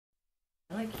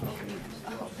I like your shoes.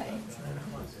 Oh, thanks.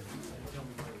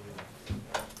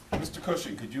 Mr.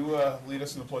 Cushing, could you lead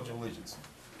us in the Pledge of Allegiance?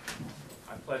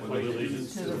 I pledge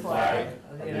allegiance To the flag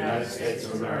of the United States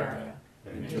of America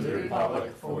and to the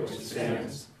republic for which it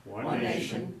stands, one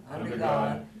nation, under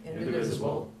God,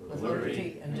 indivisible, with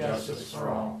liberty and justice for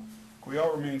all. Can we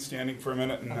all remain standing for a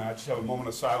minute and just have a moment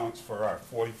of silence for our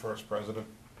 41st president?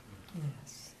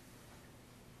 Yes.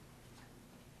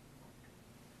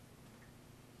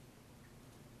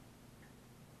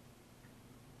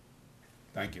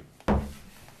 Thank you.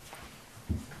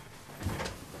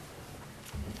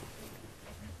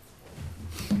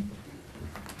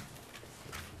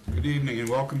 Good evening and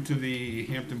welcome to the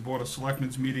Hampton Board of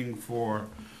Selectmen's meeting for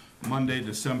Monday,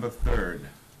 December 3rd.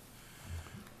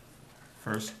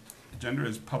 First agenda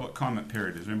is public comment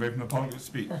period. Is there anybody from the public to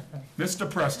speak? Mr.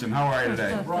 Preston, how are you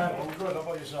today? Brian, I'm good. How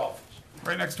about yourself?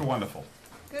 Right next to wonderful.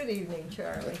 Good evening,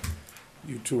 Charlie.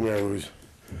 You too, Mary Louise.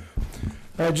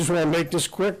 I just want to make this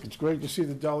quick. It's great to see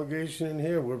the delegation in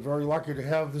here. We're very lucky to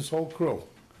have this whole crew.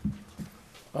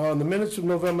 On the minutes of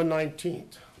November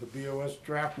 19th, the BOS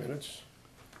draft minutes,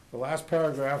 the last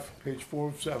paragraph, page 4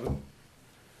 of 7,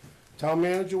 Town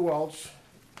Manager Welch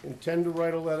intend to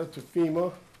write a letter to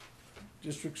FEMA,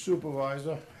 District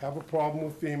Supervisor, have a problem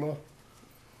with FEMA,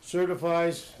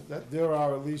 certifies that there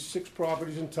are at least 6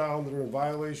 properties in town that are in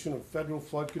violation of federal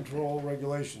flood control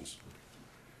regulations.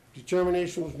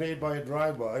 Determination was made by a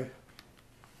drive-by.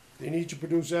 They need to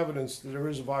produce evidence that there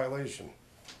is a violation.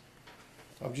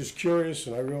 I'm just curious,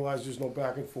 and I realize there's no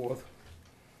back and forth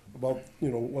about,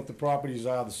 what the properties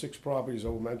are, the 6 properties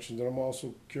that were mentioned, and I'm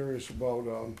also curious about,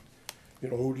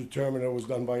 who determined it was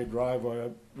done by a drive-by,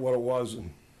 what it was, and,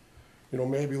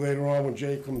 maybe later on when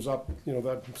Jay comes up,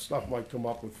 that stuff might come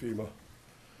up with FEMA.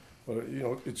 But,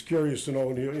 it's curious to know,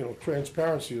 and,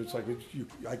 transparency, it's like,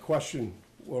 I question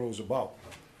what it was about.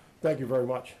 Thank you very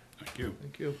much. Thank you.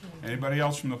 Thank you. Anybody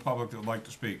else from the public that would like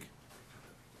to speak?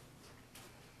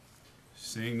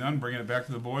 Seeing none, bringing it back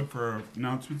to the board for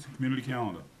announcements and community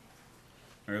calendar.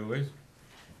 Mary Louise?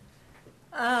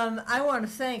 I want to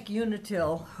thank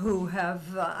Unitil, who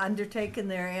have undertaken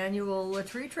their annual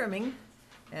tree trimming,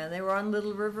 and they were on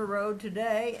Little River Road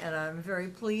today, and I'm very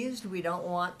pleased. We don't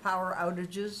want power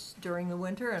outages during the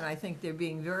winter, and I think they're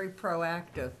being very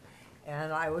proactive.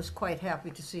 And I was quite happy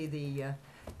to see the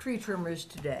tree trimmers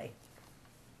today.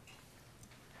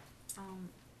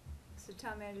 So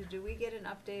Town Manager, do we get an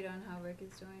update on how Rick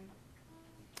is doing?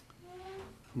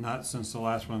 Not since the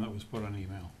last one that was put on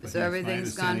email. But So he's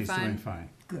everything's fine. gone He's doing fine.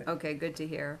 Good. Okay, good to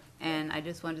hear. And I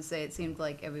just wanted to say, it seemed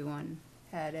like everyone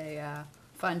had a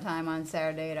fun time on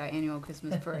Saturday at our annual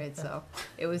Christmas parade, so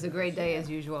it was a great day as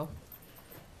usual.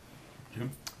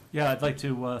 Jim? Yeah, I'd like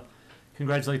to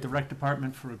congratulate the rec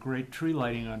department for a great tree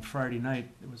lighting on Friday night.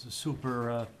 It was a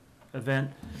super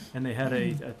event, and they had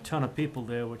a ton of people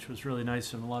there, which was really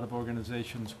nice, and a lot of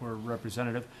organizations were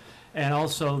representative. And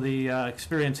also the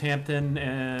Experience Hampton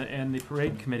and the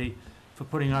parade committee for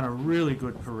putting on a really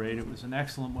good parade. It was an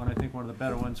excellent one, I think one of the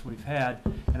better ones we've had,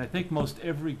 and I think most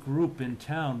every group in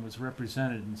town was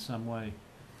represented in some way.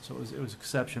 So it was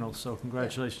exceptional, so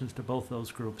congratulations to both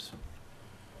those groups.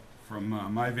 From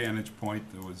my vantage point,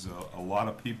 there was a lot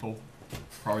of people,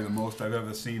 probably the most I've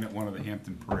ever seen at one of the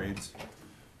Hampton parades.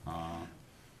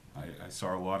 I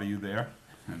saw a lot of you there,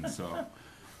 and so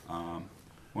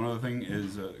one other thing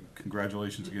is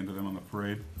congratulations again to them on the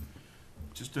parade.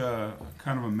 Just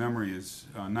kind of a memory is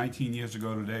 19 years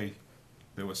ago today,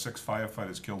 there were 6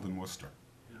 firefighters killed in Worcester.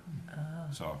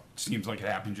 So it seems like it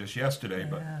happened just yesterday,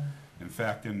 but in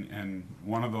fact, and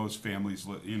one of those families,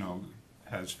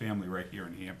 has family right here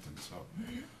in Hampton, so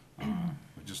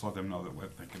we just let them know that we're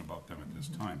thinking about them at this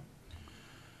time.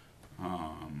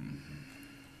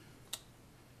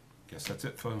 Guess that's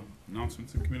it for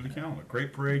announcements and community calendar.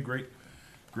 Great parade, great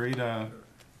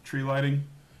tree lighting.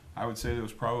 I would say there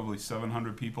was probably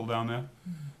 700 people down there.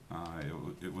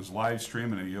 It was live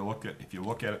stream, and if you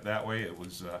look at it that way, there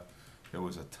was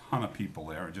a ton of people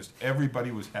there, and just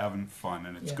everybody was having fun,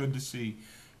 and it's good to see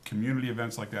community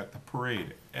events like that. The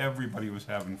parade, everybody was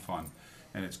having fun,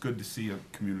 and it's good to see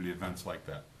community events like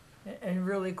that. And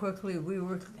really quickly, we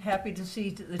were happy to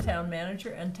see the town manager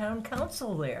and town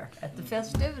council there at the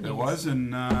festivities. It was,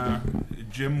 and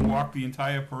Jim walked the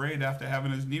entire parade after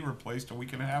having his knee replaced a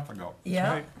week and a half ago.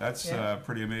 Yeah. That's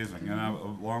pretty amazing, and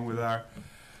along with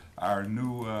our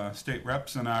new state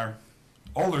reps and our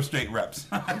older state reps.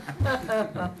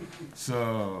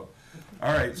 So,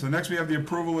 all right, so next we have the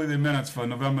approval of the minutes for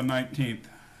November 19th.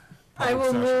 I will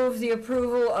session. move the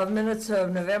approval of minutes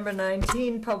of November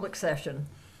 19, public session.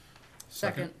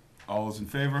 Second. All those in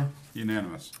favor?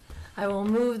 Unanimous. I will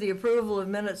move the approval of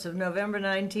minutes of November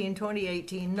 19,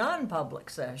 2018, non-public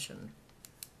session.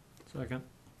 Second.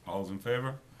 All's in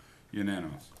favor?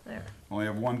 Unanimous. There. Only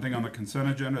have one thing on the consent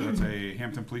agenda, that's a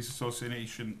Hampton Police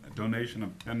Association donation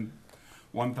of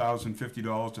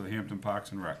 $1,050 to the Hampton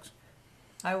Parks and Recs.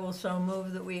 I will so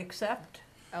move that we accept.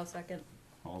 I'll second.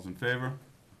 All's in favor?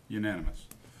 Unanimous.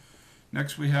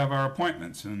 Next, we have our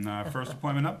appointments, and our first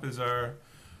appointment up is our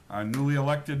newly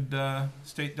elected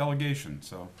state delegation,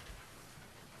 so.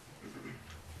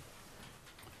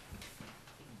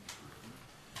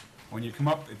 When you come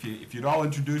up, if you'd all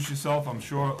introduce yourself, I'm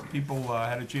sure people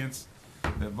had a chance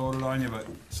that voted on you, but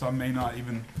some may not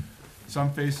even,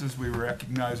 some faces we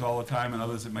recognize all the time, and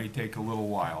others it may take a little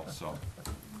while, so.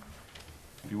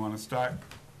 If you want to start,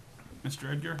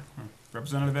 Mr. Edgar, or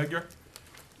Representative Edgar,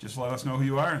 just let us know who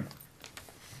you are. And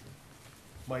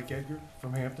Mike Edgar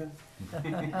from Hampton.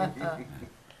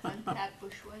 I'm Pat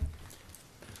Bushwood.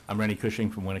 I'm Rennie Cushing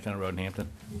from Winnicott Road in Hampton.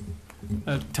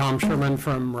 Tom Sherman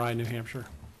from Rye, New Hampshire.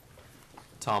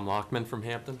 Tom Lockman from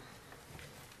Hampton.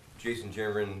 Jason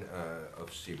German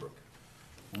of Seabrook.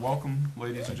 welcome,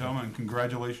 ladies and gentlemen, and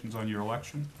congratulations on your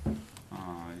election.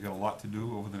 You got a lot to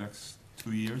do over the next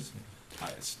 2 years.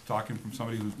 It's talking from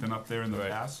somebody who's been up there in the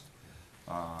Right. past.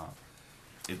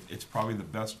 It's probably the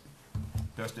best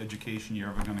education you're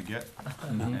ever gonna get.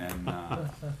 And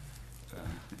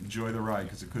enjoy the ride,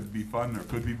 because it could be fun or it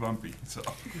could be bumpy, so.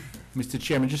 Mr.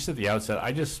 Chairman, just at the outset,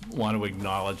 I just want to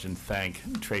acknowledge and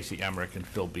thank Tracy Emmerich and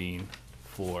Phil Bean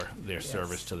for their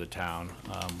service to the town.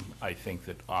 I think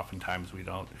that oftentimes we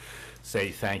don't say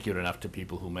thank you enough to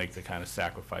people who make the kind of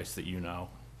sacrifice that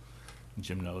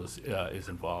Jim knows is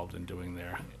involved in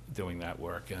doing that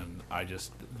work, and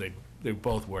they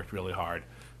both worked really hard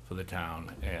for the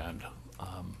town, and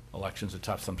elections are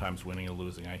tough, sometimes winning or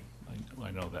losing, I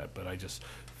know that, but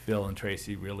Phil and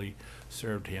Tracy really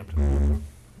served Hampton.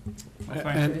 Well,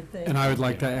 thank you. And I would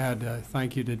like to add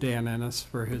thank you to Dan Ennis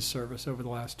for his service over the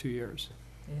last 2 years.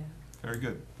 Yeah. Very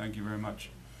good, thank you very much.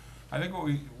 I think what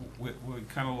we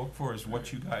kind of look for is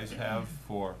what you guys have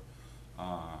for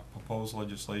proposed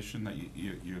legislation that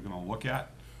you're gonna look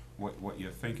at, what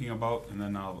you're thinking about, and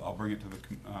then I'll bring it to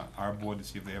our board to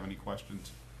see if they have any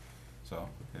questions. So,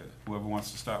 whoever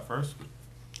wants to start first.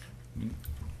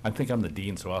 I think I'm the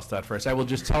dean, so I'll start first. I will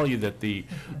just tell you that the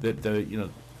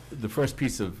first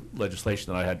piece of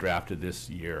legislation that I had drafted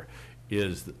this year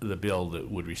is the bill that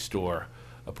would restore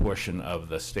a portion of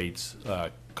the state's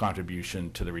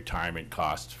contribution to the retirement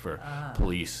costs for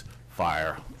police,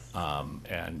 fire,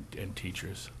 and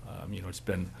teachers. It's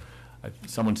been,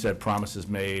 someone said promises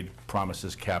made,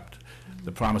 promises kept.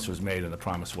 The promise was made and the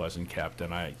promise wasn't kept,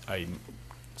 and I'm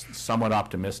somewhat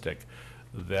optimistic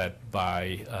that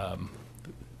by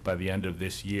the end of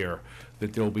this year,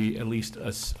 that there will be at least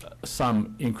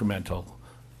some incremental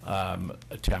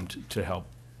attempt to help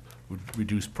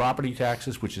reduce property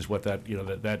taxes, which is what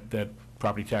that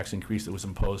property tax increase that was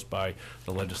imposed by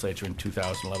the legislature in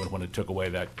 2011 when it took away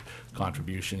that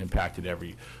contribution impacted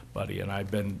everybody. And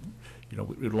I've been,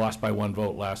 we lost by 1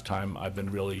 vote last time. I've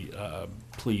been really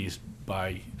pleased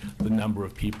by the number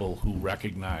of people who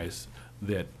recognize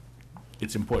that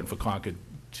it's important for Concord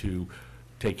to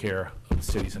take care of the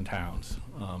cities and towns.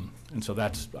 And so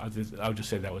I would just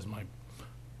say that was my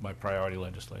priority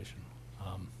legislation.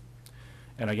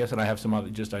 And I guess, and I have some other,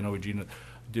 I know Regina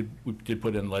we did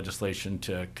put in legislation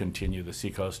to continue the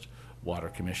Seacoast Water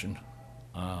Commission,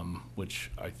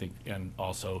 which I think, and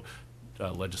also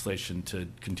legislation to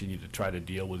continue to try to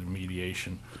deal with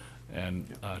remediation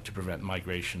and to prevent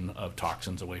migration of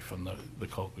toxins away from the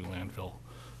Coakley landfill,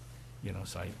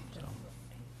 site. So,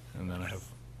 and then I have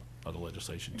other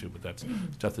legislation too, but that's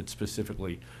stuff that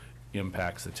specifically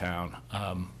impacts the town.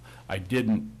 I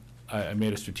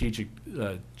made a strategic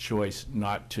choice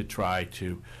not to try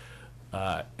to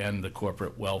end the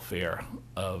corporate welfare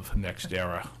of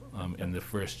NextEra in the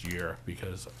first year,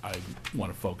 because I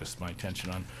want to focus my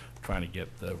attention on trying to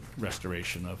get the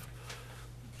restoration of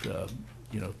the,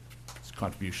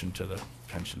 contribution to the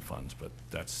pension funds, but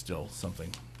that's still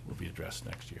something will be addressed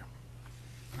next year.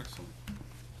 Excellent.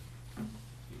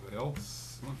 Anybody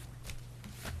else?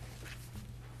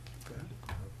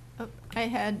 I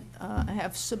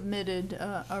have submitted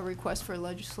a request for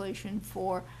legislation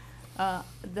for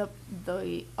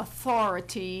the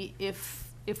authority, if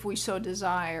we so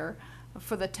desire,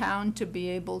 for the town to be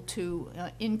able to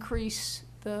increase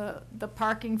the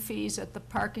parking fees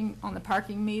on the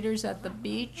parking meters at the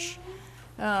beach,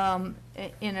 in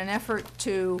an effort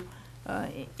to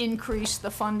increase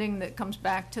the funding that comes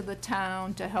back to the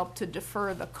town to help to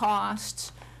defer the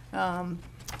costs.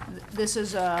 This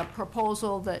is a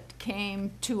proposal that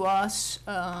came to us.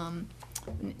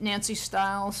 Nancy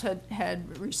Stiles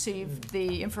had received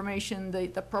the information,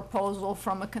 the proposal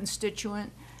from a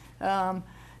constituent.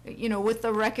 You know, with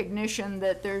the recognition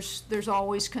that there's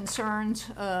always concerns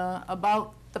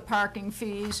about the parking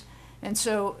fees, and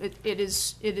so it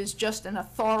is just an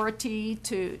authority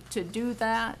to do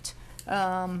that.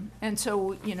 And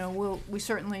so, you know, we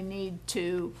certainly need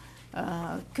to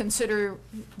consider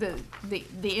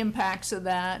the impacts of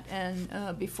that,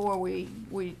 and before we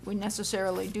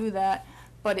necessarily do that.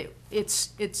 But it's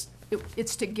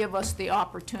to give us the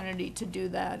opportunity to do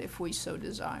that if we so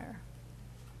desire.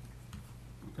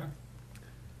 Okay.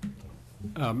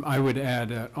 I would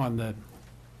add, on the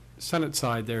Senate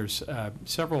side, there's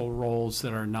several roles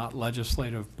that are not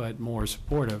legislative but more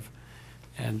supportive.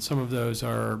 And some of those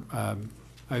are,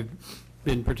 I've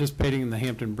been participating in the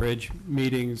Hampton Bridge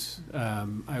meetings.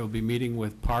 I will be meeting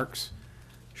with Parks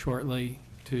shortly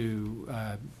to,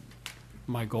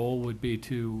 my goal would be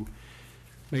to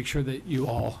make sure that you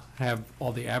all have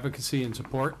all the advocacy and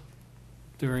support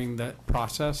during that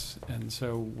process. And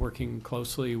so working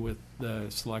closely with the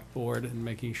select board and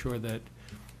making sure that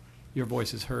your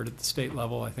voice is heard at the state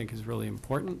level, I think is really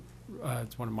important.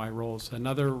 It's one of my roles.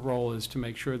 Another role is to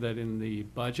make sure that in the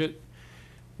budget,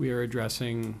 we are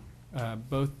addressing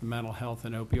both the mental health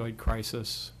and opioid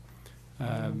crisis.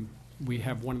 We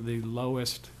have one of the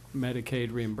lowest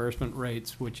Medicaid reimbursement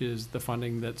rates, which is the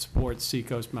funding that supports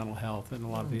Seacoast Mental Health and a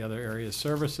lot of the other areas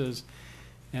services.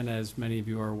 And as many of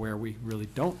you are aware, we really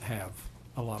don't have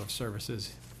a lot of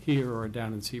services here or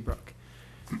down in Seabrook.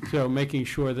 So making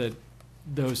sure that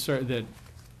the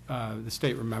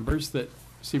state remembers that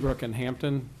Seabrook and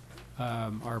Hampton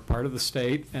are part of the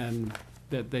state, and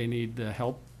that they need the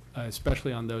help,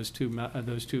 especially on those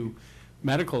two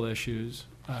medical issues,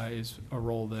 is a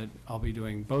role that I'll be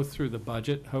doing both through the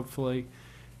budget, hopefully,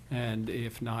 and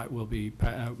if not, we'll be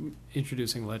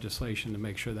introducing legislation to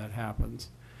make sure that happens.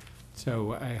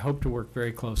 So I hope to work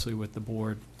very closely with the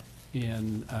board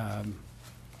in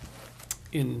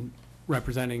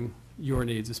representing your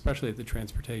needs, especially at the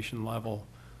transportation level,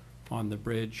 on the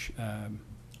bridge,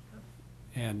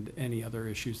 and any other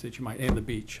issues that you might, and the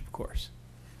beach, of course.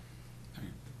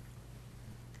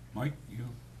 Mike, you?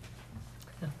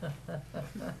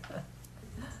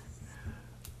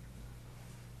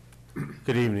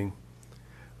 Good evening.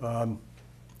 I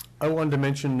wanted to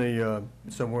mention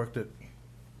some work that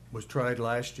was tried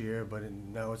last year, but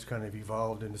now it's kind of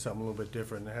evolved into something a little bit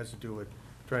different. It has to do with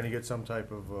trying to get some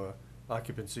type of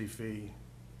occupancy fee.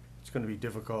 It's going to be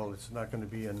difficult. It's not going to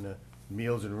be in the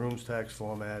meals and rooms tax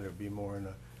format. It'll be more in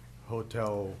a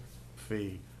hotel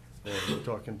fee. We're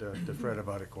talking to Fred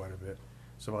about it quite a bit.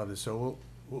 Some others. So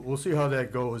we'll see how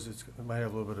that goes. It might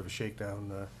have a little bit of a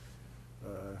shakedown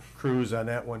cruise on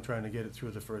that one, trying to get it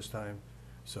through the first time.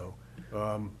 So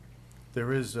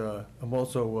there is. I'm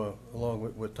also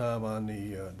along with Tom on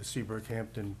the Seabrook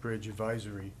Hampton Bridge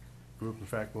Advisory Group. In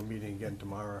fact, we're meeting again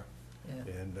tomorrow.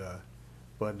 Yeah. And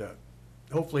but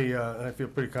hopefully, I feel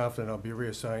pretty confident I'll be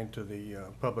reassigned to the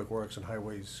Public Works and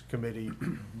Highways Committee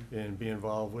and be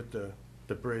involved with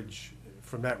the bridge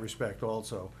from that respect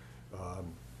also.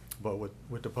 But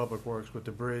with the Public Works, with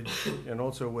the bridge, and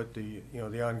also with the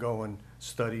the ongoing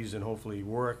studies and hopefully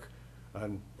work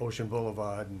on Ocean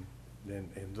Boulevard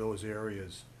and those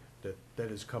areas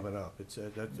that is coming up. It's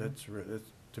that's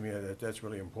to me that's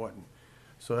really important.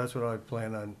 So that's what I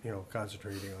plan on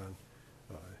concentrating on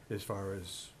as far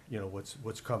as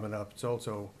what's coming up. It's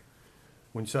also,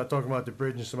 when you start talking about the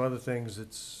bridge and some other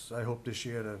things, I hope this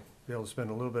year to be able to spend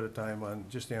a little bit of time on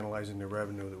just analyzing the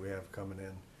revenue that we have coming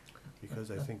in.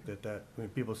 Because I think that when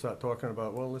people start talking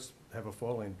about, well, let's have a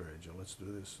 4-lane bridge, or let's do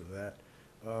this or that,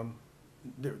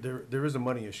 there is a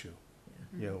money issue,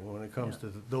 when it comes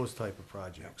to those type of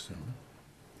projects. So,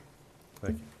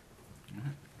 thank you.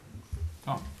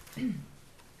 Tom?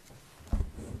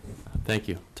 Thank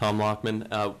you. Tom Lockman.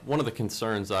 One of the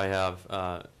concerns I have,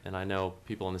 and I know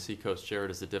people on the Seacoast share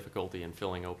it, is the difficulty in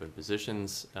filling open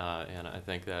positions, and I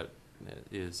think that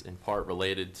is in part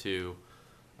related to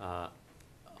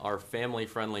our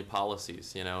family-friendly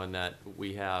policies, and that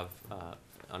we have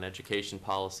an education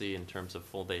policy in terms of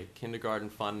full-day kindergarten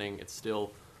funding. It's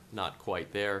still not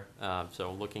quite there.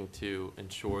 So looking to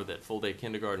ensure that full-day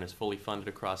kindergarten is fully funded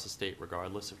across the state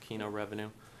regardless of Keno revenue.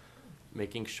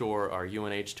 Making sure our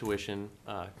UNH tuition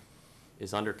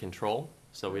is under control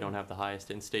so we don't have the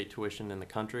highest in-state tuition in the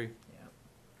country.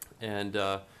 Yeah.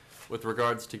 And with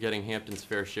regards to getting Hampton's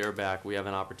fair share back, we have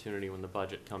an opportunity when the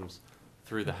budget comes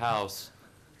through the House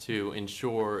to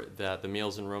ensure that the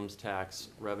Meals and Rooms tax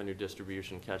revenue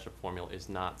distribution catch-up formula is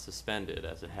not suspended,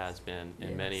 as it has been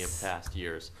in many of Yes. past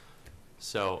years.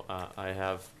 So I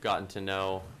have gotten to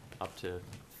know up to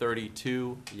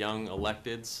 32 young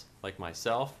electeds like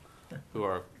myself who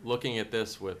are looking at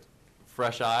this with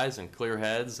fresh eyes and clear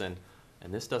heads, and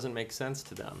this doesn't make sense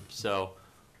to them. So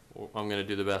I'm going to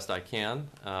do the best I can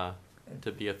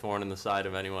to be a thorn in the side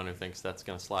of anyone who thinks that's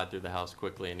going to slide through the House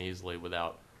quickly and easily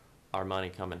without our money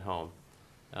coming home.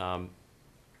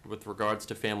 With regards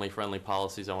to family-friendly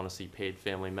policies, I want to see paid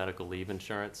family medical leave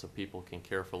insurance so people can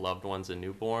care for loved ones and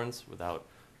newborns without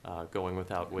going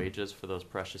without wages for those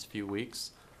precious few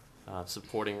weeks.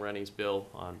 Supporting Rennie's bill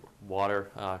on water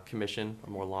commission, a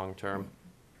more long-term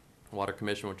water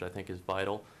commission, which I think is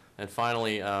vital. And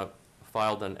finally,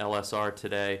 filed an LSR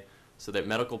today so that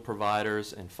medical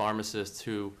providers and pharmacists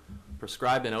who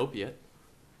prescribe an opiate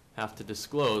have to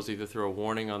disclose, either through a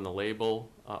warning on the label,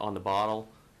 on the bottle,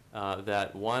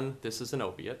 that one, this is an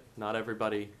opiate. Not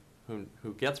everybody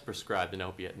who gets prescribed an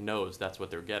opiate knows that's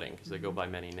what they're getting, because they go by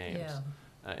many names.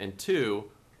 Yeah. And two,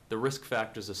 the risk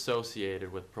factors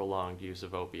associated with prolonged use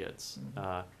of opiates.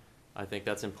 I think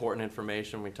that's important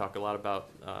information. We talk a lot about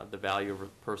the value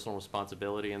of personal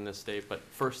responsibility in this state, but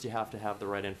first you have to have the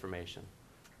right information.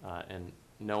 And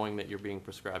knowing that you're being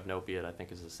prescribed an opiate, I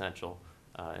think, is essential,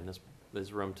 and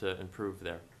there's room to improve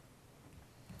there.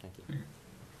 Thank you.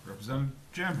 Representative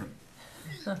Janvrin.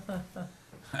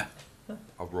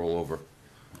 I'll roll over.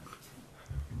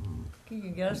 Can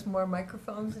you get us more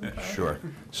microphones in front? Sure.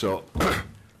 So,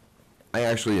 I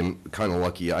actually am kind of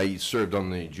lucky. I served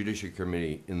on the Judiciary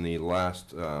Committee in the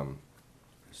last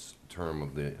term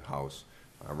of the House,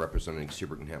 representing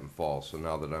Seabrook and Hampton Falls. So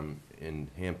now that I'm in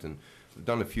Hampton, I've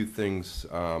done a few things.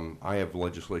 I have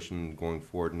legislation going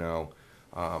forward now,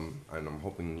 and I'm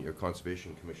hoping your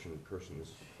Conservation Commission person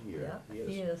is here. Yeah,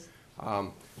 he is.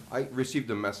 I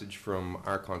received a message from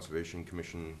our Conservation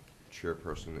Commission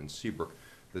chairperson in Seabrook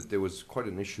that there was quite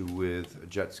an issue with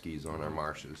jet skis on our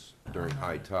marshes during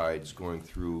high tides, going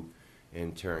through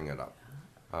and tearing it up.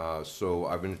 So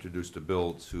I've introduced a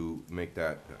bill to make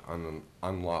that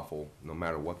unlawful, no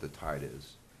matter what the tide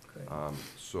is. Great.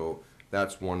 So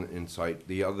that's one insight.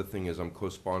 The other thing is I'm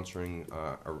co-sponsoring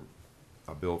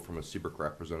a bill from a Seabrook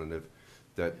representative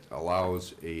that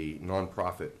allows a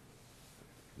nonprofit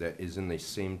that is in the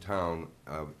same town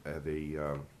of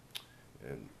a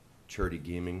charity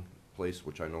gaming place,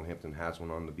 which I know Hampton has one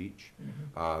on the beach,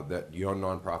 that your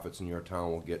nonprofits in your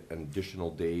town will get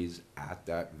additional days at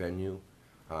that venue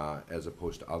as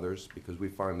opposed to others, because we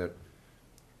find that,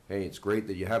 hey, it's great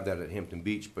that you have that at Hampton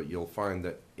Beach, but you'll find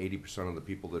that 80% of the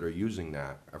people that are using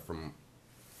that are from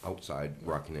outside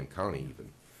Rockingham County even.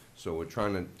 So we're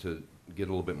trying to get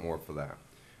a little bit more for that.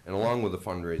 And along with the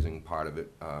fundraising part of it,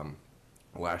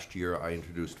 last year I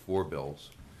introduced 4 bills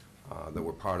that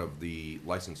were part of the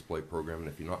license plate program, and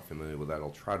if you're not familiar with that, I'll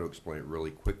try to explain it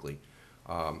really quickly.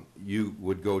 You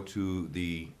would go to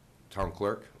the town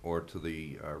clerk or to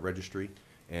the registry,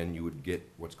 and you would get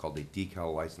what's called a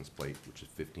decal license plate, which is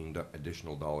 $15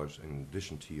 additional in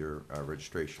addition to your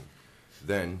registration.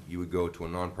 Then you would go to a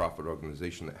nonprofit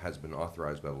organization that has been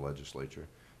authorized by the legislature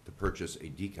to purchase a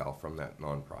decal from that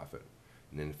nonprofit,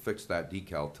 and then fix that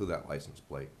decal to that license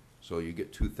plate. So you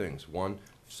get 2 things. One,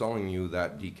 selling you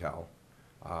that decal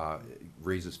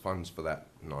raises funds for that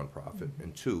nonprofit,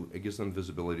 and 2, it gives them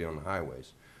visibility on the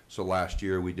highways. So last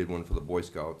year we did one for the Boy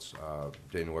Scouts,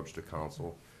 Dana Webster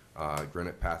Council,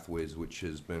 Granite Pathways, which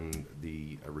has been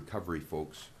the recovery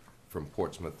folks from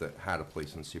Portsmouth that had a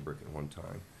place in Seabrook at one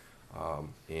time.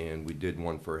 And we did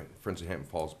one for Friends of Hampton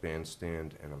Falls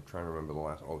Bandstand, and I'm trying to remember the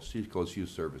last, Seacoast Youth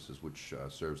Services, which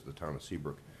serves the town of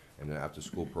Seabrook, and the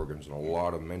after-school programs and a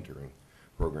lot of mentoring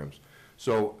programs.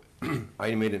 So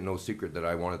I made it no secret that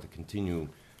I wanted to continue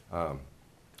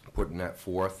putting that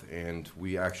forth, and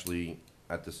we actually,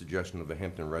 at the suggestion of a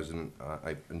Hampton resident,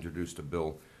 I introduced a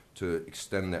bill to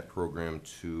extend that program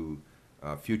to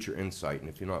Future Insight. And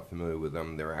if you're not familiar with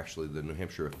them, they're actually the New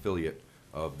Hampshire affiliate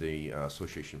of the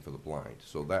Association for the Blind.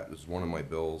 So that is one of my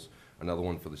bills, another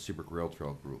one for the Seabrook Rail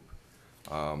Trail Group.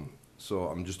 So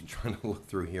I'm just trying to look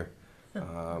through here.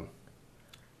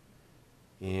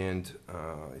 And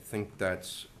I think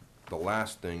that's the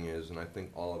last thing is, and I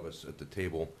think all of us at the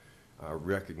table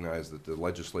recognize that the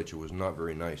legislature was not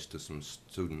very nice to some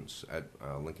students at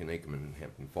Lincoln Ackerman in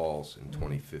Hampton Falls in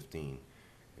 2015.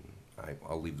 And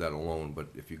I'll leave that alone, but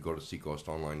if you go to Seacoast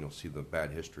Online, you'll see the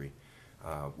bad history.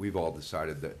 We've all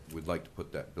decided that we'd like to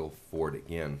put that bill forward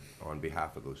again on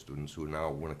behalf of those students who are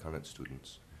now Winnicott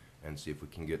students, and see if we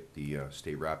can get the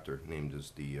state raptor named as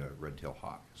the red-tailed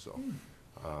hawk. So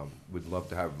We'd love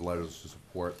to have letters to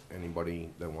support anybody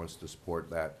that wants to support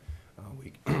that.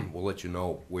 We'll let you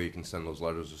know where you can send those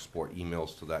letters of support,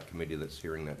 emails to that committee that's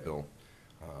hearing that bill.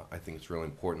 I think it's really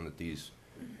important that these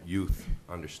youth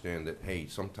understand that, hey,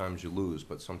 sometimes you lose,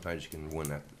 but sometimes you can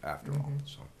win after all.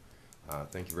 So,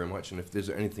 thank you very much. And if there's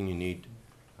anything you need,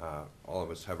 all of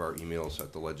us have our emails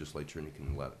at the legislature, and you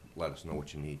can let us know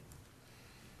what you need.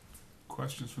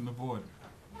 Questions from the board?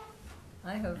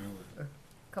 I have a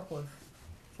couple of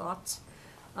thoughts.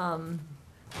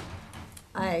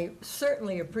 I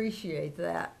certainly appreciate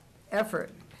that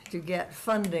effort to get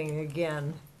funding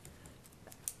again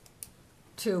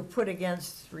to put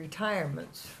against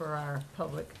retirements for our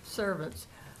public servants.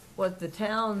 What the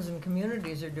towns and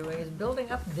communities are doing is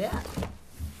building up debt,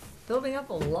 building up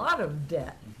a lot of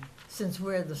debt, since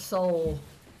we're the sole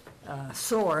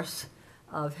source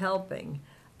of helping.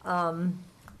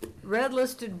 Red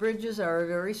listed bridges are a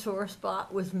very sore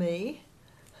spot with me.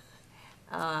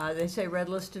 They say red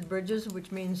listed bridges,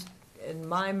 which means in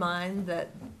my mind that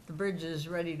the bridge is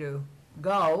ready to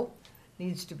go,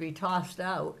 needs to be tossed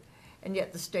out, and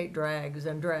yet the state drags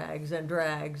and drags and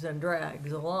drags and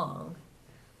drags along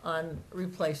on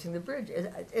replacing the bridge.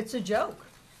 It's a joke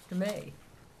to me.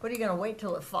 What, are you gonna wait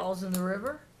till it falls in the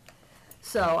river?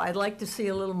 So I'd like to see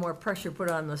a little more pressure put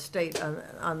on the state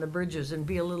on the bridges and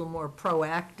be a little more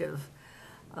proactive.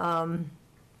 Route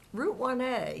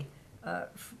 1A,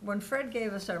 when Fred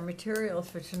gave us our material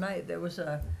for tonight, there was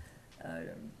a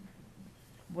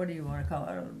what do you want to call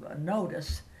it, a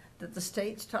notice that the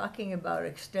state's talking about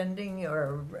extending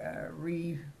or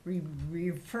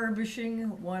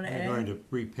refurbishing 1A. They're going to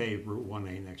repave Route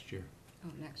 1A next year. Oh,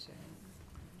 next year.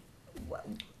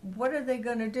 What are they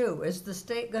gonna do? Is the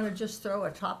state gonna just throw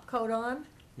a top coat on?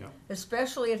 Yeah.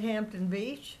 Especially at Hampton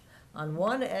Beach on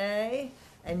 1A,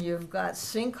 and you've got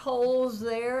sinkholes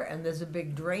there, and there's a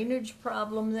big drainage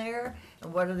problem there,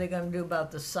 and what are they gonna do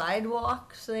about the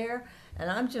sidewalks there? And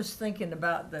I'm just thinking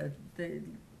about the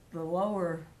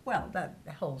lower, well, that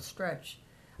whole stretch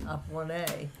up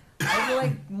 1A. I'd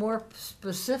like more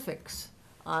specifics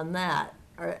on that.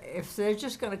 Or if they're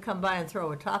just gonna come by and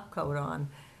throw a top coat on,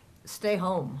 stay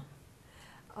home.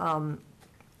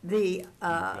 Good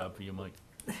job for you, Mike.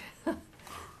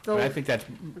 I think that's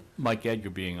Mike Edgar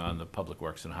being on the Public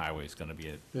Works and Highway is gonna be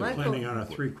it. They're Michael- planning on a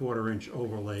 3/4 inch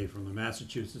overlay from the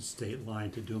Massachusetts state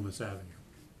line to Dumas Avenue.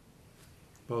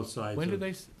 Both sides. When of-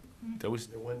 did they, that was,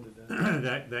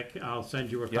 I'll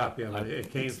send you a Yeah, copy of it.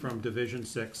 It came from Division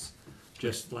 6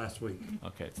 just last week.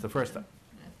 okay, it's the first time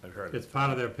I've heard of it. It's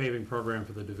part of their paving program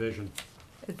for the division.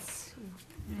 It's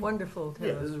wonderful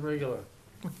Yeah, this to, is a regular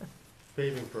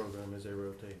paving program as they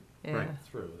rotate yeah. Right.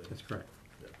 through. That's correct.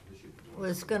 Well,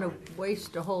 it's gonna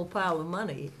waste a whole pile of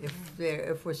money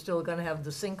if we're still gonna have the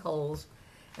sinkholes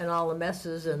and all the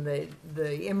messes and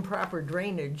the improper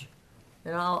drainage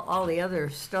and all the other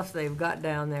stuff they've got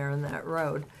down there in that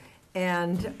road.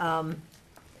 And,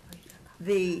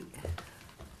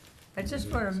 I just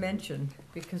wanna mention,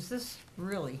 because this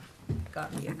really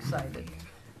got me excited,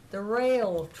 the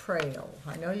rail trail.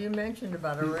 I know you mentioned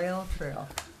about a rail trail.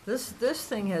 This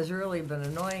thing has really been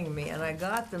annoying me, and I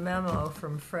got the memo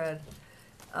from Fred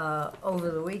over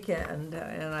the weekend,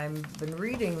 and I've been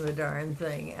reading the darn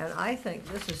thing, and I think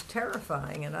this is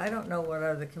terrifying, and I don't know what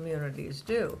other communities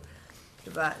do.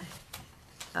 But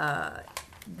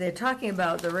they're talking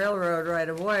about the railroad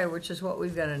right-of-way, which is what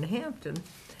we've got in Hampton.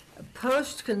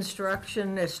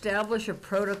 Post-construction, establish a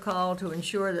protocol to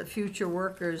ensure that future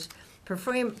workers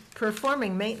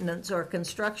performing maintenance or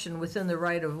construction within the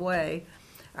right-of-way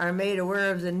are made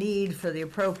aware of the need for the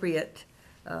appropriate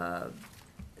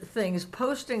things,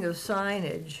 posting of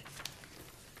signage,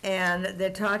 and they're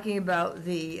talking about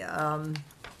the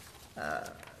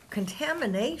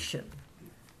contamination,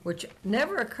 which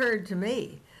never occurred to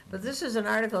me. But this is an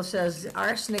article that says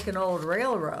arsenic in old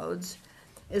railroads.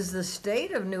 Is the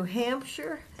state of New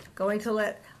Hampshire going to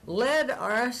let lead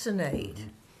arsenate,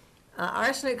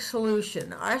 arsenic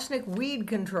solution, arsenic weed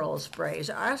control sprays,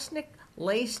 arsenic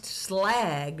laced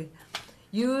slag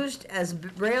used as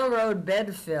railroad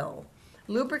bed fill,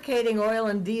 lubricating oil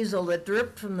and diesel that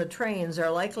dripped from the trains are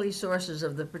likely sources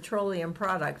of the petroleum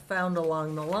product found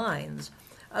along the lines.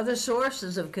 Other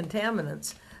sources of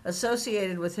contaminants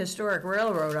associated with historic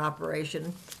railroad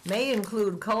operation may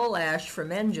include coal ash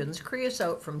from engines,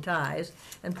 creosote from ties,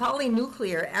 and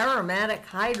polynuclear aromatic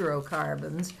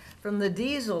hydrocarbons from the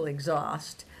diesel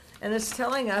exhaust. And it's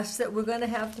telling us that we're going to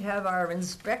have our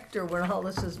inspector, when all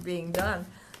this is being done,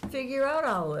 figure out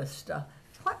all this stuff.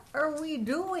 What are we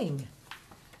doing?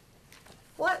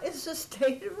 What is the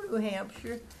state of New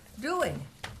Hampshire doing?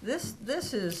 This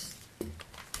is,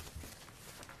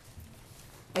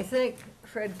 I think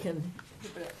Fred can,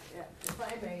 if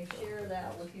I may share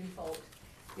that with you folks,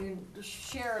 you can just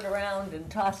share it around and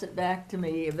toss it back to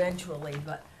me eventually,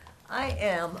 but I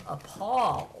am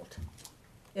appalled.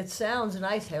 It sounds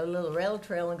nice, have a little rail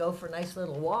trail and go for a nice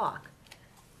little walk.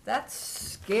 That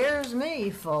scares me,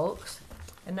 folks.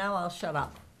 And now I'll shut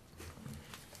up.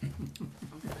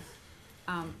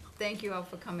 Thank you all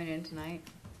for coming in tonight.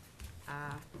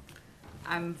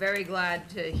 I'm very glad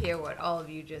to hear what all of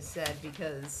you just said,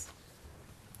 because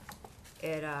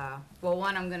it, well,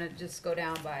 one, I'm gonna just go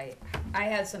down by, I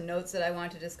had some notes that I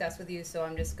want to discuss with you, so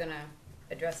I'm just gonna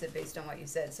address it based on what you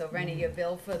said. So Rennie, your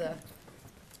bill for the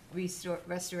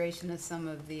restoration of some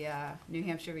of the New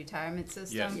Hampshire retirement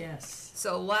system? Yes.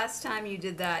 So last time you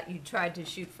did that, you tried to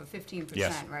shoot for 15%,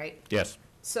 Yes. right? Yes.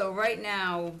 So right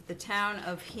now, the town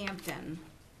of Hampton's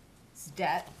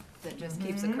debt that just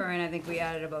keeps occurring, I think we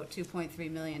added about 2.3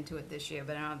 million to it this year,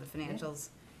 but I don't have the financials,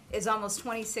 is almost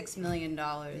 $26 million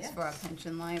for our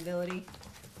pension liability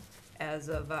as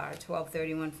of our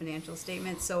 12/31 financial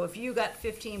statement. So if you got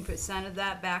 15% of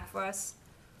that back for us,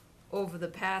 over the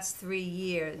past 3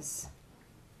 years,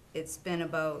 it's been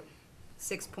about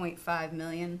 6.5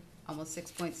 million, almost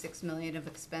 6.6 million of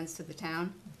expense to the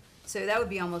town. So that would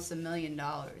be almost $1 million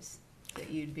that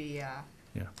you'd be, Yeah.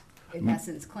 in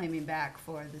essence, claiming back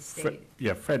for the state.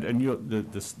 Yeah, Fred, and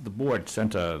the board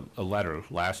sent a letter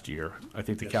last year. I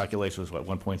think the Yes. calculation was, what,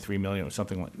 1.3 million or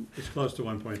something like, It's close to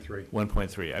 1.3.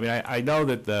 1.3. I mean, I know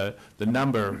that the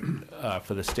number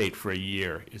for the state for a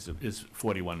year is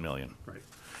 41 million. Right.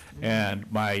 And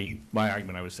my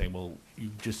argument, I was saying, well, you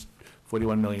just,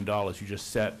 $41 million, you just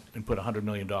set and put $100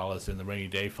 million in the rainy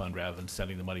day fund rather than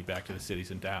sending the money back to the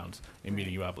cities and towns and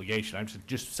meeting your obligation. I'm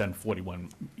just send 41,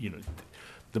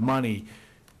 the money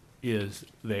is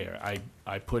there.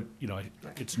 I put,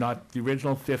 it's not, the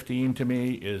original 15 to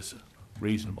me is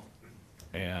reasonable.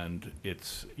 And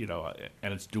it's,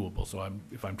 and it's doable. So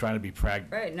if I'm trying to be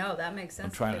Right, no, that makes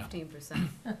sense, trying to- 15%.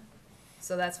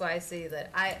 So that's why I see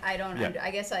that, I don't, Yeah. I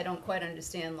guess I don't quite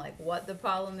understand like what the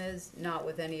problem is, not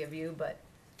with any of you, but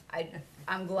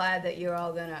I'm glad that you're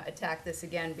all gonna attack this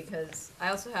again, because I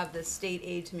also have the state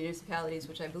aid to municipalities,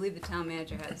 which I believe the town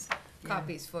manager has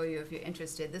copies for you if you're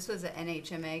interested. This was an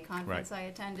NHMA conference I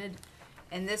attended,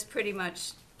 and this pretty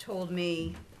much told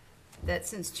me that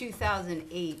since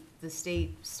 2008, the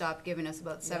state stopped giving us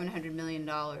about $700 million.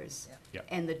 Yep.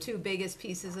 And the two biggest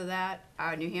pieces of that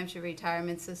are New Hampshire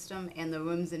retirement system and the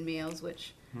rooms and meals,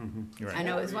 which You're right. I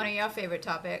know is one of your favorite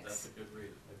topics. That's a good read.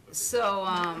 So,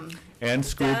 And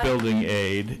school that- building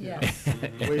aid. Yes.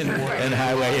 And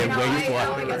highway and I only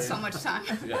wastewater. got so much time.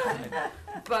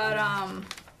 But,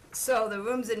 so the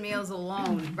rooms and meals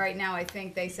alone, right now, I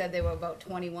think they said they were about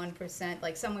 21%,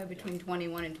 like somewhere between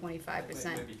 21 and 25%.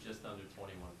 Maybe just under 21%.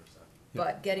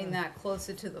 But getting that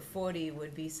closer to the 40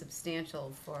 would be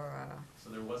substantial for, So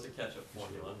there was a catch-up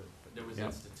formula that was Yeah.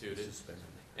 instituted,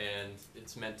 and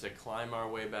it's meant to climb our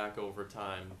way back over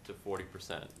time to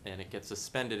 40%, and it gets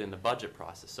suspended in the budget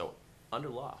process. So under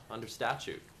law, under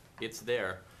statute, it's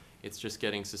there. It's just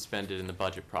getting suspended in the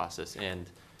budget process. And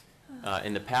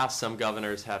in the past, some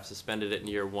governors have suspended it in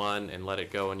year 1 and let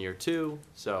it go in year 2.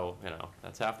 So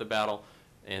that's half the battle.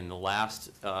 In the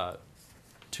last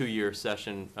 2-year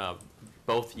session,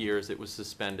 both years it was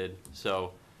suspended.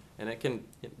 So, and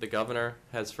the governor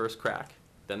has first crack,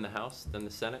 then the House, then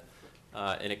the Senate,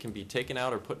 and it can be taken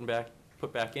out or put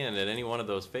back in at any one of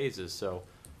those phases. So,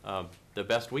 the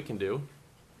best we can do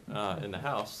in the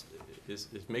House is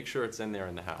make sure it's in there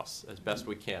in the House as best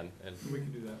we can. And We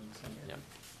can do that in the Senate. yeah.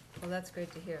 well, that's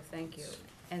great to hear, thank you.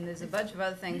 And there's a bunch of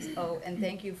other things, and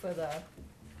thank you for the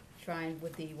trying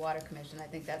with the Water Commission. I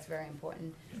think that's very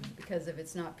important, because if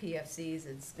it's not PFCs,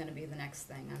 it's gonna be the next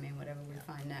thing, whatever we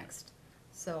find next.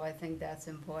 So I think that's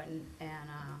important, and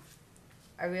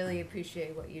I really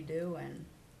appreciate what you do, and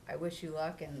I wish you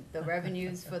luck, and the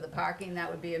revenues for the parking, that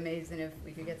would be amazing if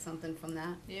we could get something from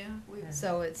that. Yeah, we,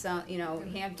 So it's,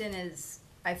 Hampton is,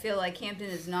 I feel like Hampton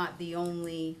is not the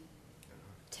only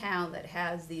town that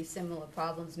has these similar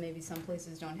problems. Maybe some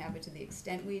places don't have it to the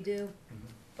extent we do.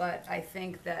 But I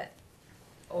think that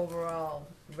overall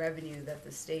revenue that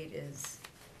the state is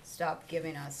stopped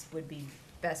giving us would be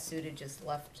best suited just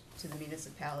left to the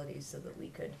municipalities so that we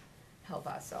could help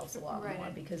ourselves a lot Right. more,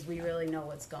 because we really know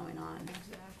what's going on.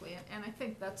 exactly, and I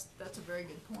think that's a very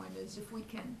good point, is if we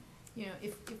can,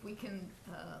 if we can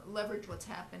leverage what's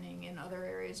happening in other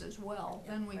areas as well,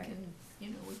 then we Right. can,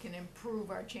 we can improve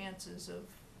our chances of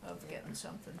getting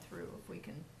something through, if we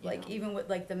can, Like even with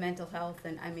like the mental health,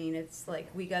 and it's like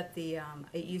we got the,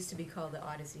 it used to be called the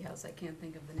Odyssey House, I can't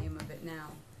think of the name of it now.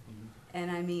 And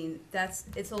I mean,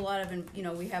 it's a lot of,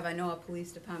 I know our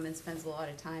police department spends a lot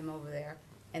of time over there.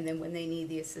 And then when they need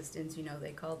the assistance,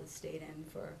 they call the state in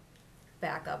for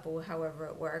backup or however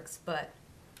it works. But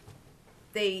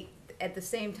they, at the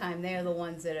same time, they're the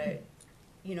ones that are,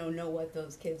 know what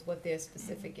those kids, what their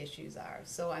specific issues are.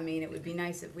 So, I mean, it would be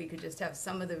nice if we could just have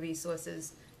some of the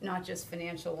resources, not just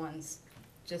financial ones,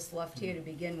 just left here to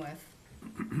begin with,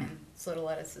 and sort of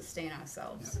let us sustain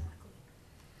ourselves.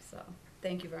 So,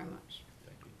 thank you very much.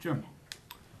 Jim?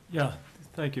 Yeah,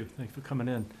 thank you. Thank you for coming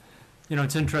in.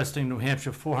 It's interesting, New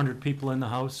Hampshire, 400 people in the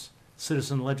House,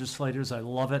 citizen legislators. I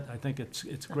love it. I think it's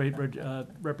great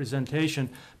representation.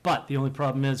 But the only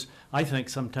problem is, I think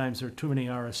sometimes there are too many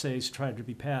RSAs trying to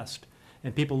be passed,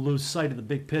 and people lose sight of the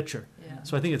big picture. Yeah.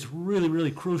 So I think it's really,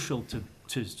 really crucial to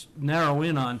narrow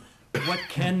in on what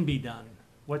can be done,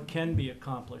 what can be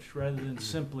accomplished, rather than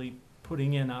simply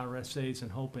putting in RSAs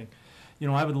and hoping.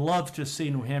 I would love to see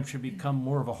New Hampshire become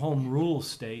more of a home rule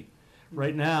state.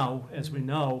 Right now, as we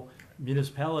know,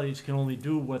 municipalities can only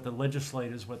do what the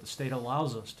legislators, what the state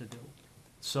allows us to do.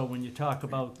 So when you talk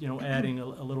about, adding a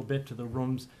little bit to the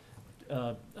rooms,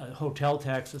 a hotel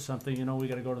tax or something, we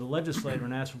gotta go to the legislator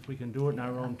and ask if we can do it in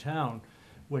our own town,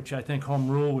 which I think home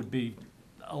rule would be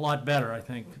a lot better, I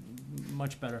think,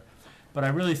 much better. But I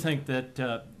really think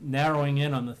that narrowing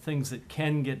in on the things that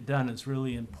can get done is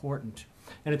really important.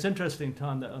 And it's interesting,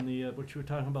 Tom, that on the, what you were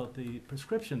talking about, the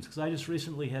prescriptions, because I just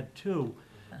recently had 2,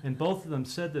 and both of them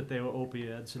said that they were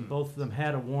opioids, and both of them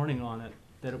had a warning on it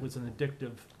that it was an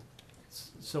addictive.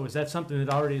 So is that something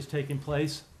that already is taking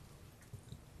place?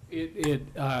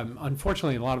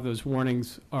 Unfortunately, a lot of those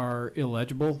warnings are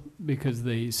illegible because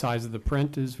the size of the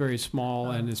print is very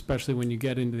small, and especially when you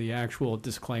get into the actual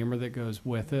disclaimer that goes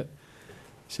with it.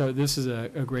 So this is a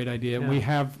great idea. Yeah.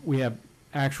 We have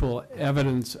actual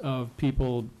evidence of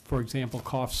people, for example,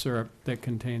 cough syrup that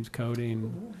contains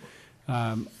codeine.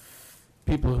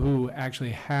 People who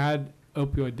actually had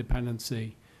opioid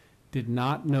dependency did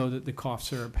not know that the cough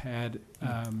syrup had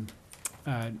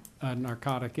a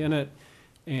narcotic in it,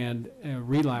 and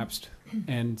relapsed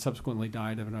and subsequently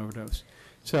died of an overdose.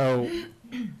 So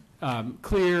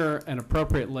clear and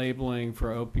appropriate labeling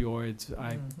for opioids,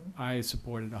 I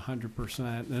support it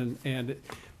 100%. And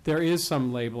there is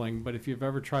some labeling, but if you've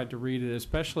ever tried to read it,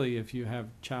 especially if you have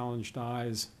challenged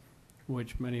eyes,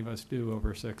 which many of us do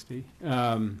over 60,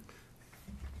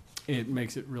 it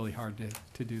makes it really hard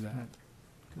to do that.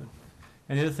 Good.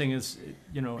 And the other thing is,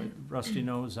 Rusty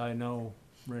knows, I know,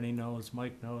 Rennie knows,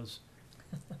 Mike knows,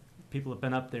 people have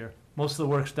been up there. Most of the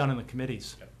work's done in the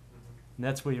committees. And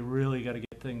that's where you really got to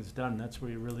get things done. That's where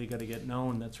you really got to get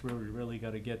known. That's where you really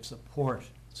got to get support,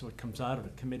 so it comes out of the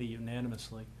committee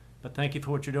unanimously. But thank you for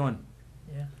what you're doing.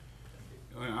 Yeah.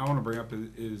 I want to bring up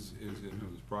is and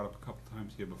it was brought up a couple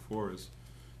times here before, is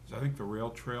I think the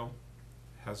rail trail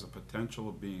has the potential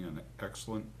of being an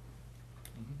excellent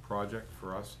project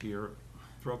for us here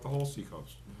throughout the whole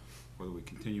seacoast, whether we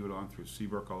continue it on through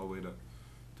Seabrook all the way to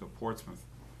Portsmouth.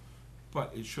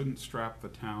 But it shouldn't strap the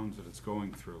towns that it's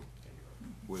going through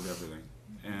with everything.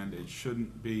 And it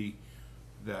shouldn't be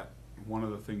that one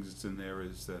of the things that's in there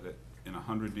is that in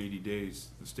 180 days,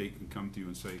 the state can come to you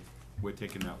and say, we're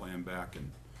taking that land back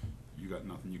and you got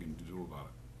nothing you can do about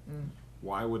it.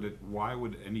 Why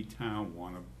would any town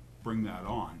want to bring that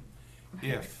on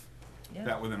if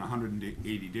that within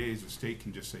 180 days, the state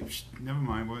can just say, never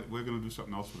mind, we're going to do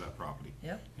something else with that property.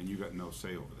 Yep. And you got no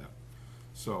say over that.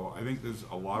 So I think there's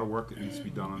a lot of work that needs to be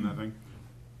done on that thing.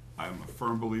 I'm a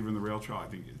firm believer in the rail trail. I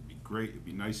think it'd be great. It'd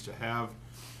be nice to have.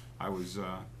 I was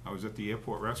at the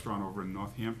airport restaurant over in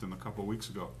Northampton a couple of weeks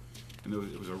ago, and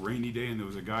it was a rainy day, and there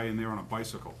was a guy in there on a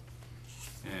bicycle.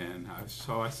 And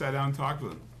so I sat down and talked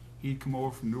with him. He'd come over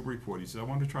from Newburyport. He said, I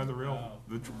wanted to try the rail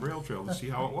trail to see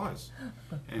how it was.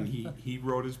 And he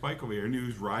rode his bike over here, and he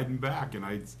was riding back. And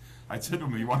I said to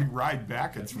him, you want to ride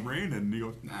back? It's raining. And he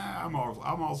goes, nah, I'm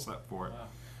all set for it.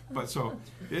 But so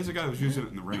there's a guy that was using it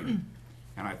in the rain.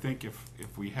 And I think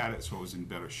if we had it so it was in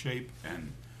better shape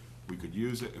and we could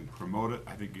use it and promote it,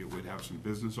 I think it would have some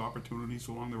business opportunities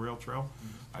along the rail trail.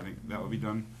 I think that would be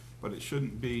done. But it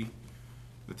shouldn't be,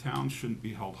 the town shouldn't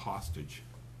be held hostage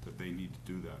that they need to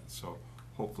do that. So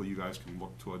hopefully you guys can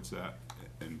look towards that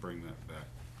and bring that back.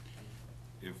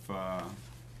 If,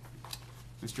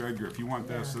 Mr. Edgar, if you want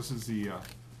this is the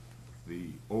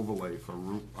overlay for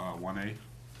Route 1A.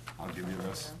 I'll give you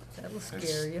this. That'll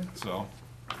scare you. So,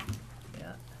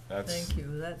 Yeah. that's, Thank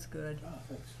you, that's good.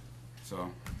 so,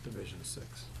 Division 6.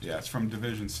 yeah, it's from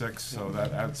Division 6, so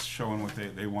that's showing what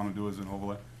they want to do as an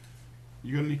overlay.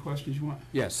 You got any questions you want?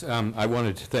 Yes, I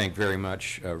wanted to thank very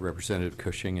much Representative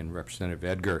Cushing and Representative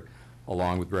Edgar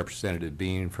along with Representative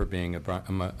Bean for being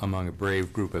among a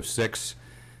brave group of 6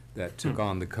 that took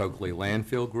on the Coakley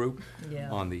Landfill Group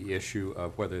Yeah. on the issue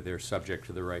of whether they're subject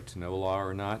to the right to know law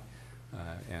or not.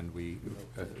 And we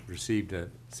received a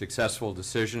successful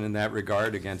decision in that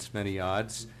regard against many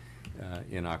odds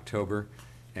in October.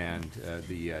 And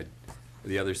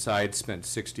the other side spent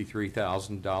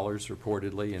 $63,000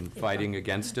 reportedly in fighting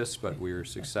against us, but we were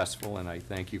successful, and I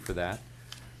thank you for that.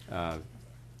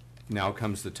 Now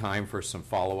comes the time for some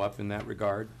follow-up in that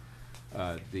regard.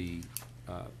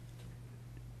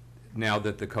 Now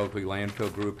that the Coakley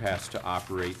Landfill Group has to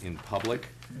operate in public,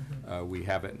 we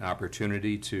have an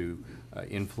opportunity to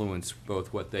influence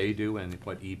both what they do and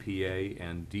what EPA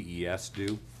and DES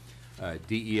do.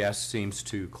 DES seems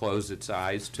to close its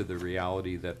eyes to the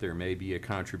reality that there may be a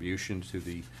contribution to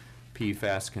the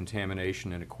PFAS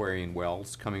contamination in Aquarian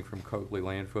wells coming from Coakley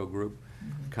Landfill Group,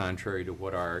 contrary to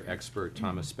what our expert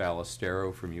Thomas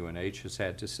Ballestero from UNH has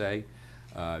had to say.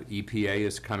 EPA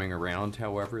is coming around,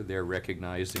 however. They're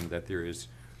recognizing that there is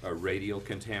a radial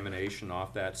contamination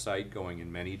off that site going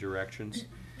in many directions.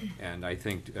 And I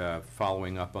think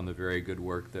following up on the very good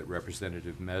work that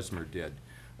Representative Mesmer did,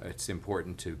 it's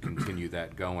important to continue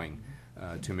that going,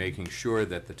 to making sure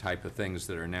that the type of things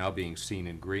that are now being seen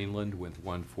in Greenland with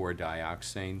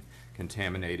 1,4-dioxane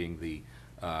contaminating the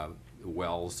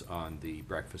wells on the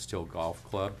Breakfast Hill Golf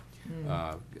Club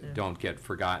don't get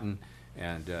forgotten,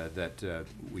 and that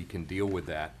we can deal with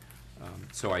that.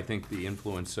 So I think the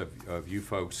influence of you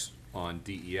folks on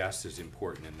DES is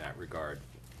important in that regard.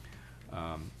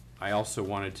 I also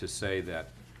wanted to say that,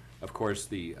 of course,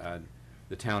 the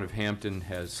town of Hampton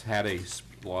has had a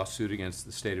lawsuit against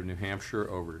the state of New Hampshire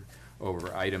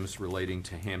over items relating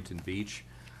to Hampton Beach.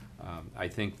 I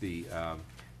think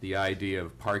the idea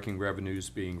of parking revenues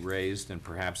being raised and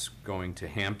perhaps going to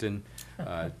Hampton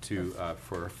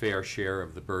for a fair share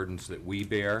of the burdens that we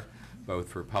bear, both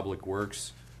for public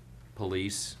works,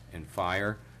 police, and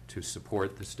fire, to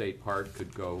support the state park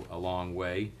could go a long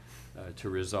way to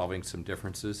resolving some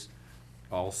differences.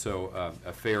 Also,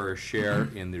 a fairer share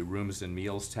in the rooms and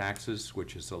meals taxes,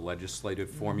 which is a legislative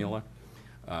formula.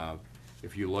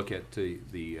 If you look at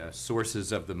the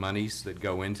sources of the monies that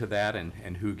go into that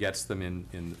and who gets them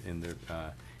in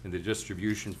the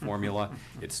distribution formula,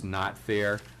 it's not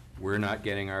fair. We're not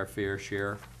getting our fair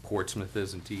share. Portsmouth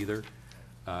isn't either.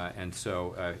 And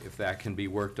so if that can be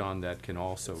worked on, that can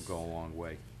also go a long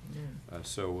way.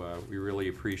 So we really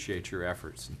appreciate your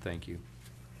efforts, and thank you.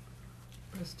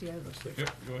 Misty, I have a quick, Yep,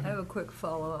 go I ahead. have a quick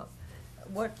follow-up.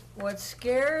 What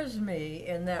scares me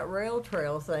in that rail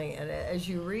trail thing, and as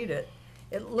you read it,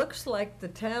 it looks like the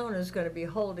town is gonna be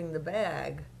holding the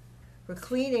bag for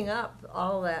cleaning up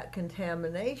all that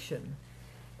contamination.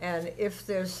 And if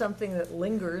there's something that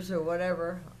lingers or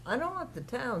whatever, I don't want the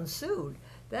town sued.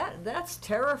 That's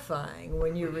terrifying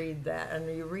when you read that and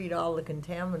you read all the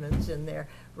contaminants in there.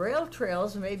 Rail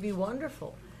trails may be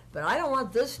wonderful, but I don't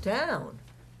want this town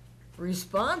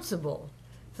responsible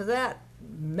for that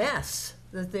mess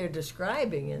that they're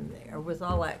describing in there with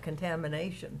all that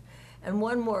contamination. And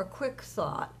one more quick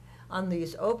thought on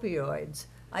these opioids.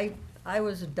 I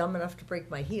was dumb enough to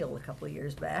break my heel a couple of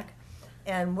years back,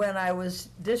 and when I was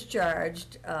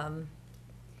discharged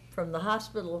from the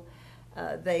hospital,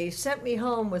 they sent me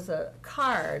home with a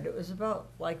card. It was about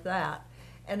like that,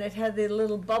 and it had the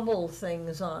little bubble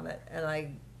things on it,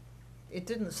 and it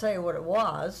didn't say what it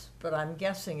was, but I'm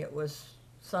guessing it was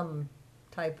some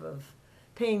type of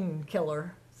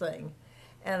painkiller thing.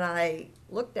 And I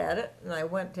looked at it, and I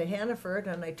went to Hannaford,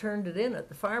 and I turned it in at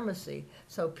the pharmacy.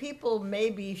 So people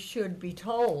maybe should be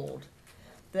told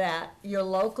that your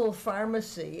local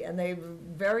pharmacy, and they're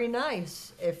very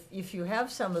nice, if you have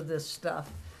some of this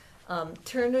stuff,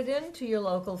 turn it into your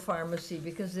local pharmacy,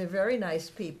 because they're very nice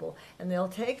people, and they'll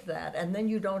take that, and then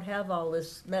you don't have all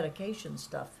this medication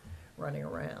stuff running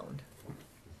around.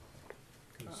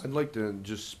 I'd like to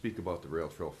just speak about the rail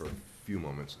trail for a few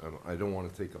moments. I don't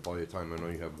want to take up all your time. I know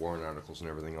you have warrant articles and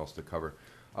everything else to cover.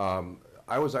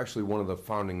 I was actually one of the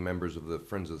founding members of the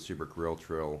Friends of the Seabrook Rail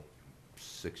Trail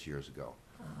 6 years ago.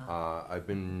 I've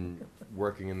been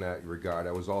working in that regard.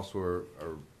 I was also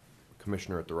a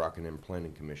commissioner at the Rockingham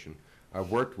Planning Commission.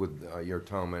 I've worked with your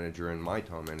town manager and my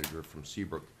town manager from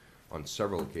Seabrook on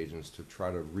several occasions to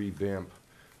try to revamp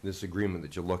this agreement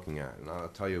that you're looking at. And I'll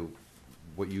tell you,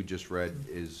 what you just read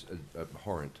is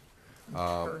abhorrent.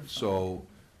 So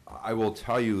I will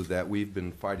tell you that we've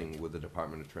been fighting with the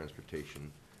Department of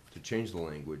Transportation to change the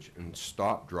language and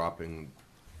stop dropping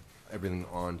everything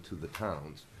onto the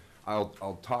towns.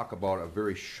 I'll talk about a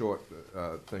very short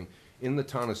thing. In the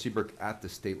town of Seabrook, at the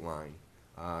state line,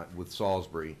 with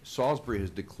Salisbury. Salisbury has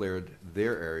declared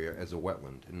their area as a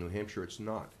wetland. In New Hampshire, it's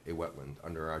not a wetland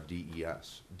under our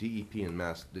DES. DEP in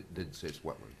Mass did say it's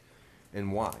wetland.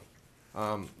 And why?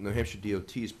 New Hampshire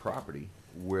DOT's property,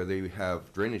 where they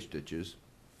have drainage ditches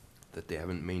that they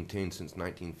haven't maintained since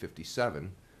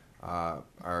 1957,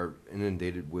 are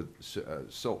inundated with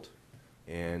silt,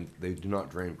 and they do not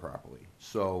drain properly.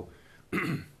 So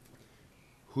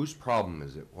whose problem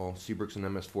is it? Well, Seabrook's an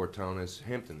MS4 town, as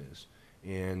Hampton is.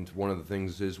 And one of the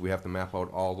things is we have to map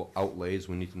out all the outlays.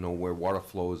 We need to know where water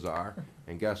flows are.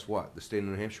 And guess what? The state of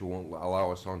New Hampshire won't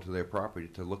allow us onto their property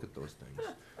to look at those things.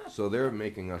 So they're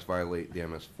making us violate the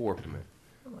MS4 permit.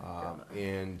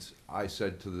 And I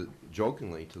said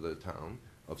jokingly to the town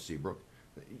of Seabrook,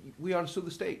 we ought to sue the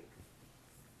state.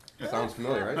 Sounds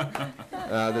familiar, right?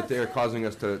 That they're causing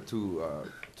us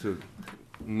to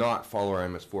not follow our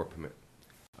MS4 permit.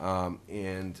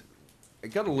 And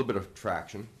it got a little bit of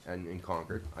traction in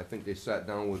Concord. I think they sat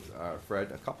down with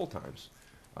Fred a couple times.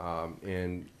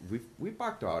 And we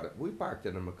barked at it. We barked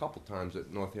at him a couple times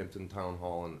at Northampton Town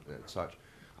Hall and such.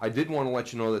 I did want to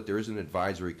let you know that there is an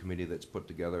advisory committee that's put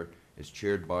together. It's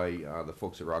chaired by the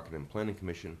folks at Rockingham Planning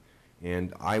Commission.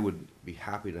 And I would be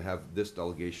happy to have this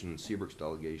delegation, Seabrook's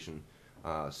delegation,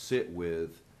 sit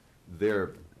with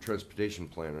their transportation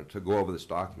planner to go over this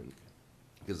document.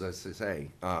 Because as I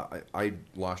say, I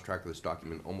lost track of this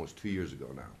document almost 2 years ago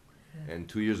now. Yeah. And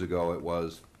 2 years ago it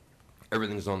was,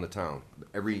 everything's on the town.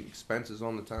 Every expense is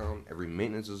on the town, every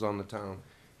maintenance is on the town,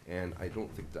 and I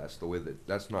don't think that's the way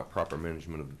that's not proper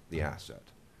management of the asset.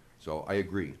 So I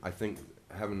agree. I think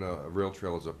having a rail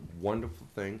trail is a wonderful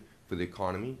thing for the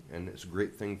economy, and it's a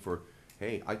great thing for,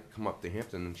 hey, I can come up to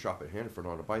Hampton and shop at Hannaford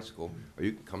on a bicycle, or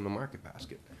you can come to Market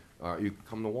Basket, you can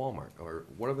come to Walmart, or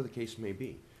whatever the case may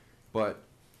be. But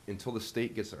until the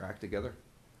state gets their act together,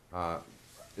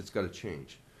 it's got to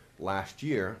change. Last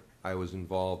year, I was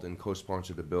involved and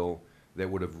co-sponsored a bill that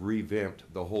would have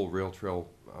revamped the whole rail trail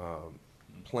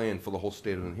plan for the whole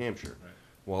state of New Hampshire. Right.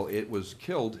 Well, it was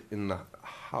killed in the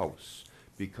House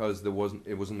because it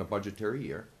wasn't a budgetary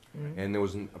year, and there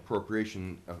was an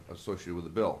appropriation associated with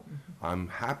the bill. I'm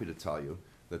happy to tell you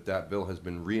that bill has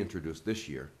been reintroduced this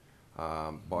year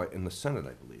in the Senate,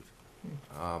 I believe.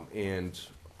 And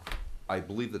I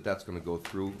believe that that's going to go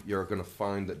through. You're going to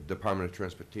find that Department of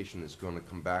Transportation is going to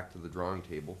come back to the drawing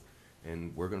table,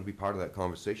 and we're going to be part of that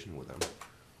conversation with them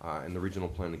and the regional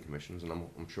planning commissions, and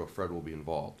I'm sure Fred will be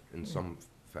involved in some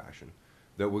fashion,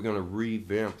 that we're going to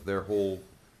revamp their whole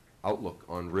outlook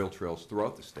on rail trails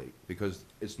throughout the state, because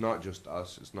it's not just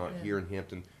us. It's not here in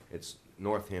Hampton. It's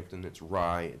Northampton. It's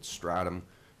Rye. It's Stratham.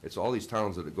 It's all these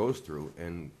towns that it goes through,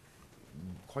 and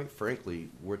quite frankly,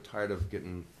 we're tired of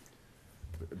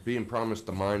being promised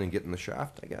the mine and getting the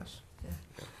shaft, I guess.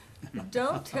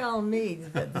 Don't tell me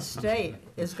that the state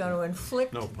is going to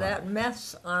inflict that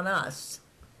mess on us.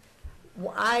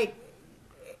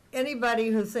 Anybody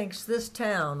who thinks this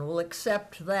town will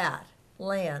accept that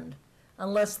land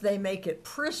unless they make it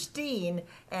pristine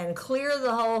and clear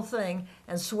the whole thing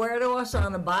and swear to us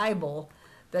on a Bible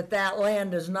that that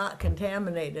land is not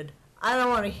contaminated, I don't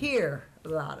want to hear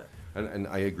about it. And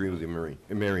I agree with you,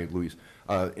 Mary Louise.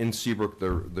 In Seabrook,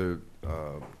 the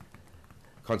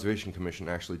Conservation Commission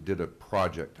actually did a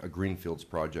greenfields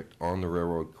project on the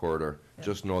railroad corridor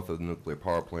just north of the nuclear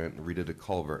power plant, and redid a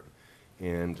culvert.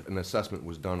 And an assessment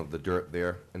was done of the dirt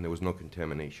there, and there was no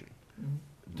contamination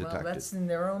detected. Well, that's in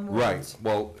their own words. Right.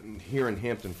 Well, here in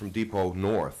Hampton, from Depot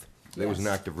north, there was an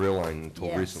active rail line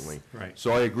until recently. Right.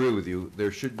 So I agree with you.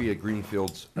 There should be a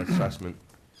greenfields assessment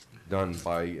done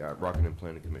by Rockingham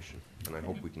Planning Commission, and I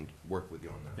hope we can work with you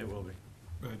on that. It will be.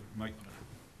 Go ahead, Mike.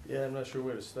 Yeah, I'm not sure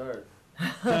where to start.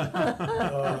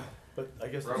 But I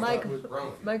guess I'll Mike, start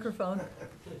with, microphone.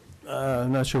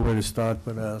 I'm not sure where to start,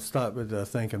 but I'll start with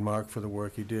thanking Mark for the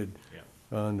work he did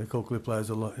on the Coakley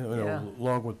Plaza,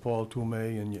 along with Paul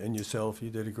Toomey and yourself. You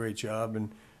did a great job,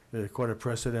 and quite a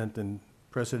precedent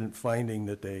finding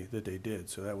that they did.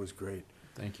 So that was great.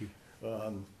 Thank you.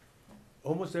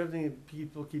 Almost everything that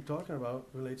people keep talking about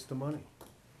relates to money.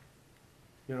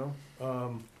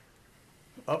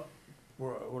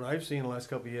 What I've seen in the last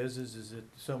couple of years is that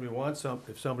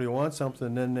if somebody wants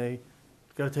something, then they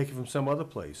got to take it from some other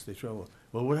place. They try, well,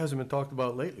 what hasn't been talked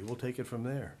about lately? We'll take it from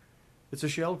there. It's a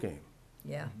shell game.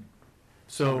 Yeah.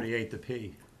 So Somebody ate the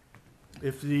pea.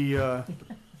 if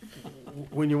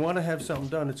when you want to have something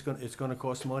done, it's going to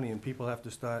cost money, and people have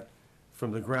to start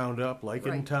from the ground up, like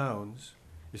in Right. towns.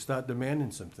 You start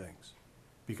demanding some things.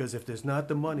 Because if there's not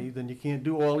the money, then you can't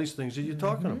do all these things that you're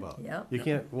talking about. Yep. You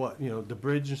can't, the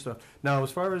bridge and stuff. Now,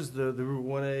 as far as the Route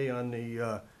 1A on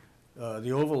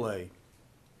the overlay,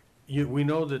 we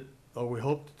know that or we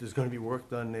hope that there's gonna be work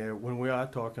done there, when we are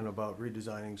talking about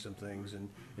redesigning some things and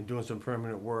doing some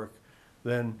permanent work,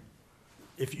 then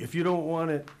if you don't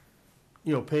want it,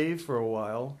 paved for a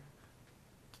while,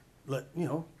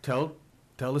 tell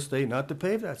the state not to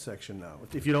pave that section now,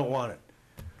 if you don't want it.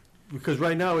 Because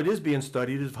right now, it is being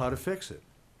studied as how to fix it.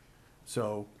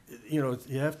 So, you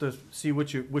have to see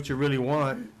what you really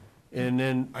want, and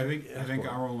then. I think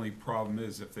our only problem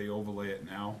is if they overlay it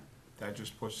now, that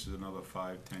just pushes it another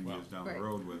 5, 10 years down the Right.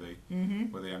 road where they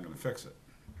aren't gonna fix it.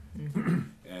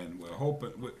 And we're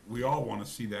hoping, we all wanna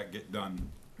see that get done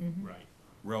Right.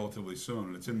 relatively soon,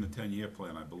 and it's in the 10-year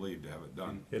plan, I believe, to have it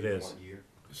done. It is.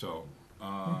 So,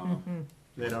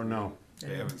 They don't know.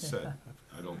 they haven't said,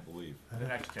 I don't believe. The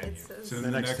next 10 years. It's in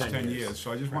the next 10 years,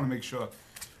 so I just wanna make sure,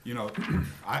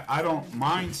 I don't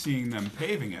mind seeing them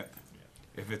paving it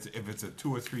if it's a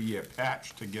 2 or 3 year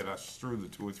patch to get us through the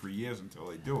 2 or 3 years until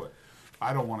they do it.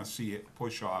 I don't wanna see it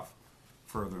push off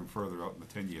further and further out in the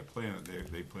 10-year plan that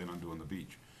they plan on doing the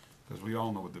beach. Because we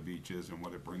all know what the beach is and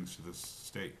what it brings to this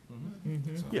state.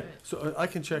 So- Yeah, so I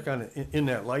can check on it in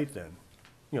that light then,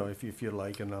 if you'd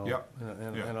like, and I'll, Yep.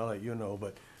 and I'll let you know,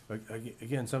 but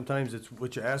again, sometimes it's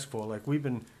what you ask for, like, we've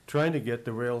been trying to get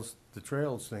the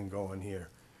trails thing going here.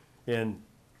 And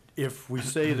if we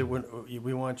say that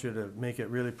we want you to make it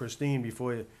really pristine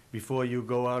before you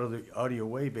go out of your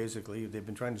way, basically, they've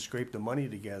been trying to scrape the money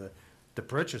together to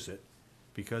purchase it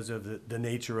because of the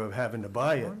nature of having to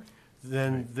buy it,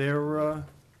 then they're,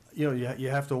 you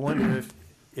have to wonder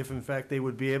if in fact they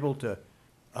would be able to,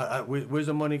 where's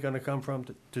the money gonna come from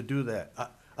to do that?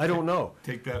 I don't know.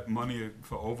 Take that money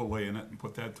for overlaying it and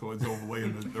put that towards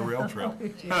overlaying the rail trail.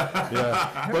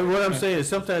 Yeah, but what I'm saying is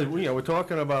sometimes, we're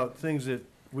talking about things that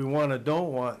we want or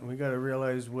don't want, and we gotta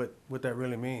realize what that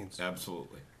really means.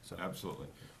 Absolutely, absolutely.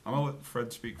 I'm gonna let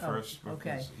Fred speak first,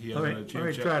 okay. because he Let hasn't had a me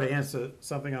chance yet. try to answer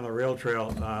something on the rail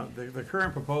trail. The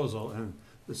current proposal, and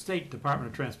the State Department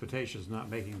of Transportation is not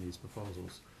making these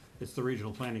proposals. It's the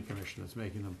Regional Planning Commission that's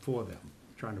making them for them,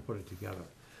 trying to put it together.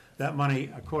 That money,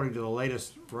 according to the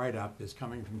latest write-up, is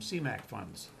coming from CMAQ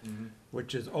funds,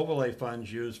 which is overlay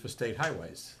funds used for state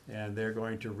highways. And they're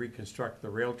going to reconstruct the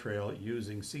rail trail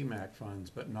using CMAQ funds,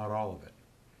 but not all of it.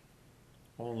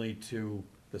 Only to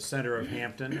the center of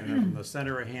Hampton, and then from the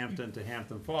center of Hampton to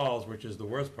Hampton Falls, which is the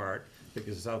worst part,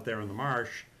 because it's out there in the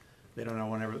marsh. They don't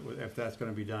know if that's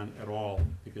gonna be done at all,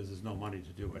 because there's no money to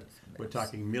do it. We're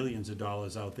talking millions of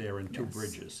dollars out there in 2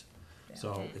 bridges.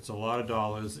 So it's a lot of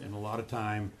dollars and a lot of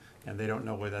time, and they don't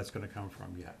know where that's gonna come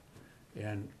from yet.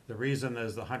 And the reason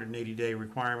there's the 180-day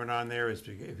requirement on there is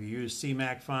because if you use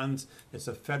CMAQ funds, it's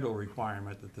a federal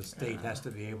requirement that the state has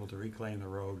to be able to reclaim the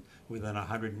road within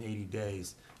 180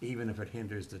 days, even if it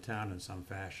hinders the town in some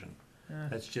fashion.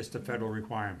 That's just a federal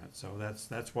requirement, so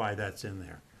that's why that's in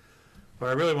there. What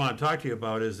I really want to talk to you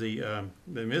about is the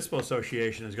municipal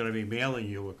association is going to be mailing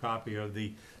you a copy of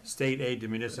the state aid to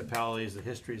municipalities, the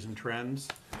histories and trends.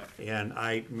 And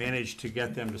I managed to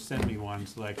get them to send me one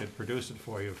so that I could produce it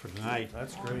for you for tonight.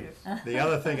 That's great. The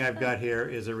other thing I've got here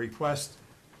is a request.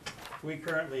 We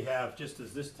currently have, just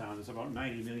as this town, there's about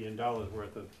 $90 million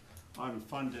worth of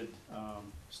unfunded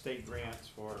state grants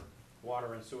for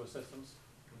water and sewer systems.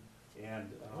 And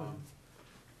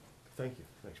Thank you,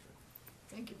 thanks, Fred.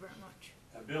 Thank you very much.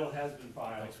 a bill has been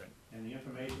filed, and the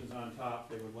information's on top.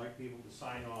 They would like people to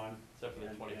sign on. Except for the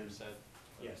And- 20%.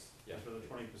 Yes, Yeah. for the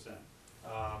 20%.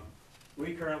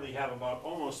 We currently have about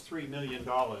almost $3 million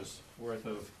worth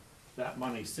of that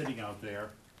money sitting out there.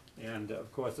 And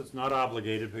of course, it's not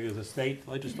obligated because the state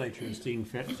legislature is seeing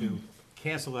fit to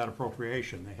cancel that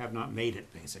appropriation. They have not made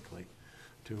it, basically,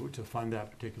 to fund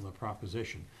that particular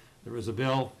proposition. There is a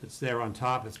bill, it's there on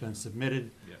top, it's been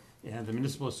submitted. Yeah. And the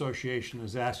municipal association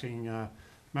is asking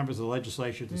members of the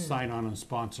legislature to sign on and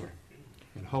sponsor.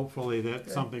 And hopefully that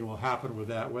something will happen with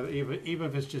that, whether, even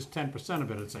if it's just 10% of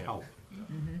it, it's a help.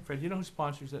 Fred, you know who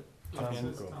sponsors it?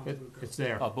 It's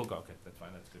there, Oh, Book, okay, that's fine,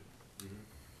 that's good.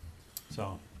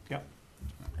 so, yep.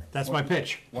 That's my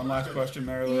pitch. One last question,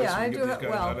 Mary Louise, Yeah, so we I can do get have, these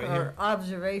guys well, out of or here.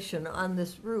 observation on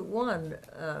this Route 1,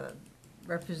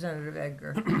 Representative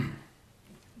Edgar.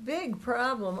 Big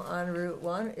problem on Route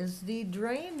 1 is the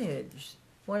drainage,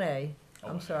 1A,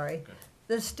 I'm sorry.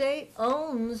 The state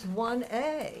owns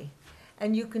 1A,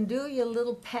 and you can do your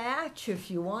little patch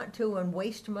if you want to and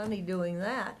waste money doing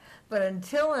that, but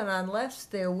until and unless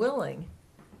they're willing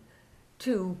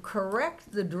to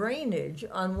correct the drainage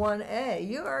on 1A,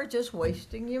 you are just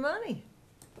wasting your money.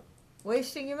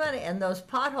 Wasting your money, and those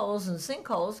potholes and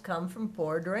sinkholes come from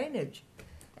poor drainage.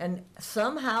 And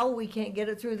somehow we can't get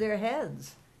it through their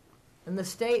heads. And the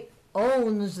state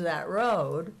owns that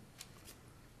road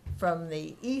from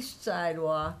the east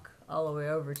sidewalk all the way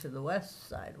over to the west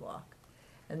sidewalk.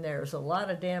 And there's a lot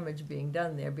of damage being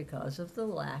done there because of the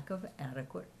lack of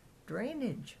adequate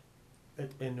drainage.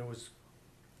 And there was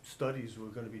studies were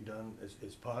gonna be done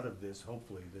as part of this,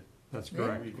 hopefully, that. That's Yeah.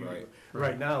 correct. Right.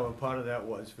 Right now, and part of that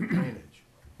was for drainage.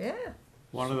 Yeah,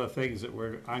 One of the things that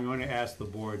I'm going to ask the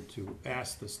board to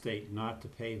ask the state not to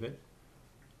pave it,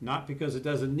 not because it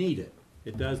doesn't need it.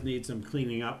 It does need some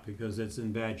cleaning up because it's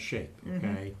in bad shape,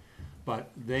 okay?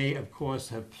 But they, of course,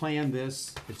 have planned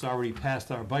this. It's already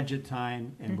past our budget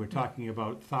time, and we're talking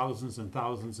about thousands and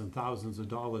thousands and thousands of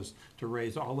dollars to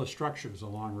raise all the structures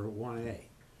along Route 1A.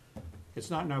 It's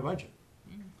not in our budget.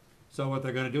 So what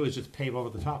they're gonna do is just pave over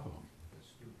the top of them.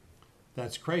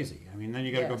 That's crazy. I mean, then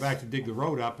you gotta go Yes. back to dig the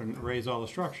road up and raise all the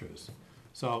structures.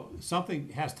 So something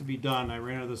has to be done. I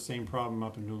ran into the same problem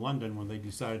up in New London when they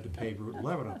decided to pave Route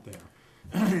 11 up there.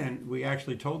 And we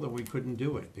actually told them we couldn't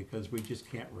do it because we just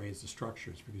can't raise the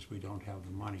structures because we don't have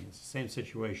the money. It's the same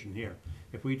situation here.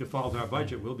 If we default our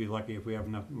budget, we'll be lucky if we have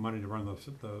enough money to run the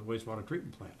wastewater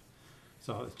treatment plant.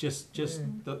 So it's just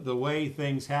the way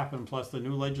things happen, plus the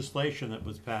new legislation that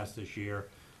was passed this year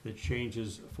that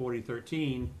changes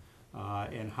 4013,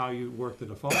 and how you work the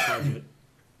default budget,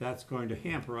 that's going to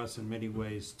hamper us in many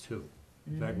ways too.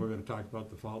 In fact, we're gonna talk about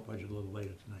the default budget a little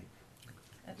later tonight.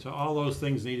 So all those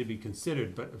things need to be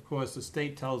considered, but of course, the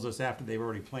state tells us after they've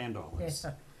already planned all this.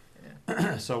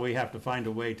 yeah. So we have to find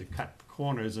a way to cut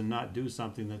corners and not do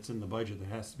something that's in the budget that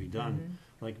has to be done,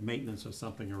 like maintenance or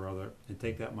something or other, and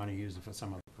take that money and use it for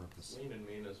some other purpose. Lean and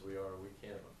mean as we are, we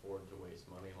can't afford to waste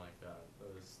money like that.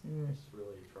 It's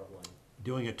really troubling.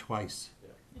 Doing it twice.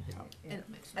 Yeah. And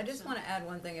I just want to add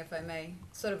one thing, if I may,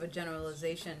 sort of a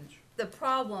generalization. The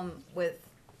problem with,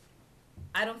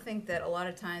 I don't think that a lot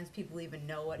of times people even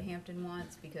know what Hampton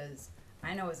wants, because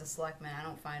I know as a selectman, I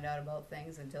don't find out about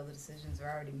things until the decisions are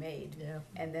already made. Yeah.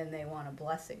 And then they want a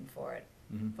blessing for it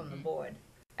from the board.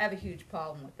 I have a huge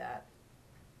problem with that.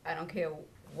 I don't care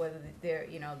whether they're,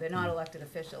 they're not elected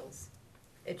officials.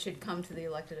 It should come to the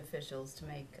elected officials to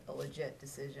make a legit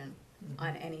decision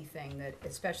on anything that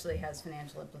especially has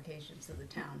financial implications to the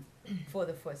town for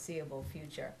the foreseeable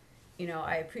future.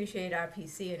 I appreciate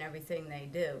RPC and everything they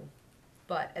do,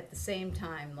 but at the same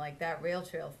time, like that rail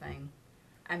trail thing,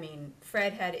 I mean,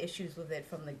 Fred had issues with it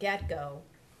from the get-go,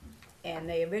 and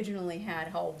they originally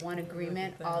had one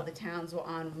agreement, all the towns were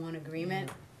on one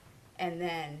agreement, and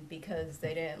then because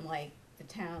they didn't like the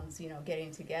towns,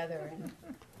 getting together and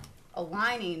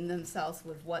aligning themselves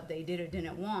with what they did or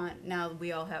didn't want, now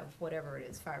we all have whatever it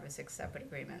is, 5 or 6 separate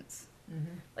agreements.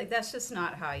 Like, that's just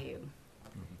not how you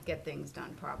get things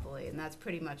done properly, and that's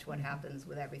pretty much what happens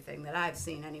with everything that I've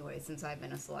seen anyway since I've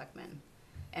been a selectman.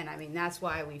 And I mean, that's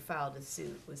why we filed a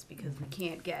suit, was because we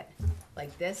can't get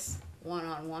like this,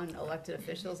 one-on-one, elected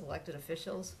officials,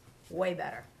 way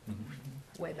better,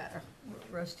 way better.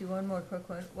 Rusty, one more quick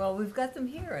one. Well, we've got them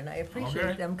here, and I appreciate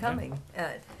Okay, them coming.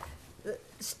 The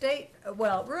state,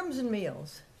 rooms and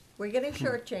meals, we're getting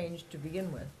shortchanged to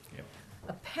begin with. Yep.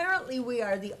 Apparently, we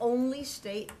are the only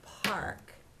state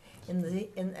park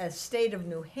in a state of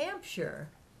New Hampshire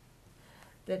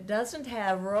that doesn't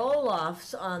have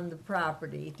roll-offs on the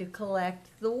property to collect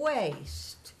the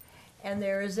waste. And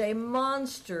there is a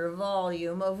monster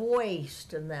volume of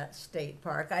waste in that state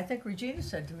park. I think Regina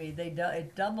said to me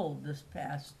it doubled this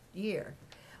past year.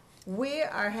 We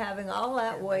are having all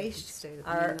that waste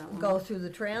go through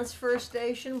the transfer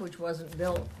station, which wasn't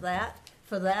built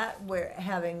for that. We're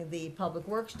having the Public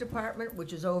Works Department,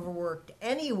 which is overworked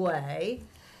anyway,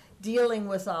 dealing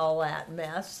with all that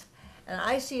mess. And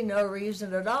I see no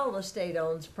reason at all the state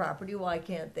owns property. Why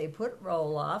can't they put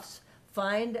roll-offs,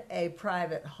 find a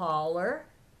private hauler,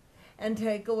 and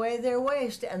take away their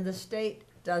waste? And the state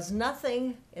does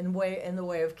nothing in the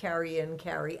way of carry in,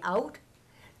 carry out.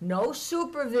 No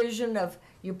supervision of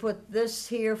you put this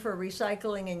here for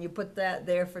recycling and you put that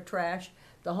there for trash.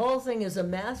 The whole thing is a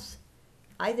mess.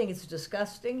 I think it's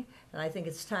disgusting, and I think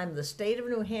it's time the state of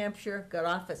New Hampshire got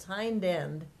off its hind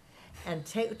end and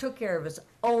took care of its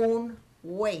own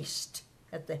waste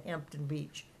at the Hampton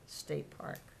Beach State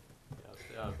Park.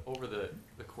 Over the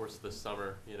course of the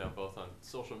summer, both on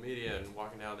social media and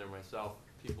walking down there myself,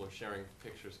 people are sharing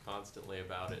pictures constantly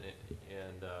about it,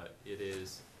 and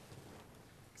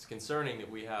it's concerning that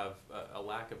we have a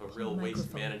lack of a real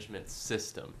waste management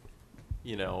system,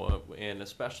 and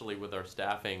especially with our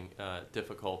staffing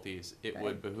difficulties, it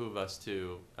would behoove us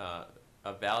to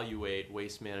evaluate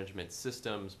waste management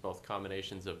systems, both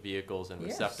combinations of vehicles and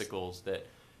receptacles that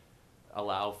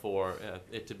allow for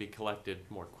it to be collected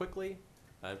more quickly,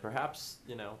 and perhaps,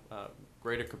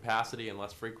 greater capacity and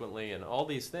less frequently, and all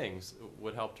these things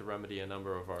would help to remedy a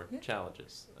number of our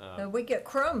challenges. We get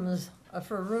crumbs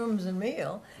for rooms and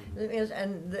meal,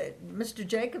 and Mr.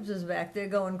 Jacobs is back there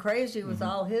going crazy with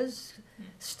all his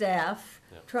staff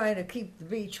Yeah. trying to keep the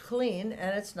beach clean,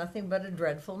 and it's nothing but a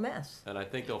dreadful mess. And I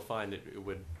think they'll find it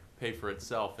would pay for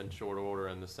itself in short order,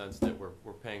 in the sense that we're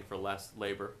paying for less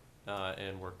labor,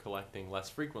 and we're collecting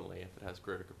less frequently if it has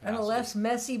greater capacity. And a less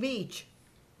messy beach.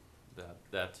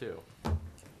 That too.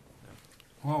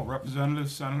 Well, Representative,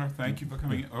 Senator, thank you for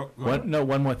coming in. Oh, go ahead.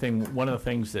 One more thing. One of the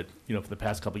things that, for the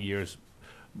past couple of years,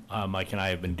 Mike and I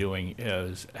have been doing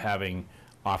is having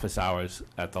office hours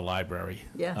at the library.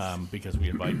 Yes. Because we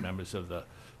invite members of the,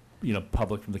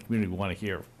 public from the community. We want to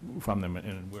hear from them,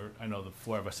 and I know the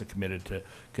four of us are committed to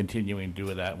continuing to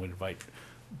do that, and we invite,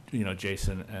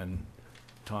 Jason and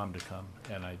Tom to come.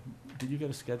 And did you get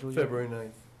a schedule yet? February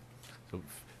 9th. So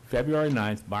February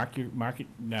 9th, mark it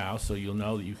now, so you'll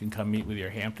know that you can come meet with your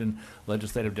Hampton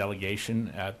legislative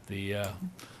delegation at the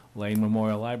Lane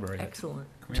Memorial Library. Excellent,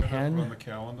 Can we have that 10? put on the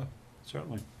calendar?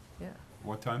 Certainly. yeah.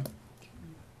 What time?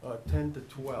 10 to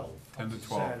 12. 10 to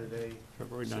 12. Saturday,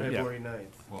 February 9th. February 9th.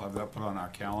 We'll have that put on our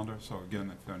calendar, so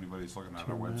again, if anybody's looking at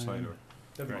our website or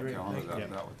That'd be our great. calendar, Thank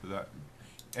you. that would do that.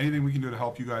 Anything we can do to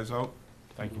help you guys out?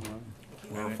 Thank you.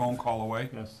 We're a phone call away.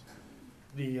 Yes.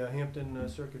 The Hampton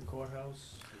Circuit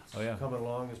Courthouse, it's Oh, yeah. coming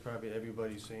along, as probably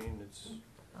everybody's seen.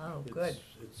 Oh, good.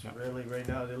 It's really, right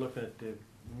now, they're looking at the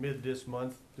mid this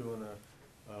month, doing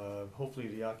hopefully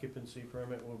the occupancy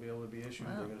permit will be able to be issued.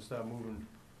 Wow. They're gonna start moving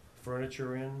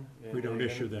furniture in. and We don't they're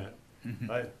issue gonna-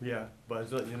 that. Yeah, but I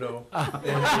was letting you know. And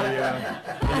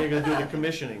they're gonna do the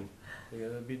commissioning. They're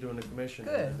gonna be doing the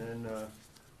commissioning. Good. And then,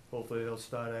 hopefully they'll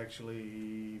start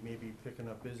actually maybe picking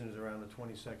up business around the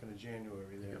 22nd of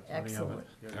January there. Excellent.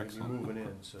 They're gonna be Excellent. moving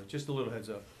in, so just a little heads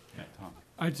up. Yeah, Tom.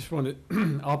 I just wanted,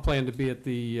 I'll plan to be at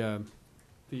the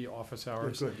office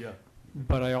hours. Good, yeah.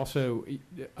 But I also,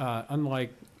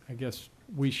 unlike, I guess,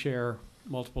 we share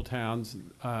multiple towns,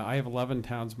 I have 11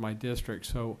 towns in my district,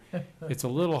 so it's a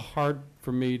little hard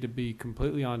for me to be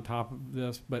completely on top of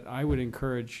this, but I would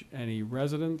encourage any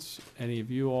residents, any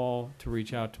of you all, to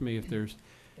reach out to me if there's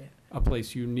a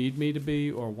place you need me to be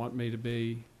or want me to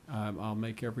be. I'll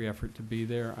make every effort to be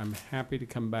there. I'm happy to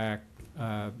come back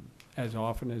as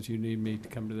often as you need me to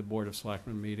come to the Board of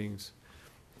Selectmen meetings.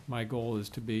 My goal is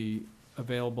to be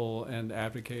available and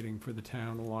advocating for the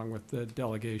town along with the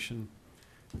delegation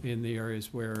in the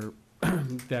areas where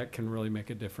that can really make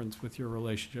a difference with your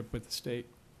relationship with the state.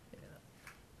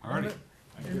 All righty.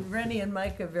 And Rennie and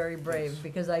Mike are very brave,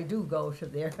 because I do go to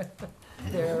their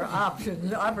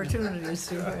opportunities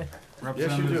to.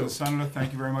 Representatives and Senator,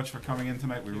 thank you very much for coming in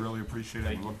tonight. We really appreciate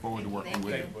it. We look forward to working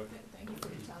with you. Thank you for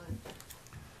your time.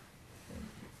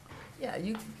 Yeah,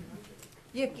 you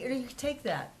take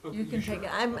that. You can take it.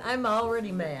 I'm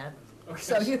already mad,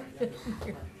 so you.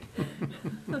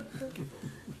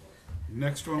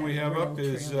 Next one we have up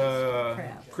is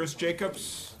Crap. Chris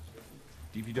Jacobs,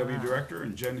 DPW Director,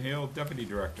 and Jen Hale, Deputy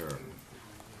Director,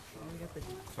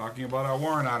 talking about our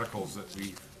warrant articles that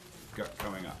we've got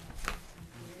coming up.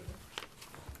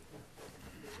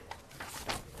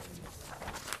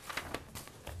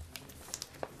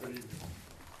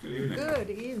 Good evening. Good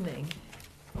evening.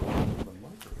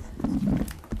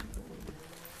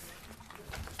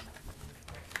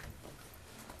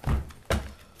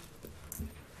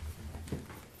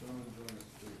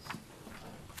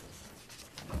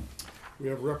 We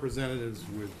have representatives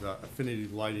with Affinity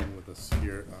Lighting with us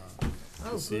here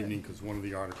Oh, this good. evening, because one of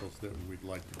the articles that we'd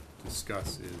like to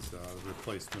discuss is the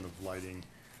replacement of lighting.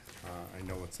 I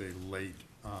know it's a late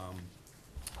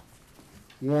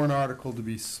warrant article to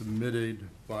be submitted,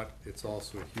 but it's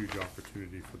also a huge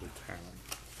opportunity for the town.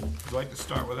 Would you like to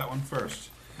start with that one first?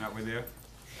 That way there?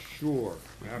 Sure,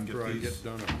 We can after I these- get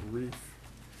done a brief,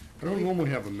 I don't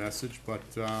normally have a message, but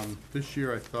this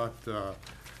year I thought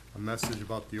a message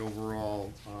about the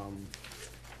overall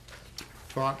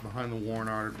thought behind the warrant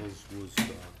articles was,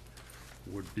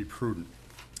 would be prudent.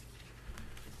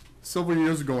 Several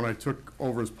years ago, when I took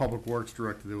over as Public Works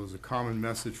Director, there was a common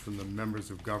message from the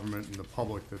members of government and the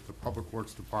public that the Public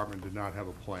Works Department did not have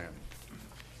a plan.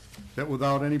 That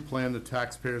without any plan, the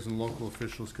taxpayers and local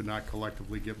officials could not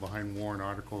collectively get behind warrant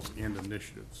articles and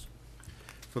initiatives.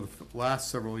 For the last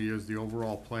several years, the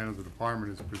overall plan of the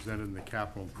department is presented in the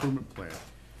capital improvement plan.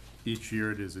 Each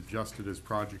year, it is adjusted as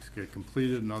projects get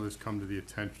completed and others come to the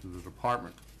attention of the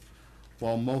department.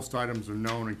 While most items are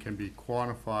known and can be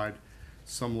quantified,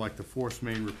 some like the force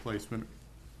main replacement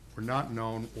were not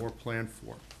known or planned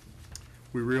for.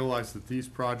 We realize that these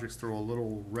projects throw a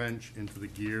little wrench into the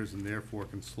gears and therefore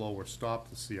can slow or stop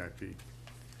the CIP.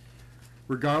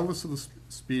 Regardless of the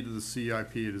speed of the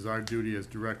CIP, it is our duty as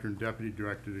director and deputy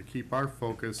director to keep our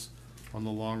focus on the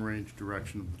long-range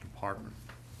direction of the department.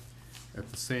 At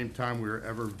the same time, we are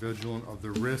ever vigilant of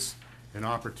the risks and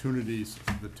opportunities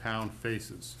the town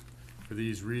faces. For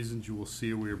these reasons, you will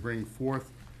see we are bringing forth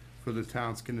for the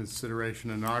town's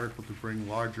consideration an article to bring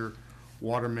larger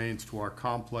water mains to our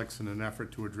complex in an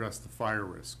effort to address the fire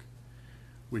risk.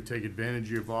 We take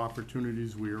advantage of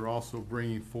opportunities. We are also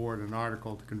bringing forward an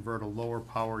article to convert a lower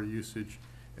power usage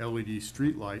LED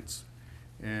streetlights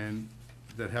and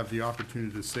that have the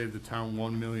opportunity to save the town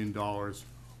 $1 million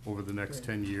over the next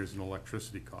 10 years in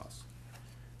electricity costs.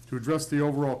 To address the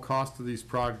overall cost of these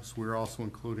projects, we're also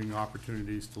including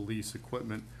opportunities to lease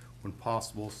equipment when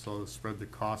possible, so to spread the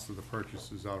cost of the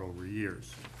purchases out over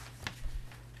years.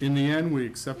 In the end, we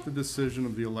accept the decision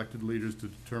of the elected leaders to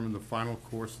determine the final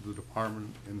course of the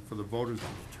department and for the voters to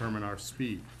determine our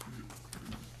speed.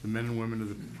 The men and women of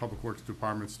the Public Works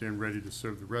Department stand ready to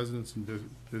serve the residents and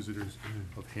visitors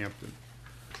of Hampton.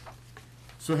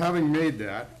 So having made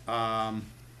that,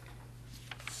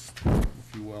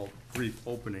 if you will, brief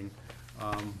opening,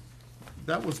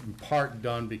 that was in part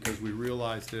done because we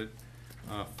realized that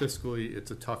fiscally it's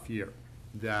a tough year.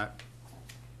 That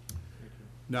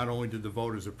not only did the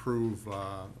voters approve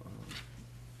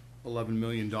 $11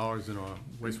 million in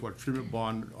a wastewater treatment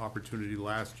bond opportunity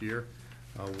last year,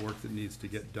 work that needs to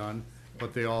get done,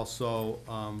 but they also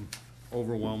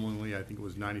overwhelmingly, I think it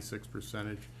was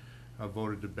 96%,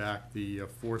 voted to back the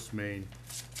force main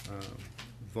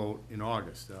vote in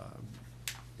August.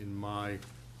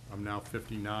 I'm now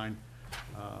 59,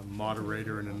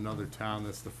 moderator in another town.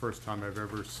 That's the first time I've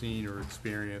ever seen or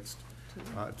experienced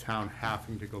a town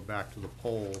having to go back to the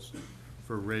polls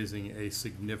for raising a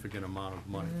significant amount of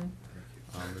money.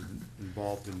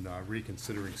 Involved in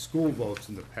reconsidering school votes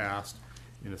in the past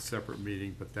in a separate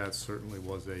meeting, but that certainly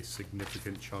was a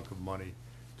significant chunk of money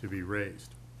to be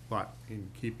raised. But in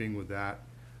keeping with that,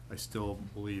 I still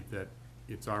believe that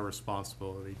it's our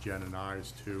responsibility, Jen and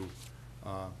I's, to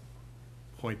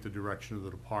point the direction of the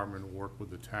department, work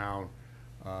with the town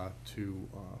to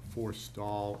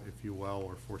forestall, if you will,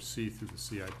 or foresee through the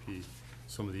CIP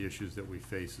some of the issues that we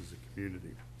face as a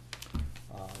community.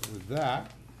 With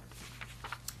that,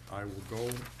 I will go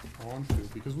on to,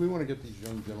 because we want to get these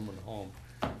young gentlemen home,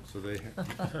 so they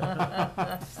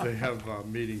they have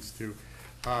meetings too.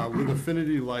 With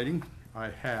Affinity Lighting,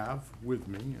 I have with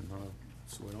me, and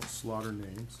so I don't slaughter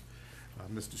names,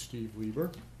 Mr. Steve Weber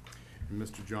and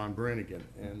Mr. John Brannigan.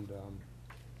 And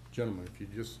gentlemen, if you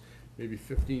just maybe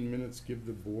 15 minutes, give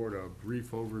the board a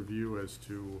brief overview as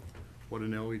to what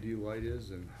an LED light is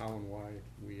and how and why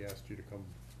we asked you to come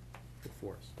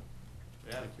before us.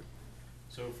 Yeah. Thank you.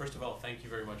 So first of all, thank you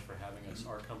very much for having us.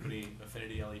 Our company,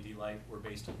 Affinity LED Light, we're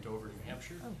based in Dover, New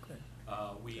Hampshire. Oh, good.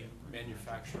 We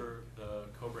manufacture the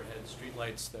Cobra Head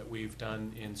streetlights that we've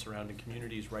done in surrounding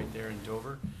communities right there in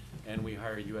Dover, and we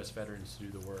hire U.S. veterans to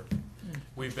do the work.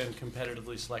 We've been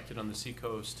competitively selected on the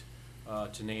Seacoast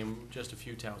to name just a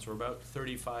few towns. We're about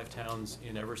 35 towns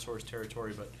in Eversource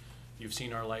territory, but you've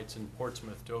seen our lights in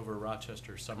Portsmouth, Dover,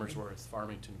 Rochester, Somersworth,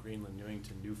 Farmington, Greenland,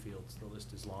 Newington, Newfields. The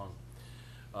list is long.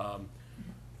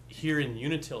 Here in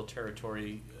Unitil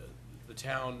territory, the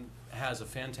town has a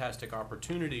fantastic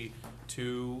opportunity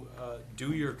to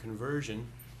do your conversion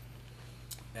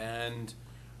and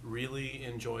really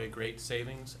enjoy great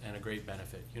savings and a great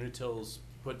benefit. Unitil's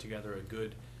put together a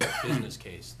good business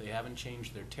case. They haven't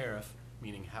changed their tariff,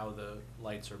 meaning how the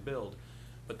lights are billed,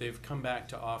 but they've come back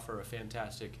to offer a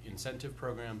fantastic incentive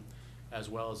program as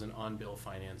well as an on-bill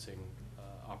financing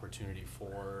opportunity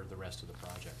for the rest of the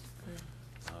project.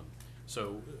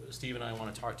 So Steve and I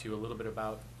want to talk to you a little bit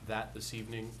about that this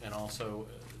evening, and also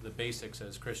the basics,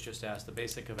 as Chris just asked. The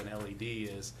basic of an LED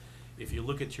is, if you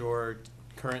look at your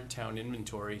current town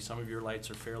inventory, some of your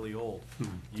lights are fairly old.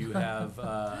 You have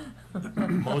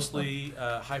mostly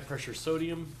high-pressure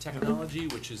sodium technology,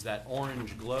 which is that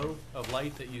orange glow of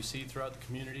light that you see throughout the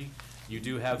community. You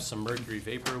do have some mercury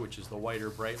vapor, which is the whiter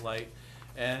bright light,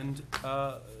 and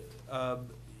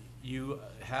you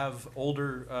have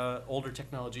older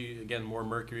technology, again, more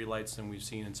mercury lights than we've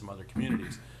seen in some other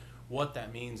communities. What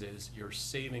that means is your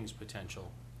savings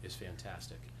potential is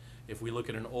fantastic. If we look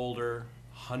at an older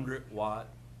 100-watt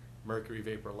mercury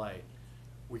vapor light,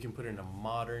 we can put in a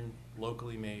modern,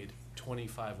 locally made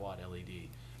 25-watt LED.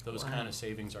 Those kind of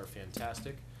savings are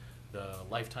fantastic. The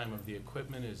lifetime of the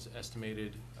equipment is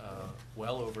estimated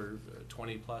well over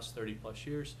 20 plus, 30 plus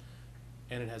years,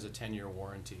 and it has a 10-year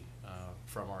warranty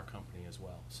from our company as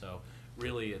well. So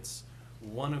really, it's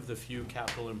one of the few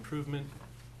capital improvement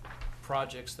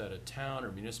projects that a town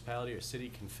or municipality or city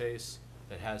can face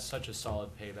that has such a solid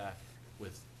payback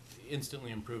with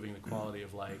instantly improving the quality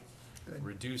of light, Good.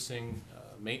 reducing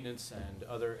maintenance and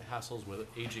other hassles with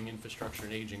aging infrastructure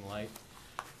and aging light.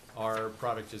 Our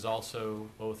product is also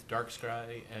both Dark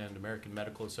Sky and American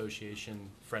Medical Association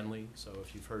friendly, so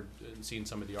if you've heard and seen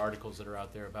some of the articles that are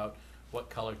out there about what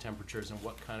color temperatures and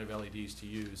what kind of LEDs to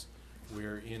use,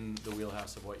 we're in the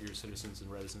wheelhouse of what your citizens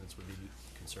and residents would be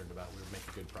concerned about. We would make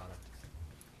a good product.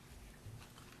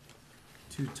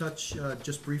 To touch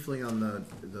just briefly on the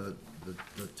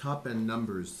top end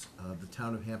numbers, the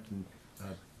town of Hampton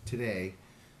today,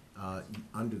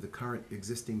 under the current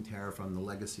existing tariff on the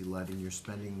legacy lighting, you're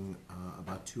spending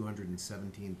about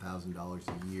 $217,000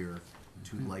 a year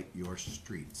to light your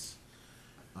streets.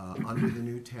 Under the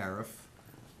new tariff,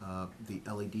 the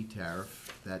LED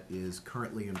tariff that is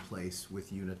currently in place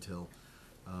with Unitil,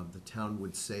 the town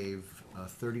would save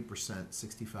 30%,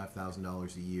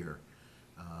 $65,000 a year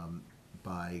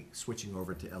by switching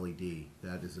over to LED.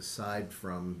 That is aside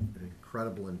from an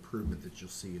incredible improvement that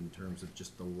you'll see in terms of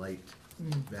just the light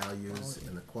values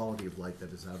and the quality of light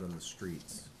that is out on the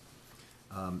streets.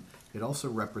 It also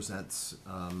represents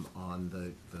on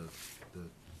the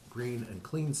green and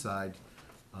clean side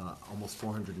almost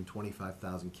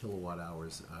 425,000 kilowatt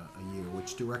hours a year,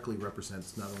 which directly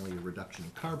represents not only a reduction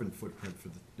in carbon footprint for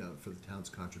the town's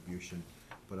contribution,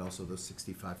 but also those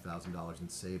 $65,000 in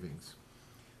savings.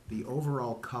 The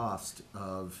overall cost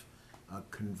of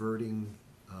converting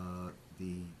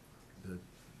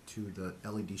to the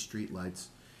LED streetlights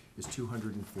is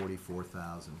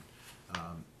 $244,000.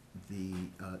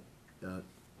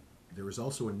 There is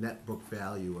also a net book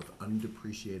value of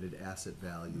undepreciated asset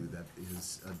value that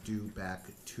is due back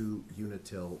to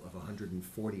Unitil of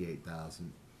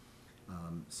 $148,000.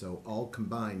 So all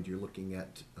combined, you're looking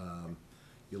at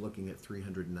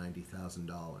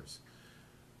 $390,000.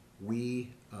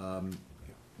 We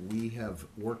have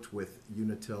worked with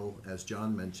Unitil, as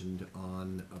John mentioned,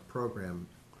 on a program.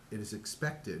 It is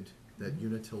expected that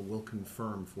Unitil will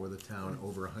confirm for the town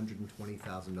over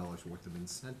 $120,000 worth of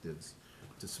incentives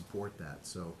to support that.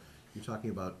 So you're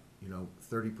talking about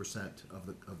 30% of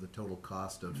the total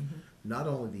cost of not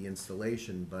only the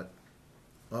installation, but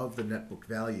of the net book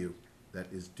value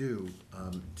that is due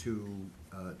to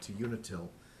Unitil.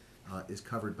 Is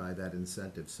covered by that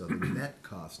incentive. So the net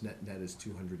cost, net is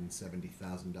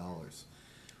 $270,000.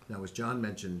 Now, as John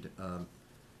mentioned,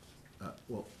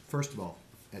 well, first of all,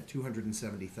 at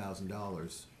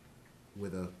 $270,000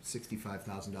 with a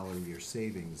 $65,000 a year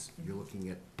savings, you're looking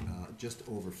at just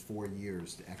over 4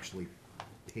 years to actually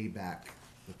pay back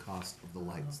the cost of the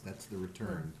lights. That's the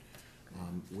return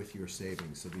with your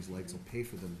savings. So these lights will pay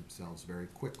for themselves very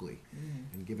quickly.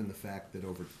 And given the fact that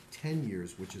over 10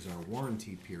 years, which is our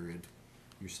warranty period,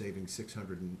 you're saving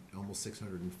almost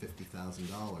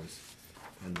 $650,000.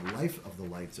 And the life of the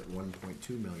lights at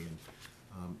 $1.2 million,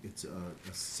 it's a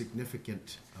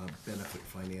significant benefit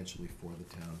financially for the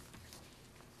town.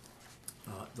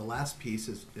 The last piece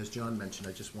is, as John mentioned,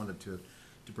 I just wanted to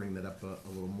bring that up a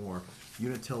little more.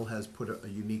 Unitil has put a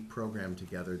unique program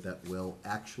together that will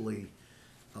actually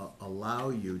allow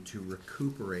you to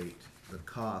recuperate the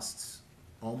costs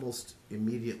almost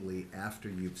immediately after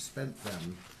you've spent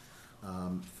them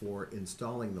for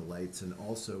installing the lights, and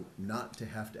also not to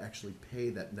have to actually pay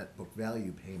that net book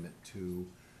value payment to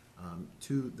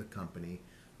the company,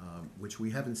 which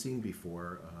we haven't seen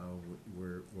before.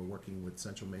 We're working with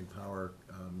Central Maine Power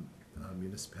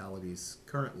municipalities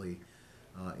currently,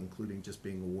 including just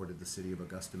being awarded the city of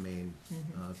Augusta, Maine,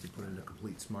 to put in a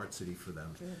complete smart city for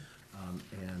them.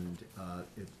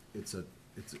 It's an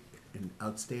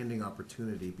outstanding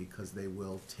opportunity because they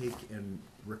will take and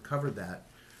recover that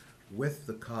with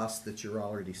the cost that you're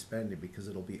already spending, because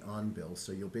it'll be on bill.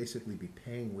 So you'll basically be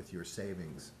paying with your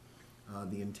savings.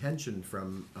 The intention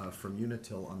from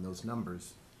Unitil on those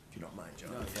numbers, if you don't mind,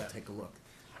 John, I'll take a look.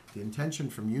 The intention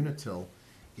from Unitil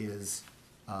is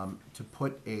to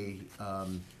put a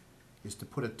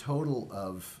total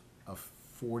of a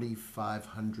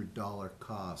 $4,500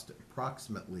 cost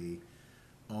approximately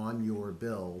on your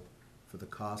bill for the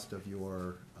cost of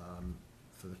your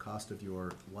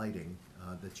lighting,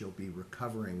 that you'll be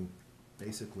recovering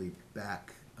basically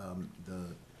back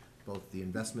both the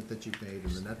investment that you made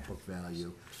and the net book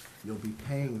value. You'll be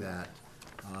paying that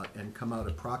and come out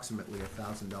approximately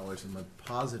 $1,000 a month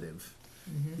positive,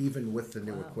 even with the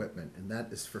new equipment, and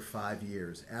that is for 5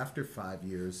 years. After 5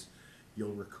 years,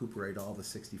 you'll recuperate all the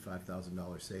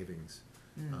 $65,000 savings.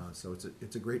 So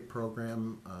it's a great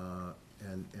program,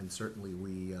 and certainly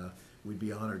we'd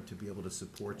be honored to be able to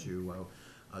support you.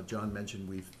 John mentioned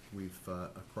we've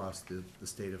across the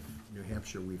state of New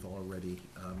Hampshire, we've already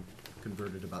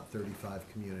converted about 35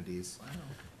 communities.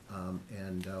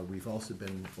 And we've also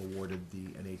been awarded the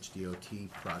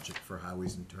NHDOT project for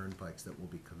highways and turnpikes that will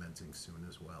be commencing soon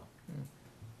as well.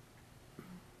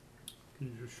 Can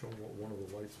you just show what one of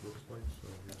the lights looks like?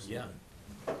 So Yeah.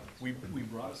 We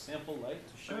brought a sample light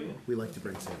to show you. We like to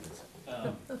bring samples.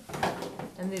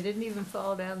 And they didn't even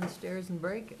fall down the stairs and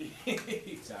break it.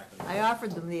 Exactly. I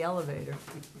offered them the elevator.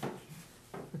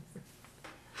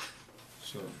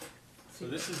 So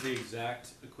this is the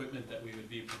exact equipment that we would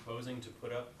be proposing to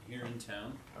put up here in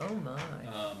town. Oh, my.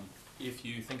 If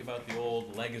you think about the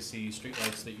old legacy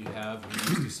streetlights that you have,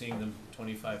 you're used to seeing them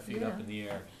 25 feet up Yeah. in the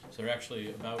air. So they're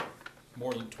actually about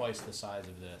more than twice the size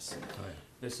of this.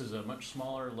 This is a much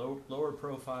smaller, lower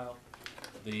profile.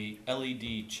 The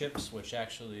LED chips, which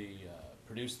actually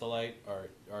produce the light,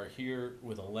 are here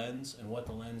with a lens, and what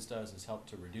the lens does is help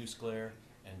to reduce glare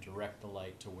and direct the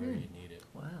light to where you need it.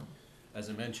 Wow. As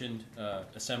I mentioned,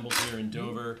 assembled here in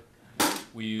Dover.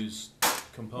 We use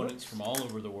components from all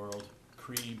over the world,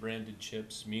 Cree branded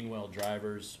chips, Meanwell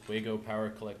drivers, Wago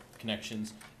power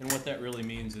connections, and what that really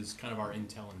means is kind of our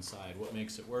intel inside, what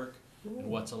makes it work, and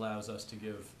what allows us to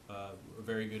give a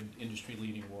very good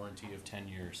industry-leading warranty of 10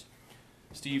 years.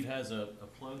 Steve has a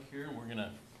plug here, and we're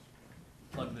gonna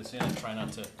plug this in and try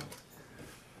not to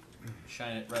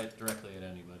shine it right directly at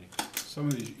anybody. Some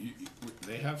of these,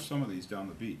 they have some of these down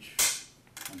the beach.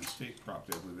 On the state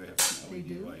property, I believe they have some They LED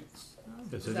do? lights.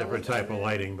 It's a different type of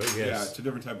lighting, but Yeah, yes. it's a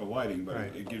different type of lighting, but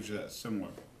Right. it gives you that similar.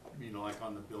 You know, like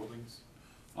on the buildings?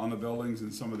 On the buildings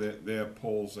and some of their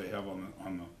poles they have on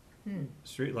the,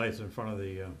 Street lights in front of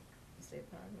the State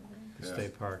Park, the Yeah.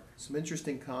 state park. Some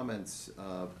interesting comments,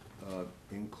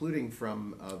 including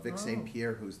from Vic St.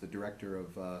 Pierre, who's the director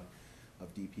of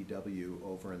DPW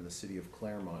over in the city of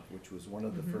Claremont, which was one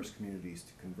of the first communities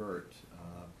to convert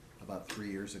about 3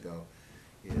 years ago.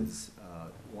 Is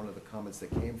one of the comments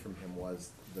that came from him was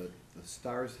the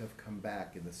stars have come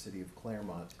back in the city of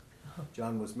Claremont.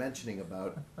 John was mentioning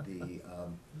about the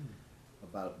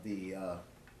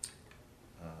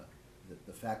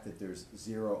fact that there's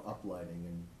zero uplighting,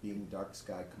 and being dark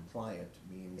sky compliant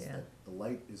means Yeah. that the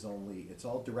light is only, it's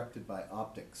all directed by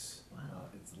optics. Wow.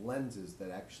 It's lenses that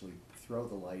actually throw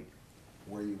the light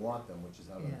where you want them, which is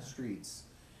out on Yeah. the streets,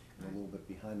 and a little bit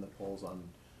behind the poles on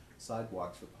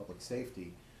sidewalks for public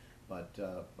safety, but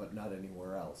not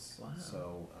anywhere else. Wow.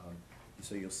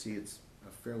 So you'll see it's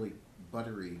a fairly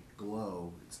buttery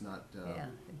glow. It's not, Yeah,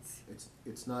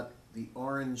 it's not the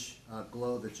orange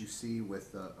glow that you see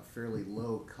with a fairly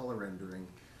low color rendering.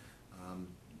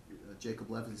 Jacob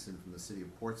Levinson from the city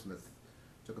of Portsmouth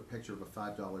took a picture of a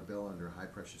 $5 bill under a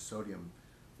high-pressure sodium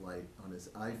light on his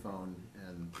iPhone,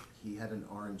 and he had an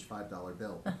orange $5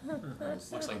 bill on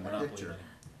his Looks like Monopoly picture. money.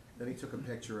 Then he took a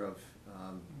picture of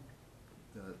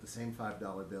the same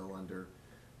 $5 bill under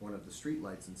one of the street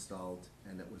lights installed,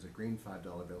 and it was a green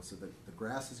 $5 bill. So the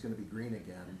grass is going to be green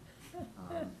again,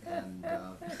 and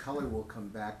color will come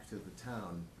back to the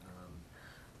town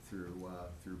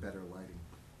through better lighting.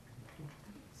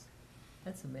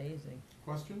 That's amazing.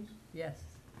 Questions? Yes.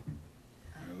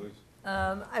 Liz?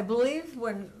 I believe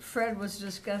when Fred was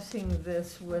discussing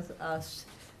this with us,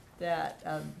 that,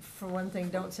 for one thing,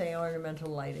 don't say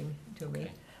ornamental lighting to me,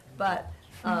 Okay. but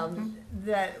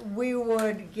that we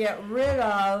would get rid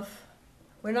of,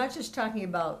 we're not talking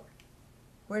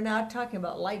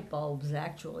about light bulbs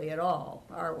actually at all,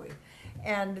 are we?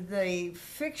 And the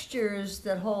fixtures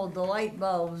that hold the light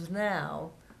bulbs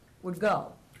now would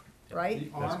go, right? The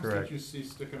That's arms correct. that you see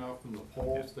sticking out from the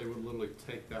poles, they would literally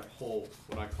take that whole,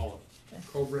 what I call it,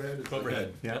 cobra head. Cobra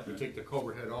head. Yeah. They take the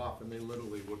cobra head off, and they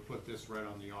literally would put this right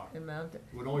on the arm. And mount it.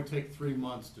 It would only take 3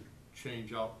 months to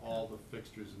change out all the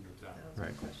fixtures in the town.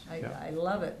 Right. Yeah. I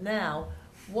love it. Now,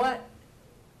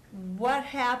 what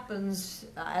happens,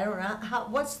 I don't know,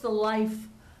 what's the life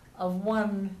of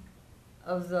one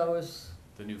of those?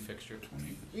 The new fixture.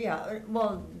 Yeah,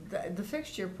 well, the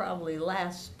fixture probably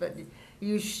lasts, but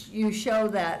you show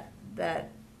that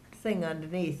thing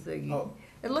underneath, Oh.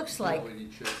 it looks like,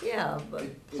 yeah, but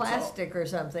It's all- plastic or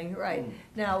something, right.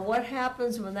 Now, what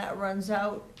happens when that runs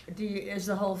out? Is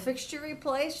the whole fixture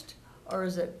replaced, or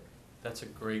is it? That's a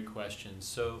great question.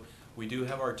 So we do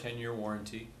have our 10-year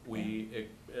warranty. We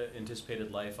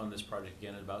anticipated life on this project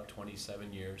again at about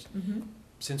 27 years.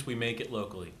 Since we make it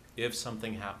locally, if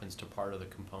something happens to part of the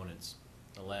components,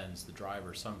 the lens, the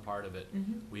driver, some part of it,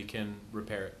 we can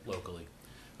repair it locally.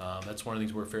 That's one of the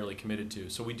things we're fairly committed to.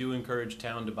 So we do encourage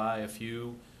town to buy a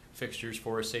few fixtures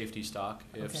for a safety stock.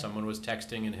 If Okay. someone was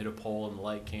texting and hit a pole and the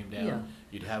light came down, Yeah.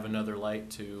 you'd have another light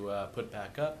to put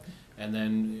back up. And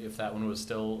then if that one was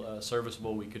still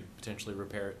serviceable, we could potentially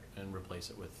repair it and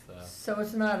replace it with, So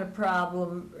it's not a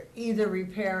problem either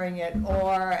repairing it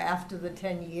or after the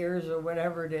 10 years or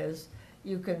whatever it is,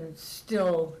 you can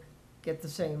still get the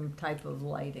same type of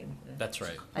lighting. that's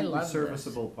right. I love this.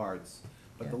 Serviceable parts.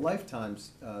 But the Yeah.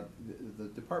 lifetimes, the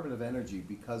Department of Energy,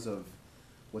 because of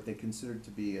what they considered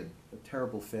to be a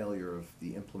terrible failure of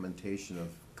the implementation of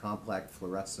compact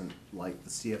fluorescent light, the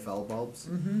CFL bulbs,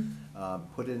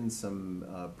 put in some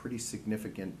pretty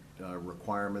significant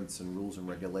requirements and rules and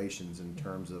regulations in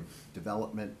terms of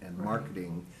development and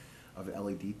marketing of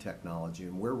LED technology.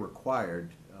 And we're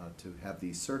required to have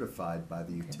these certified by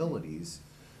the utilities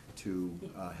to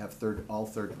have all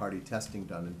third-party testing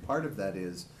done. And part of that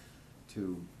is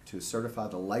to certify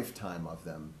the lifetime of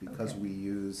them, because we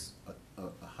use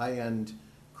a high-end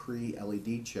Cree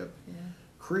LED chip.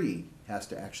 Cree has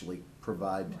to actually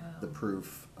provide the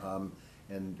proof,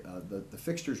 and the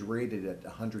fixture's rated at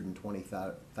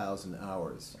 120,000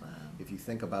 hours. If you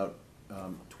think about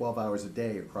 12 hours a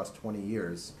day across 20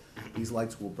 years, these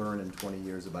lights will burn in 20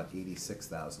 years about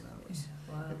 86,000 hours.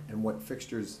 And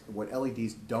what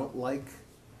LEDs don't like,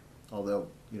 although,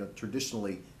 you know,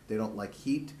 traditionally they don't like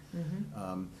heat,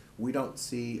 we don't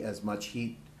see as much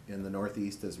heat in the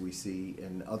Northeast as we see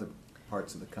in other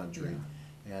parts of the country.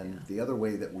 And the other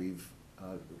way that we've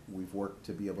worked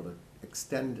to be able to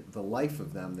extend the life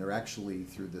of them, they're actually,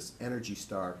 through this Energy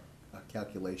Star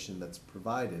calculation that's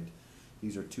provided,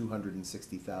 these are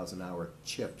 260,000 hour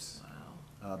chips.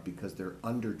 Because they're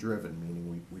underdriven,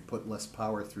 meaning we put less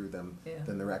power through them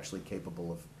than they're actually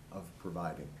capable of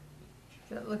providing.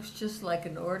 That looks just like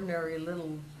an ordinary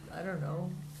little, I don't know,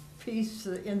 piece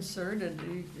inserted.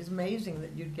 It's amazing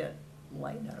that you'd get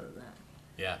light out of that.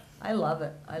 Yeah. I love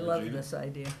it. I love Regina? this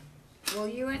idea. Well,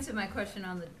 you answered my question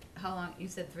on how long, you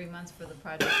said 3 months for the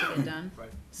project to get done. Right.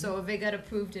 So if it got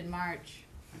approved in March,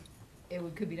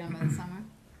 could be done by the summer?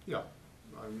 Yeah,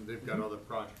 I mean, they've got other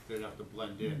projects, they'd have to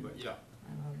blend in, but yeah,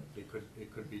 I love it.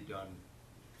 it could be done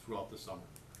throughout the summer.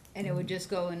 And it would just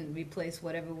go and replace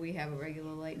whatever we have a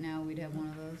regular light now, we'd have one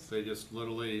of those? They just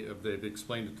literally, if they've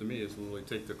explained it to me, is literally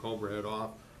take the Cobra head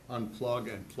off,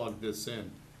 unplug and plug this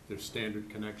in. They're standard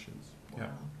connections.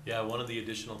 Yeah. Yeah, one of the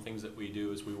additional things that we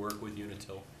do is we work with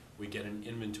Unitil. We get an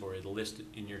inventory, the list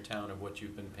in your town of what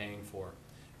you've been paying for.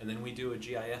 And then we do a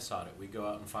GIS audit. We go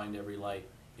out and find every light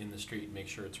in the street and make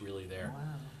sure it's really there.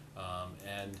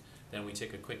 And then we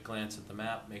take a quick glance at the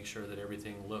map, make sure that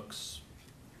everything looks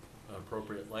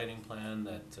appropriate lighting plan,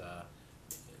 that,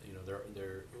 you know,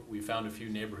 we found a few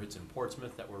neighborhoods in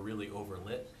Portsmouth that were really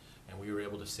overlit, and we were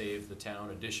able to save the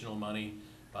town additional money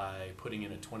by putting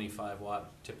in a 25-watt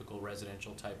typical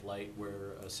residential type light,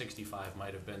 where a 65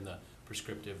 might have been the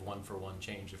prescriptive one-for-one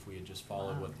change if we had just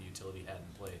followed what the utility had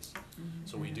in place.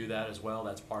 So we do that as well.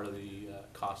 That's part of the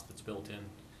cost that's built in.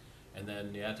 And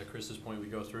then, yeah, to Chris's point, we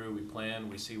go through, we plan,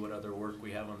 we see what other work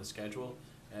we have on the schedule,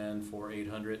 and for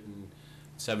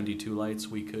 872 lights,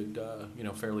 we could, you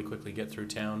know, fairly quickly get through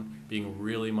town, being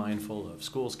really mindful of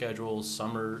school schedules,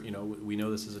 summer, you know, we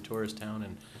know this is a tourist town,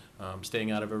 and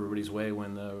staying out of everybody's way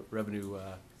when the revenue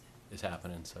is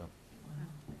happening, so.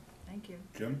 Thank you.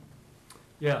 Jim?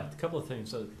 Yeah, a couple of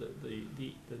things.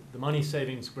 The money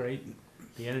savings great,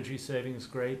 the energy savings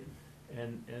great,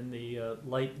 and the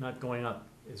light not going up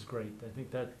is great. I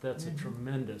think that's a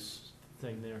tremendous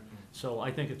thing there. So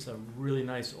I think it's a really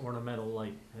nice ornamental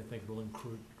light. I think it'll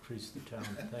increase the town.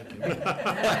 Thank you.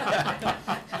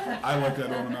 I like that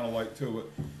ornamental light too,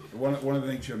 but one of the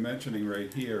things you're mentioning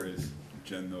right here is,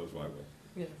 Jen knows why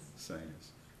we're saying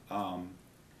this.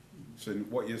 So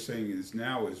what you're saying is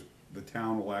now is the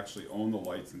town will actually own the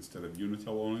lights instead of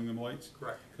Unitil owning the lights?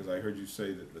 Correct. Because I heard you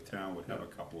say that the town would have a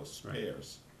couple of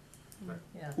spares.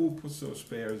 Yeah. Who puts those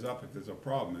spares up if there's a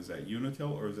problem? Is that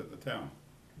Unitil or is it the town?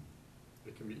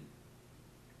 It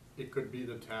could be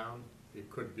the town, it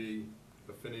could be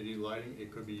Affinity Lighting,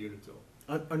 it could be Unitil.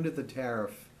 Under the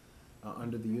tariff,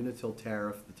 under the Unitil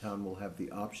tariff, the town will have the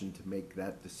option to make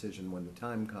that decision when the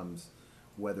time comes,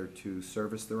 whether to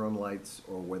service their own lights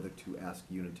or whether to ask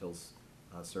Unitil's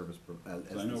service provider.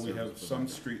 I know we have some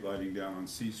street lighting down on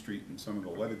C Street and some of the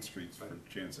leaded streets for a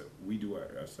chance that we do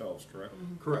it ourselves, correct?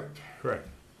 Correct. Correct.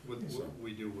 We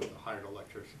do with a hired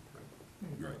electrician, right?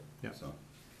 Right. Yeah. So,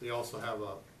 They also have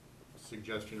a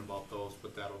suggestion about those,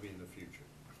 but that'll be in the future.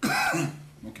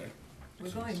 okay. We're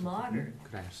going modern.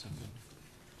 Could I ask something?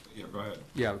 Yeah, go ahead.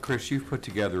 Yeah, Chris, you've put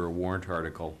together a warrant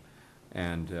article,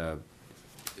 and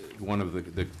one of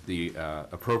the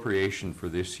appropriation for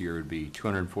this year would be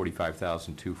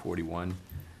 $245,241.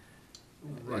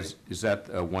 Is that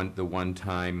the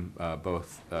one-time,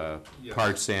 both Yes.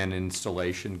 parts and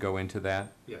installation go into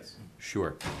that? Yes.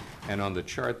 Sure. And on the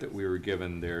chart that we were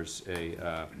given, there's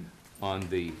a, on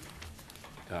the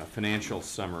financial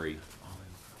summary,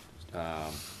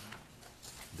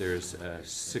 there's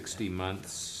 60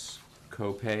 months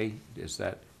copay. Is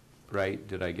that right?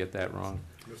 Did I get that wrong?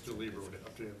 Mr. Lieber would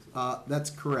have to answer. That's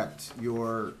correct.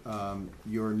 Your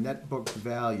net book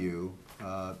value,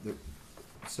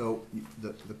 so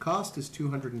the cost is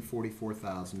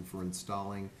 $244,000 for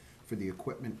installing, for the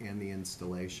equipment and the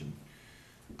installation.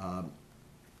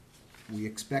 We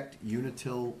expect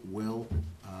Unitil will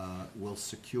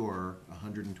secure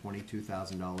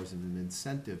 $122,000 in an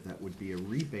incentive that would be a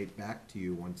rebate back to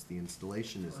you once the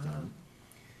installation is done.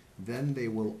 Then they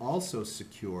will also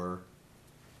secure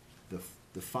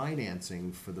the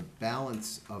financing for the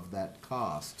balance of that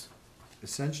cost,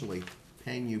 essentially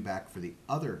paying you back for the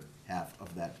other half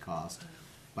of that cost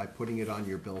by putting it on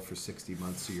your bill for 60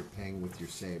 months, so you're paying with your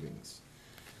savings.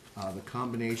 The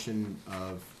combination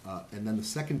of, and then the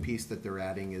second piece that they're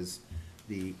adding is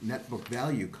the net book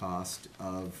value cost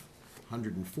of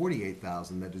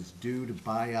 $148,000 that is due to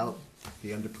buy out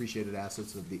the undepreciated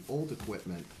assets of the old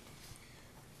equipment.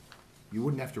 You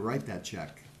wouldn't have to write that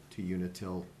check to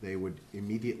Unitil. They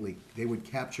would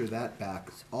capture that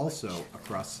back also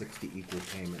across 60 equal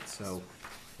payments. So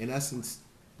in essence,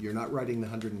 you're not writing the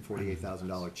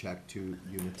 $148,000 check to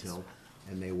Unitil,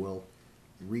 and they will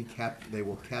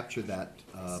capture that,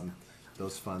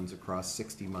 those funds across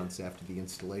 60 months after the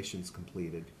installation's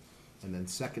completed. And then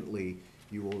secondly,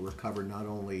 you will recover not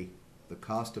only the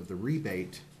cost of the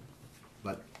rebate,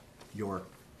 but your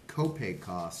copay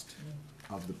cost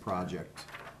of the project.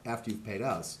 After you've paid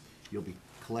us, you'll be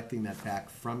collecting that back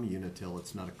from Unitil.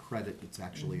 It's not a credit, it's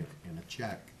actually in a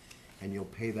check. And you'll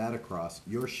pay that across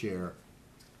your share,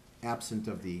 absent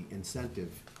of the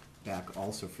incentive, back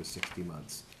also for 60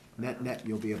 months. Net,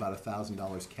 you'll be about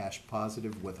 $1,000 cash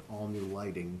positive with all new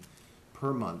lighting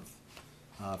per month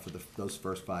for those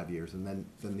first 5 years. And then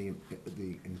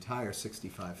the entire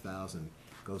 $65,000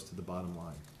 goes to the bottom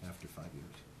line after 5 years.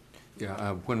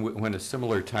 Yeah, when a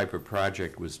similar type of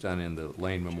project was done in the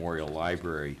Lane Memorial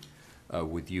Library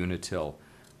with Unitil,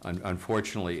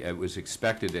 unfortunately, it was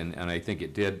expected, and I think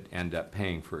it did end up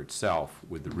paying for itself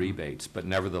with the rebates, but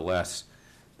nevertheless,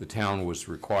 the town was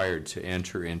required to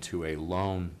enter into a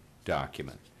loan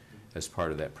document as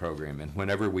part of that program. And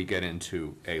whenever we get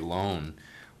into a loan,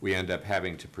 we end up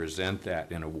having to present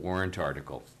that in a warrant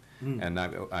article. And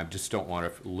I just don't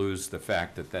want to lose the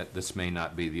fact that this may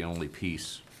not be the only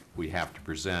piece we have to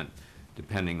present,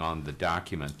 depending on the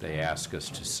document they ask us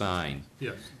to sign.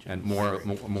 Yes. And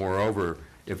moreover,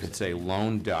 if it's a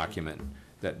loan document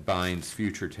that binds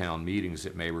future town meetings,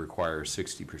 it may require a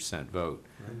 60% vote.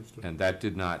 And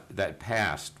that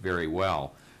passed very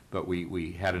well, but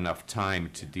we had enough time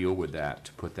to deal with that,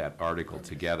 to put that article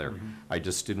together. I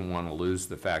just didn't want to lose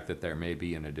the fact that there may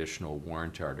be an additional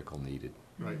warrant article needed.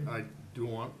 Right, I do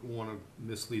want to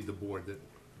mislead the board that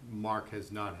Mark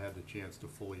has not had the chance to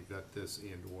fully vet this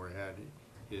and/or had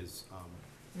his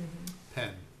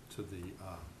pen to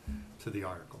the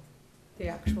article. The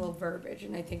actual verbiage,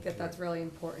 and I think that that's really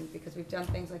important, because we've done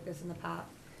things like this in the past.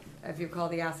 If you recall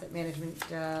the asset management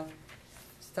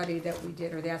study that we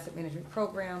did, or the asset management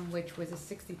program, which was a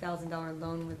 $60,000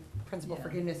 loan with principal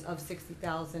forgiveness of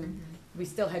 $60,000, we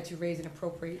still had to raise and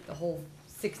appropriate the whole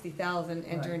 $60,000,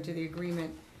 enter Right. into the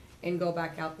agreement, and go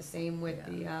back out. The same with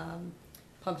the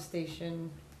pump station,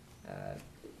 not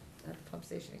the pump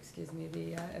station, excuse me,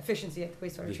 the efficiency at the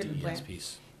wastewater treatment plant.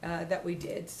 piece. That we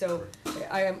did. So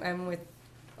I'm with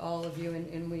all of you,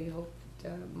 and we hope,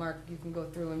 Mark, you can go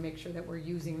through and make sure that we're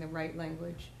using the right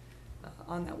language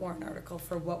on that warrant article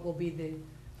for what will be the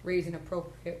raise and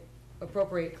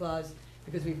appropriate clause,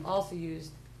 because we've also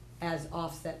used as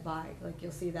offset by, like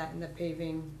you'll see that in the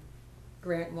paving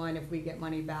grant one, if we get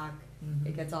money back,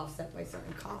 it gets offset by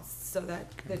certain costs, so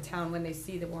that the town, when they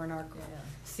see the warrant article,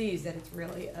 sees that it's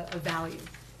really a value.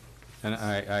 And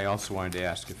I also wanted to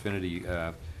ask Affinity,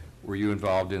 were you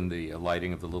involved in the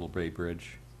lighting of the Little Bay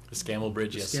Bridge? The Scammell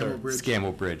Bridge, yes, Scammell sir. Bridge.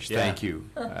 Scammell Bridge, Yeah. thank you.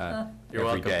 You're welcome.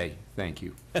 Every day, thank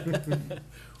you.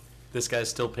 This guy's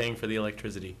still paying for the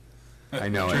electricity. I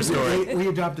know. True it. story. We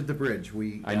adopted the bridge.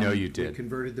 I know you We did.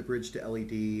 converted the bridge to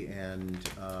LED, and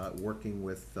working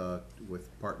with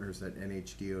partners at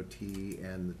NHDOT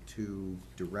and the two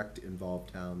direct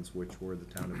involved towns, which were the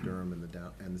town of Durham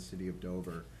and the city of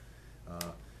Dover,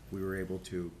 we were able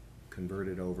to convert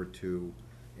it over to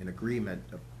an agreement,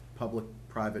 a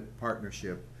public-private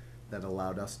partnership that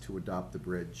allowed us to adopt the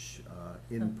bridge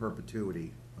in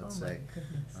perpetuity, let's Oh my say.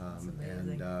 goodness, that's And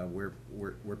amazing.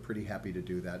 we're pretty happy to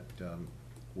do that.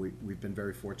 We've been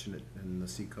very fortunate in the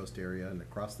Seacoast area and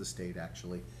across the state,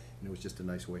 actually, and it was just a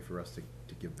nice way for us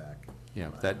to give back. Yeah,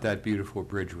 that beautiful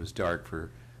bridge was dark for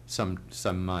some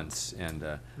months, and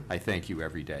I thank you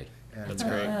every day. And, That's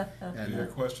great. Any other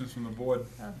questions from the board?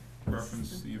 Oh,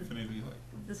 Reference the Infinity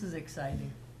Light. This is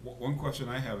exciting. One question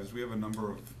I have is, we have a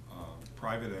number of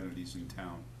private entities in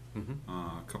town, Mhm.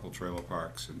 a couple trailer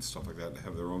parks and stuff like that, that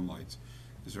have their own lights.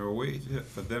 Is there a way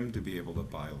for them to be able to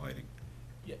buy lighting?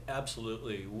 Yeah,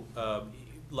 absolutely.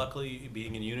 Luckily,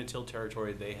 being in Unitil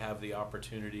territory, they have the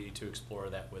opportunity to explore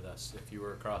that with us. If you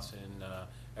were across in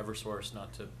Eversource,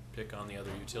 not to pick on the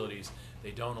other utilities,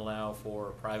 they don't allow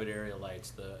for private area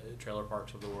lights, the trailer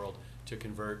parks of the world, to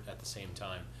convert at the same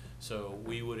time. So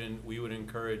we would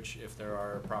encourage, if there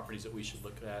are properties that we should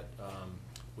look at,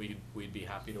 we'd be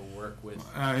happy to work with.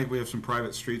 I think we have some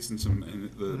private streets and some,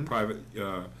 the private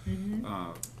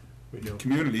We do.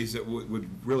 communities that would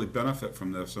really benefit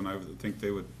from this, and I would think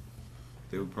they would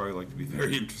probably like to be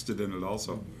very interested in it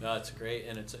also. No, it's great,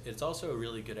 and it's also a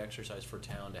really good exercise for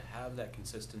town to have that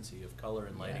consistency of color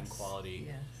and lighting Yes, quality.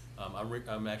 yes.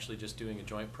 I'm actually just doing a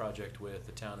joint project with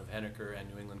the town of Henniker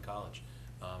and New England College,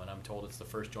 and I'm told it's the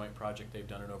first joint project they've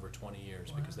done in over 20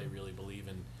 years because they really believe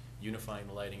in unifying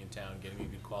the lighting in town, getting a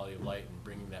good quality of light, and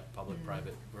bringing that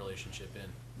public-private relationship in.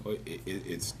 Well,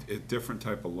 it's a different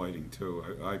type of lighting too.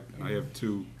 I have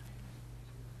two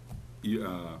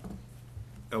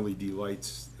LED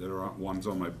lights that are on, one's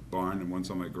on my barn and one's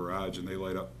on my garage, and they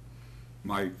light up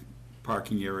my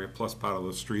parking area plus part of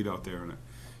the street out there,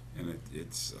 and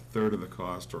it's a third of the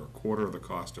cost or a quarter of the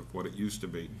cost of what it used to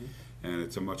be, and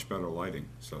it's a much better lighting,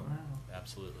 so. Wow.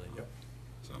 Absolutely. Yep.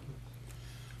 So,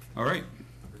 all right,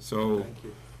 so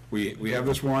we have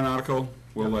this warrant article,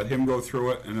 we'll let him go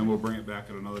through it, and then we'll bring it back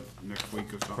at another, next week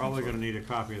or something. Probably gonna need a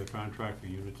copy of the contract for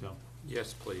Unitil.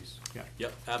 Yes, please. Yeah.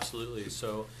 Yep, absolutely.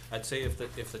 So I'd say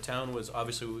if the town was,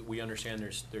 obviously, we understand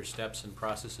there's steps and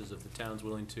processes. If the town's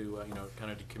willing to,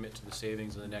 kind of to commit to the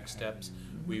savings and the next steps,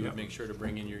 we would make sure to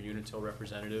bring in your Unitil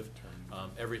representative.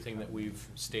 Everything that we've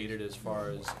stated as far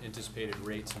as anticipated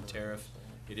rates and tariff,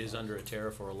 it is under a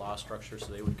tariff or a law structure, so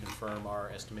they would confirm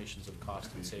our estimations of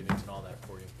cost and savings and all that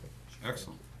for you.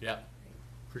 Excellent. Yeah,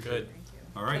 good.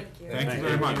 All right, Thank you. thank you Thank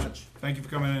very you. much. Thank you for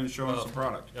coming in and showing us the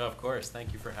product. Yeah, of course.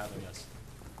 Thank you for having us.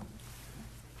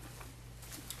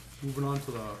 Moving on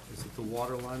to is it the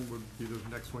water line would be the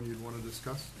next one you'd want to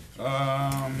discuss?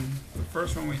 The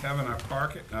first one we have in our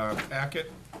packet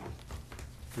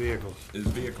Vehicles. is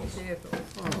vehicles. Vehicles.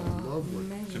 Oh, lovely.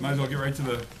 So you might as well get right to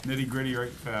the nitty gritty right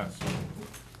fast.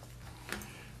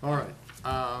 All right,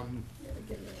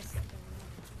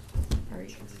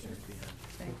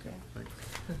 Thank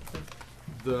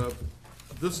you.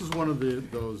 this is one of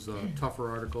those tougher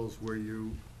articles where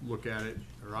you look at it,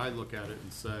 or I look at it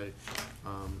and say,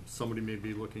 somebody may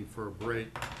be looking for a break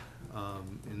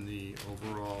in the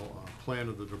overall plan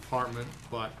of the department,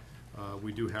 but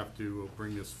we do have to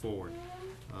bring this forward.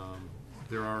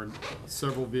 There are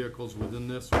several vehicles within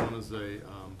this. One is a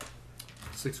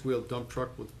six-wheel dump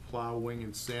truck with plow, wing,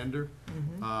 and sander.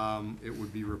 It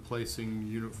would be replacing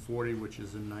Unit 40, which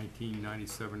is a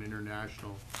 1997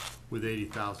 International with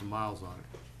 80,000 miles on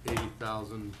it.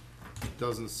 80,000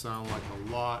 doesn't sound like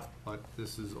a lot, but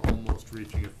this is almost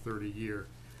reaching a 30-year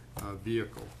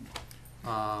vehicle.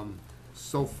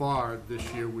 So far,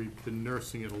 this year, we've been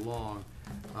nursing it along.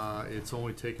 It's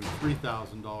only taken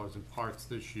 $3,000 in parts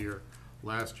this year.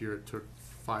 Last year, it took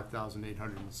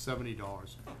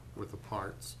 $5,870 worth of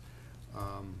parts.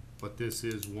 But this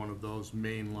is one of those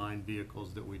mainline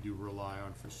vehicles that we do rely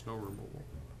on for snow removal.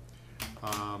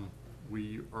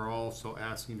 We are also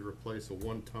asking to replace a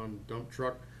one-ton dump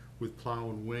truck with plow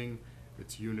and wing.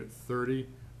 It's Unit 30.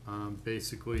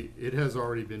 Basically, it has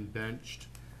already been benched.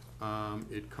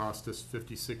 It cost us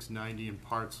 $56.90 in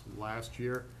parts last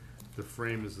year. The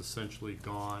frame is essentially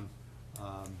gone.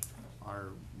 Our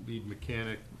lead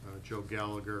mechanic, Joe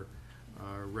Gallagher,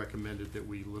 recommended that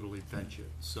we literally bench it.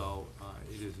 So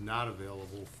it is not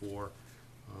available for,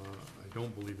 I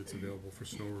don't believe it's available for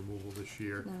snow removal this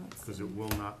year because it will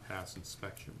not pass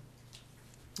inspection.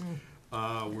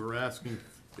 We're asking,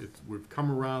 we've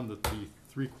come around that the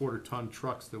 3/4 ton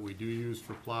trucks that we do use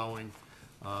for plowing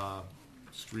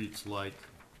streets like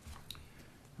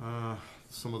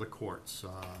some of the courts,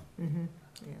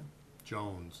 Yeah.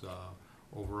 Jones,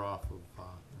 over off of,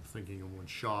 I'm thinking of one,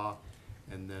 Shaw,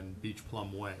 and then Beach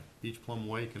Plum Way. Beach Plum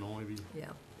Way can only be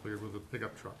Yeah. cleared with a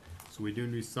pickup truck, so we do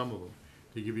need some of them.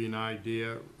 To give you an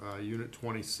idea, Unit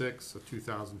 26, a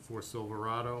 2004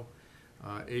 Silverado,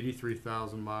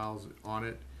 83,000 miles on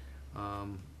it.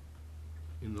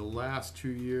 In the last 2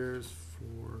 years,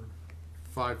 for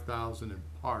 5,000 in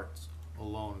parts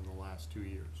alone in the last 2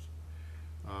 years.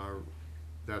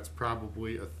 That's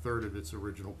probably a third of its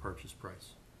original purchase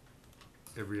price.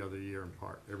 Every other year in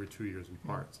part, every 2 years in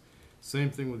parts. Same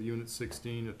thing with Unit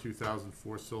 16, a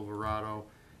 2004 Silverado.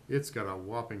 It's got a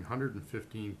whopping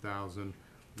 115,000.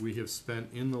 We have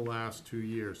spent in the last 2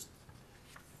 years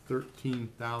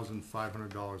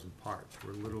 $13,500 in parts.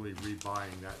 We're literally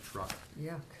rebuying that truck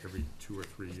every 2 or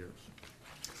 3 years.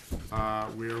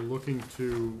 We are looking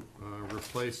to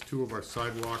replace 2 of our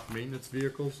sidewalk maintenance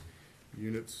vehicles.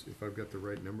 Units, if I've got the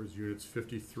right numbers, units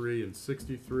 53 and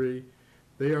 63.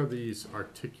 They are these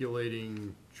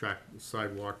articulating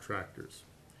sidewalk tractors.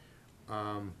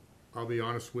 I'll be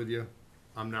honest with you,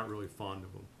 I'm not really fond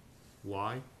of them.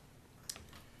 Why?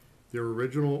 Their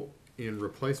original and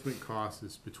replacement cost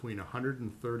is between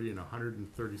 $130,000 and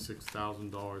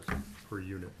 $136,000 per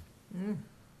unit.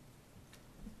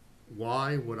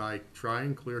 Why would I try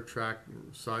and clear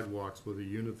sidewalks with a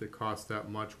unit that costs that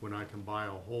much when I can buy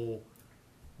a whole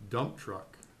dump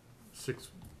truck,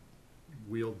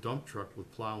 6-wheel dump truck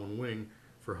with plow and wing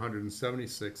for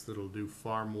 $176 that'll do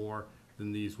far more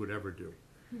than these would ever do?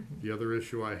 The other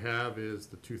issue I have is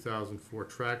the 2004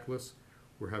 trackless.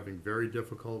 We're having very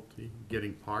difficulty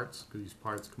getting parts because these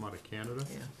parts come out of Canada.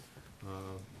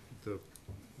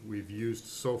 We've used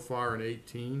so far in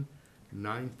 18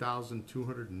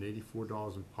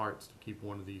 $9,284 in parts to keep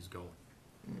one of these going.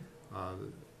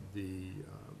 The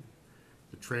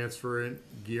transfer in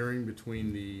gearing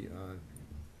between the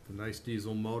nice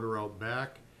diesel motor out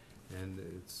back and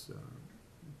it's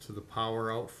to the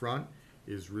power out front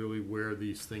is really where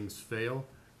these things fail.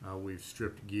 We've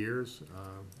stripped gears.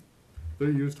 They're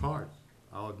used hard,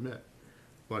 I'll admit.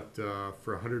 But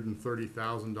for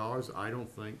 $130,000, I don't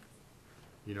think,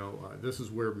 this is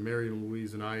where Mary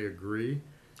Louise and I agree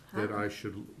that I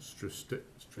should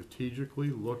strategically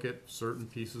look at certain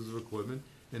pieces of equipment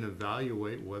and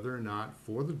evaluate whether or not,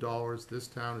 for the dollars this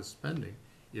town is spending,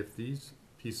 if these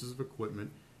pieces of equipment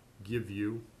give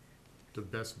you the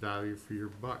best value for your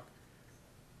buck.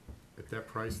 At that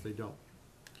price, they don't.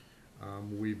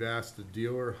 We've asked the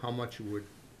dealer how much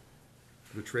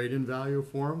the trade-in value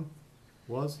for them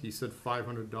was. He said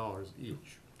 $500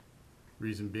 each.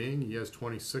 Reason being, he has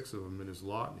 26 of them in his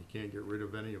lot and he can't get rid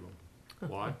of any of them.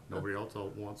 Why? Nobody else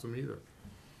wants them either.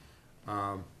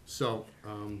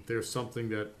 There's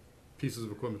something pieces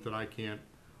of equipment that I can't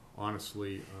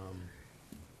honestly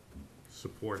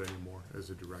support anymore as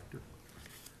a director.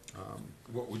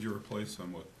 What would you replace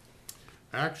them with?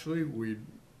 Actually,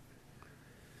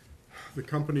 the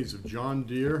companies of John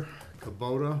Deere,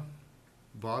 Kubota,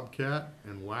 Bobcat,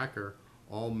 and Wacker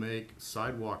all make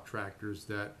sidewalk tractors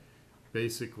that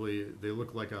basically, they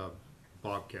look like a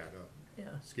Bobcat,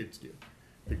 skid steer.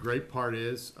 The great part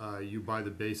is, you buy the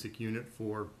basic unit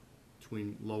for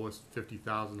between lowest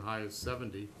 50,000, highest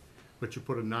 70, but you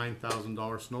put a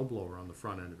 $9,000 snow blower on the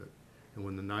front end of it. And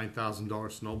when the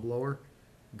 $9,000 snow blower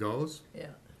goes,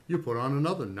 you put on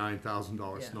another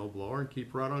 $9,000 snow blower and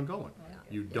keep right on going.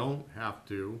 You don't have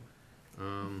to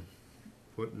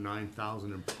put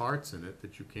 9,000 in parts in it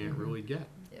that you can't really get.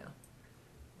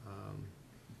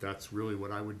 That's really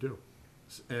what I would do.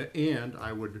 And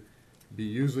I would be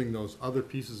using those other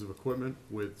pieces of equipment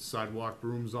with sidewalk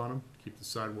brooms on them, keep the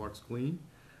sidewalks clean.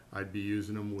 I'd be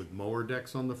using them with mower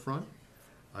decks on the front.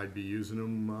 I'd be using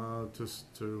them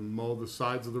to mow the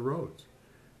sides of the roads.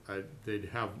 They'd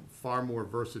have far more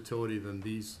versatility than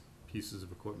these pieces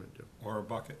of equipment do. Or a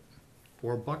bucket.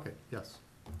 Or a bucket, yes.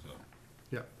 So.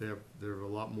 Yeah, they have a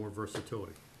lot more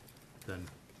versatility than,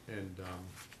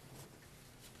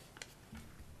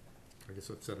 I guess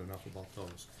I've said enough about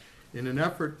those. In an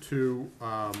effort to,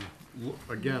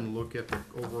 again, look at the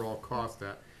overall cost,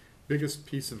 that biggest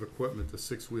piece of equipment, the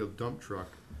 6-wheel dump truck,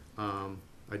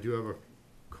 I do have a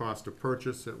cost of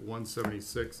purchase at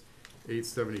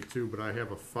 $176,872, but I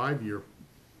have a 5-year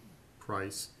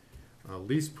price,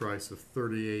 lease price of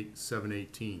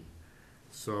 $38,718.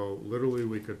 So literally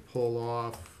we could pull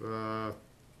off,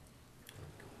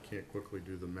 can't quickly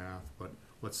do the math, but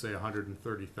let's say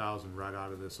 $130,000 right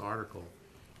out of this article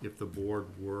if the board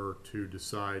were to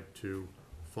decide to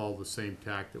follow the same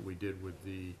tack that we did with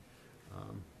the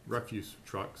refuse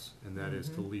trucks, and that is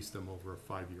to lease them over a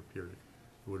 5-year period.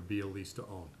 It would be a lease to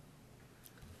own.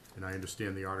 And I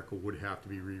understand the article would have to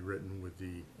be rewritten with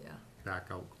the back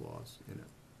out clause in it.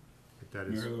 But that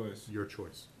is your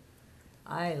choice.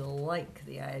 I like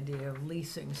the idea of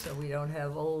leasing, so we don't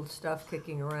have old stuff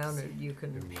kicking around and you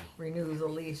can renew the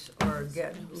lease or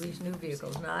lease new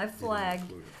vehicles. Now, I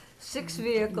flagged 6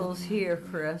 vehicles here,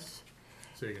 Chris.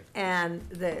 Say again. And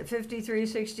the 53,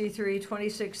 63,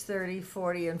 26, 30,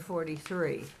 40, and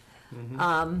 43.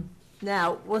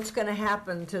 Now, what's gonna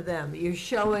happen to them? You're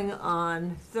showing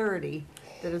on 30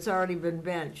 that it's already been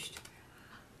benched.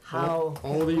 How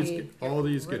All can these, we get- all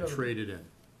these rid get of them? traded in.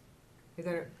 You're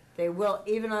gonna, they will,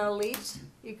 even on a lease,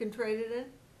 you can trade it in?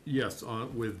 Yes,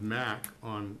 with MAC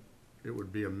it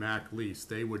would be a MAC lease,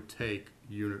 they would take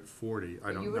unit 40,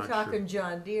 You were not talking sure.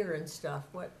 John Deere and stuff,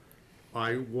 what,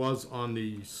 I was on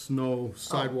the snow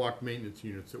sidewalk maintenance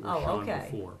units that were Oh, shown okay.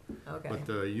 before. okay. But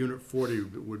the unit 40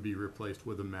 would be replaced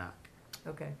with a MAC.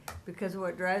 Okay, because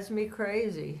what drives me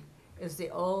crazy is the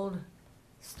old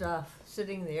stuff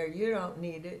sitting there. You don't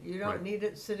need it. You don't Right. need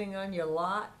it sitting on your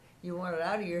lot. You want it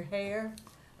out of your hair.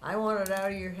 I want it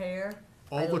out of your hair.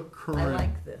 All the I current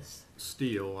like this.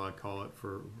 steel, I call it,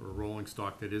 for rolling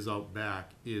stock that is out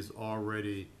back is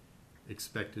already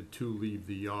expected to leave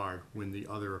the yard when the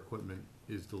other equipment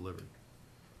is delivered.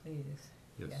 Please.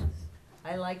 Yes.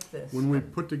 I like this. When we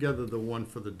put together the one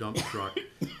for the dump truck,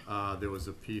 there was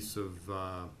a piece of,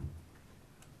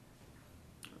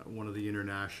 one of the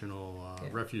international Yeah.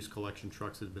 refuse collection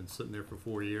trucks that had been sitting there for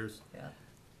 4 years. Yeah.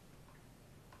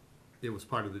 It was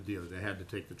part of the deal. They had to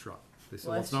take the truck. They said,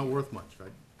 well, it's Well, not worth much. I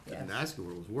didn't Yes. ask you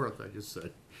what it was worth. I just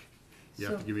said, you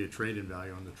have So- to give me a trade-in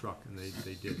value on the truck, and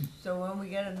they did. So when we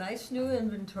get a nice new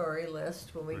inventory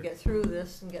list, when we Right. get through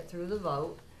this and get through the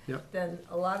vote, Yep. then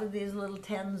a lot of these little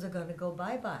tens are gonna go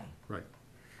bye-bye. Right.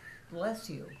 Bless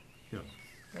you. Yes.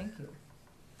 Thank you.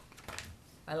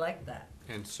 I like that.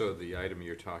 And so the item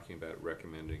you're talking about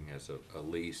recommending as a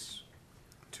lease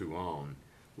to own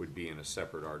would be in a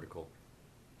separate article,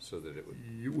 so that it would,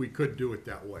 We could do it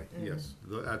that way, Mm-hmm. yes.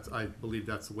 I believe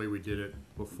that's the way we did it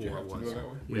before. You have to was do it that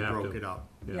way? We You have broke to. it up.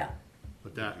 Yeah.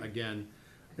 But that, again,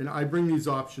 and I bring these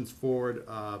options forward,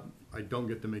 I don't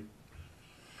get to make,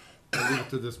 I leave it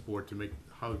to this board to make,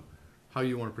 how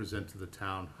you wanna present to the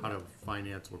town, how to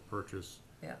finance or purchase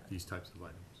Yeah. these types of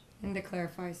items. And to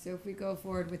clarify, so if we go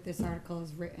forward with this article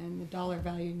as written, the dollar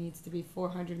value needs to be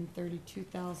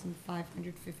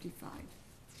 432,555.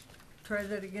 Try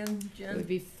that again, It would Jen?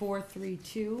 be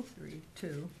 432,555. 3,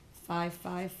 2, 5,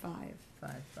 5.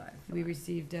 We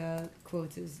received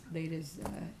quotes as late as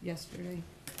yesterday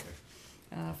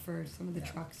for some of the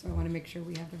trucks, so I want to make sure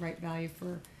we have the right value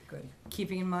for Good.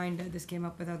 keeping in mind, this came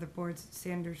up with other boards,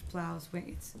 Sanders, plows,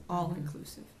 it's all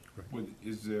inclusive.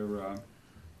 Is there,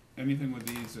 anything with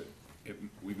these that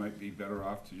we might be better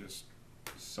off to just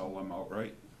sell them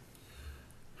outright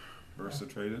versus a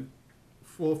trade-in?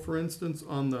 Well, for instance,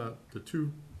 on the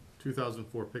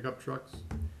 2004 pickup trucks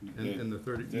and the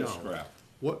 30, They're no. scrapped.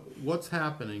 What's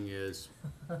happening is,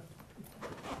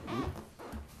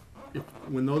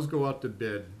 when those go out to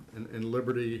bid, and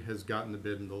Liberty has gotten the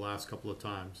bid in the last couple of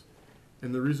times,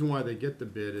 and the reason why they get the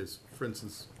bid is, for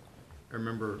instance, I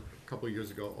remember a couple of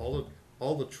years ago,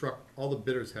 all the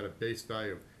bidders had a base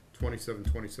value of 27,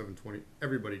 20,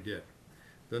 everybody did.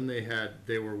 Then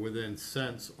they were within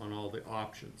cents on all the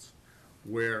options,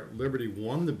 where Liberty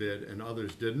won the bid and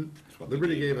others didn't. what they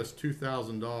Liberty gave gave us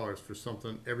 $2,000 for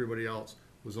something everybody else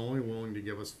was only willing to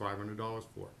give us $500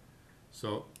 for.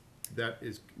 So that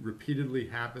is repeatedly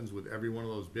happens with every one of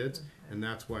those bids, and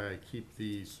that's why I keep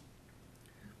these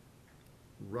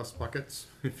rust buckets,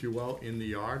 if you will, in the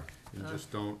yard, and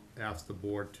just don't ask the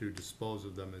board to dispose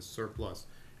of them as surplus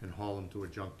and haul them to a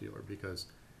junk dealer, because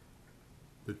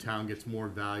the town gets more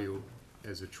value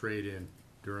as a trade-in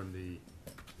during the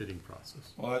bidding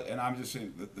process. Well, and I'm just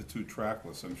saying, the two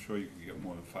trackless, I'm sure you could get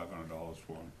more than $500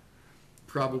 for them.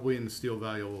 Probably in the steel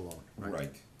value alone, right?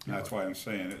 Right. That's why I'm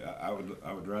saying, I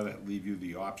would rather leave you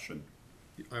the option.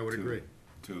 I would to- agree.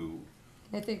 To,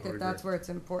 I think I would that that's agree. where it's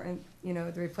important,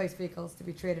 the replaced vehicles to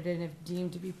be traded in if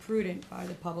deemed to be prudent by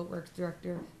the Public Works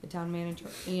Director, the Town Manager,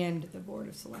 and the Board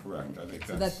of Selectmen. correct, I think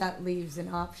So that's. that leaves an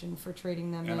option for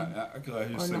trading them in. And I or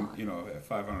just think, not. at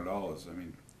 $500, I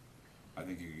mean, I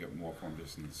think you could get more from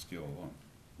just in the steel alone.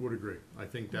 Would agree. I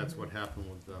think that's what happened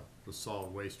with the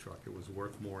solid waste truck. It was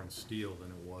worth more in steel than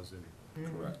it was in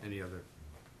Correct. any other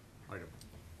item.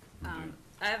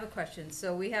 I have a question.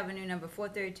 So we have a new number,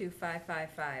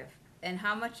 432,555. And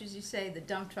how much did you say the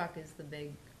dump truck is the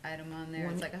big item on there?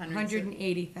 It's like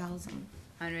 180,000.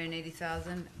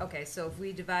 180,000? Okay, so if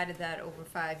we divided that over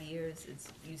 5 years,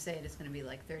 you say it's gonna be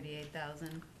like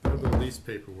 38,000? I have the lease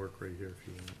paperwork right here if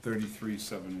you want.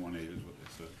 33,718 is what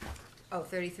they said. Oh,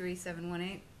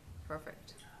 33,718?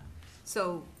 Perfect.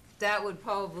 So that would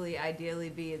probably ideally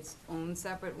be its own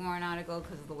separate warrant article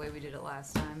because of the way we did it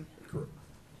last time. Correct.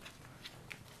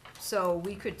 So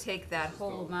we could take that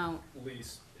whole amount.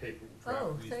 Lease paper,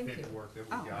 Oh, thank you. paperwork that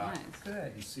Oh, we got. nice.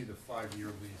 Good. You see the 5-year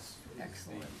lease is the,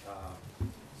 Excellent.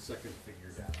 second figure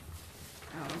down.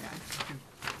 Oh, okay.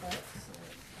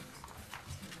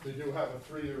 They do have a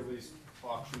 3-year lease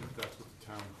option if that's what the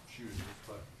town chooses,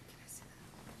 but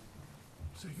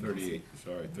 38,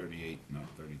 sorry, 38, not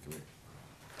 33.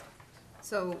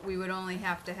 So we would only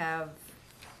have to have,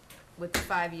 with the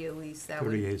 5-year lease, that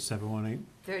would, 38,718.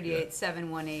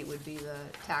 38,718 would be the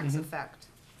tax effect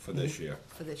For this year.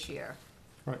 for this year.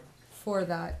 Right. For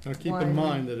that. Now, keep in one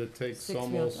mind that it takes 6-wheel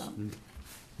almost dump.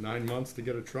 9 months to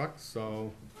get a truck,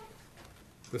 so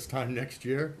this time next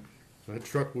year, that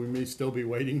truck we may still be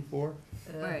waiting for,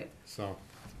 Right. so.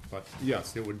 But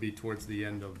yes, it would be towards the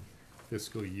end of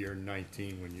fiscal year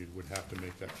 19 when you would have to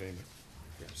make that payment.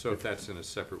 So if that's in a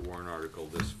separate warrant article,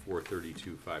 this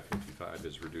 432,555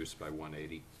 is reduced by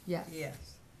 180. Yes. Yes,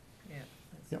 yeah.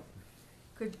 Yep.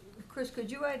 Chris, could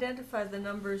you identify the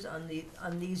numbers on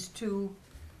these two,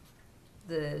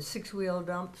 the 6-wheel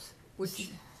dumps? Which,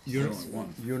 Unit,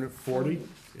 one. unit 40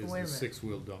 is Wait a the minute.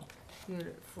 6-wheel dump.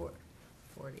 unit 40,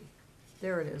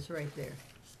 there it is, right there.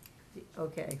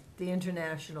 Okay, the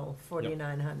International,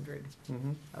 4,900,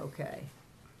 Mm-hmm. okay.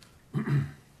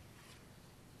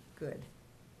 Good.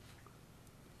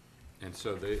 And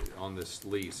so they, on this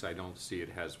lease, I don't see it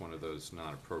has one of those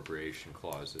non-appropriation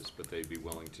clauses, but they'd be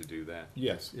willing to do that.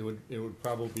 Yes, it would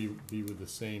probably be with the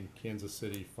same Kansas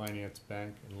City Finance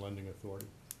Bank and Lending Authority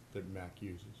that MAC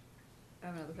uses. I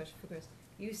have another question for Chris.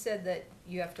 You said that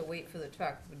you have to wait for the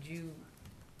truck. Would you,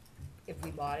 if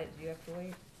we bought it, do you have to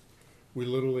wait? We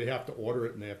literally have to order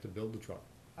it and they have to build the truck.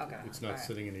 Okay. It's not Alright.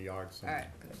 sitting in a yard All somewhere.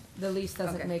 right, good. The lease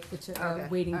doesn't Okay. make the Okay.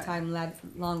 waiting Alright. time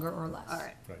longer or less. All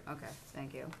right, Right. okay,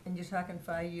 thank you. And you're talking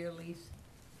 5-year lease?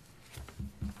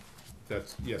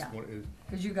 That's, yes, Yeah. one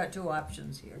Because you got two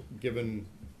options here. given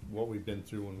what we've been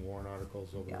through in warrant articles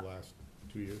over Yeah. the last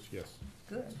 2 years, yes.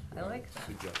 Good, I like that.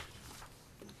 Suggest.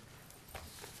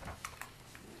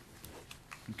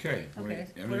 Okay, Okay,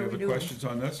 any what are we other doing? questions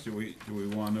on this? Do we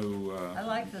want to, I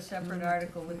like the separate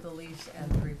article with the lease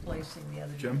and replacing the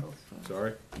other Jim? vehicles.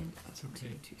 sorry? Clean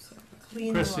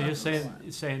Chris, them so up.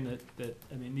 you're saying that,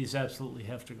 I mean, these absolutely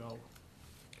have to go.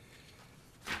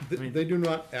 I mean- They do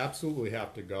not absolutely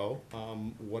have to go.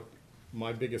 What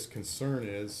my biggest concern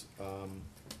is,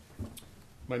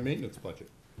 my maintenance budget.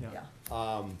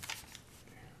 Yeah,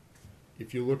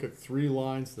 If you look at 3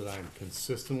 lines that I'm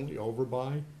consistently over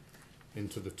by, and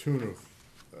to the tune of,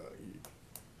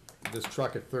 this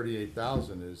truck at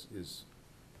 38,000 is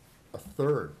a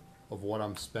third of what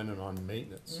I'm spending on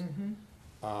maintenance.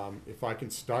 If I can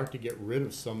start to get rid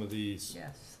of some of these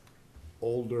yes,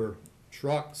 older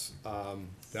trucks,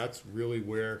 that's really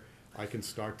where I can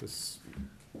start to,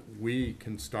 we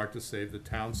can start to save the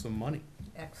town some money,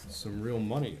 excellent. some real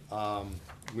money.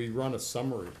 We run a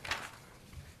summary.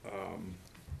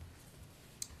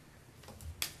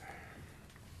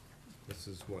 This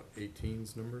is what,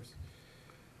 18's numbers?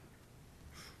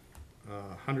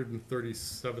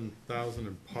 137,000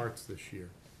 in parts this year,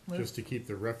 just to keep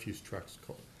the refuse trucks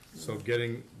cold. So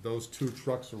getting those 2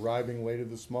 trucks arriving later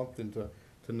this month into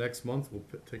next month will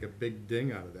take a big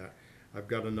ding out of that. I've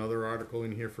got another article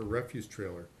in here for refuse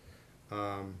trailer.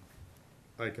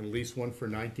 I can lease one for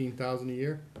 19,000 a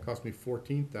year. It cost me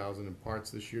 14,000 in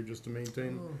parts this year just to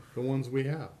maintain the ones we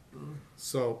have.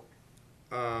 So,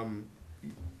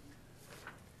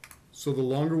 so the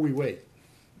longer we wait,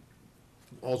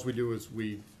 alls we do is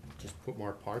we just put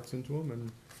more parts into them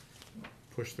and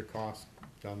push the cost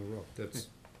down the road. That's,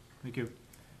 Thank you.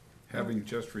 Having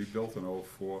just rebuilt an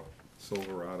 '04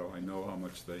 Silverado, I know how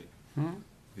much the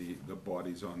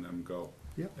bodies on them go.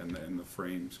 Yep. And the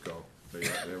frames go. They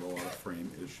have a lot of frame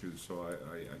issues, so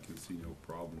I can see no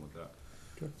problem with that.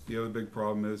 Good. The other big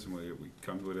problem is, and we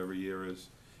come to it every year, is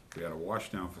we had a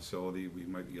washdown facility, we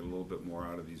might get a little bit more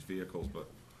out of these vehicles, but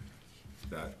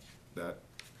that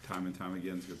time and time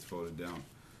again gets voted down.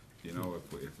 You know,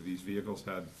 if these vehicles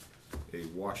had a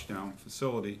washdown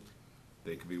facility,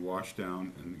 they could be washed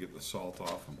down and get the salt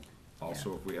off them.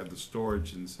 Also, if we had the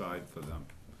storage inside for them,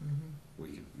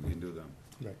 we can do them.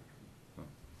 right.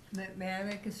 May I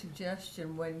make a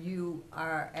suggestion? When you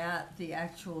are at the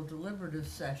actual deliberative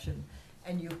session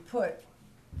and you put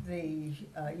the,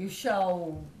 you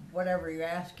show whatever you're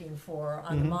asking for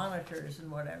on the monitors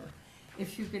and whatever,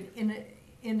 if you could,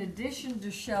 in addition to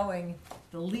showing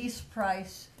the lease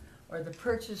price or the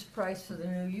purchase price for the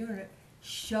new unit,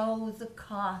 show the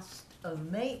cost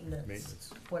of maintenance.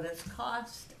 Maintenance. What it's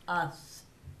cost us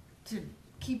to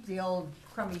keep the old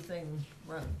crummy thing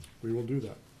running. We will do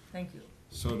that. Thank you.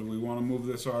 So do we want to move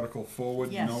this article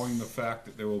forward, Yes. knowing the fact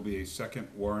that there will be a second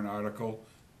warrant article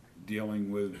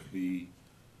dealing with the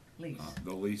Lease.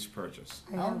 the lease purchase?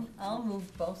 I'll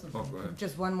move both of Oh, them. go ahead.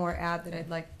 Just one more ad that I'd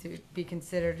like to be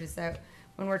considered is that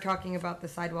when we're talking about the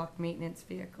sidewalk maintenance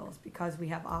vehicles, because we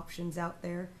have options out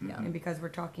there, Yeah. and because we're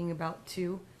talking about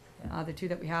two, the two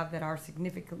that we have that are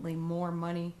significantly more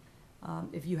money,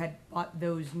 if you had bought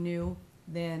those new,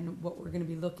 than what we're gonna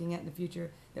be looking at in the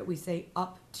future, that we say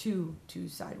up to two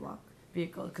sidewalk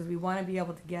vehicles, because we wanna be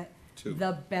able to get Two.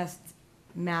 the best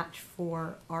match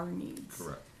for our needs.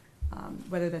 Correct.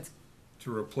 Whether that's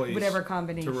To replace. whatever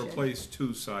combination. To replace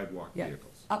two sidewalk Yeah.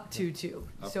 vehicles. Up to two.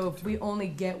 Up So to if we only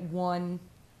get one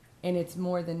and it's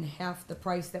more than half the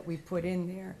price that we put in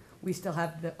there, we still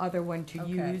have the other one to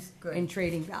Okay, use good. in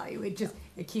trading value. It just,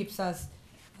 it keeps us,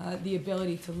 the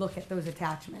ability to look at those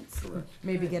attachments. Correct.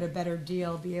 Maybe Good. get a better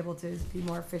deal, be able to be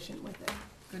more efficient with it.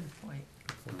 Good point.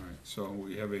 All right, so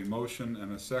we have a motion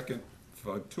and a second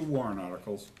for two warrant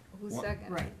articles. Who's One-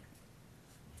 second? Right.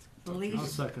 The I'll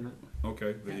lease, second it.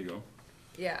 Okay, there you go.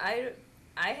 Yeah, I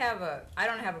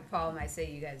don't have a problem, I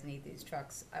say you guys need these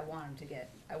trucks, I want you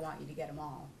to get them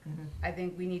all. I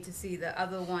think we need to see the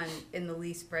other one in the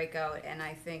lease breakout, and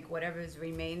I think whatever's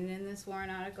remaining in this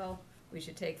warrant article, we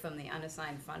should take from the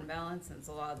unassigned fund balance, since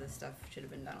a lot of this stuff should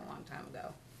have been done a long time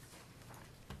ago,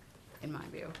 in my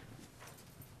view.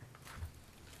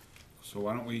 So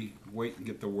why don't we wait and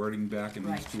get the wording back in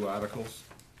these Right. two articles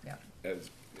yeah. as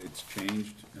it's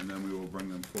changed, and then we will bring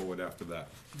them forward after that.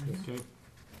 Okay. Is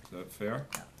that fair?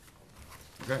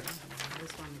 Okay.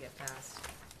 This one get passed.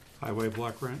 Highway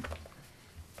block grant?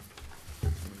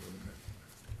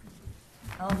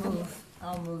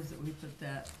 I'll move that we put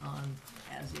that on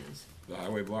as is. The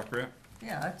highway block grant,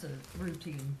 Yeah, that's a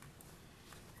routine.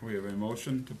 we have a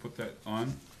motion to put that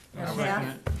on. Half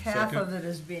Second. of it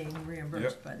is being reimbursed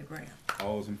Yep. by the grant.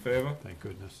 All those in favor? Thank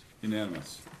goodness.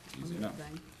 Unanimous. Easy enough.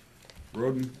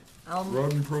 Thing. I'll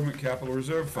Road Improvement Capital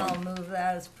Reserve I'll Fund. move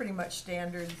that, it's pretty much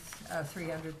standard,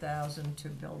 300,000 to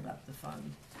build up the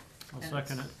fund. I'll And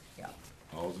second it. it's- Yeah,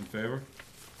 All those in favor?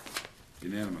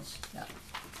 Unanimous. yeah.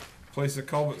 Place a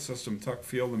culvert system, Tuck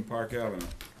Field and Park Avenue.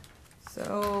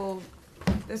 So,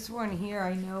 this one here,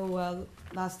 I know,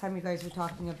 last time you guys were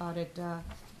talking about it,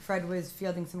 Fred was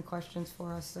fielding some questions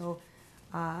for us, so,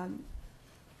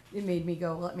 it made me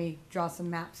go, let me draw some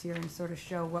maps here and sort of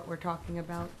show what we're talking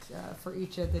about, for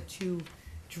each of the two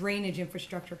drainage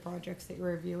infrastructure projects that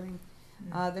you're reviewing.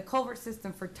 The culvert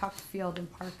system for Tuck Field and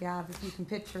Park Ave, if you can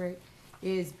picture it,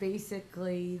 is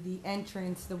basically the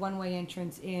entrance, the one-way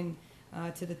entrance in,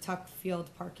 to the Tuck Field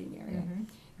parking area.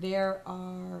 There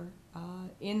are,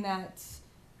 in that,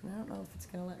 and I don't know if it's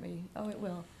gonna let me, oh, it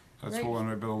will. That's Right. for when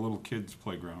I built a little kid's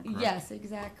playground, correct? Yes,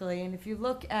 exactly, and if you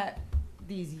look at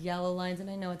these yellow lines, and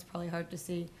I know it's probably hard to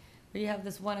see, but you have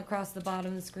this one across the bottom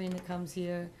of the screen that comes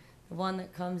here, the one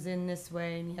that comes in this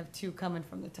way, and you have two coming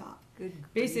from the top. Good grief.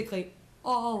 Basically,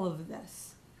 all of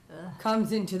this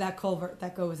comes into that culvert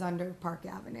that goes under Park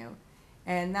Avenue.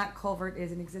 And that culvert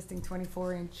is an existing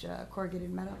 24-inch corrugated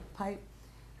metal pipe.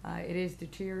 It is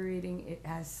deteriorating, it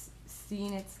has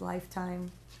seen its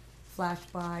lifetime flash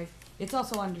by. It's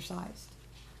also undersized.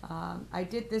 I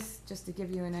did this just to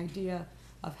give you an idea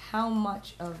of how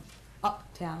much of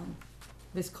Uptown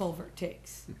this culvert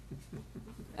takes.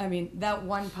 I mean, that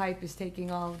one pipe is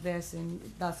taking all of this and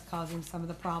thus causing some of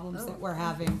the problems that we're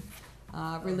having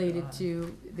related God.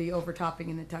 to the overtopping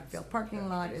in the Tuckfield parking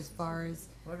lot as far as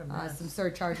What a mess. some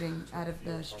surcharging out of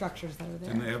the structures that are there.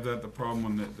 Didn't they have that, the problem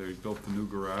when they built the new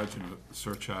garage and the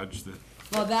surcharge that,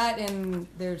 Well, that and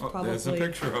there's oh, probably. there's a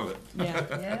picture of it. Yeah,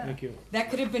 Yeah. Thank you. that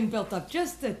could have been built up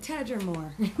just a tad or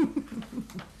more.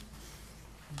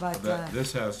 But,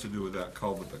 This has to do with that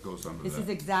culvert that goes under this is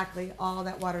that. exactly all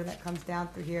that water that comes down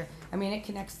through here. I mean, it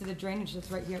connects to the drainage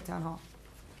that's right here at Town Hall.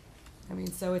 I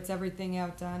mean, so it's everything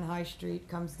out on High Street,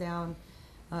 comes down,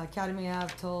 Academy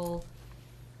Ave, Toll,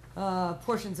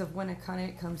 portions of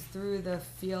Winnicott, comes through the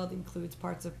field, includes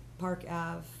parts of Park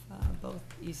Ave, both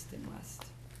east and west.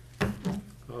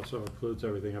 Also includes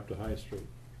everything up to High Street.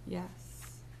 Yes.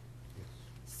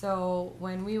 So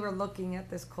when we were looking at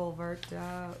this culvert,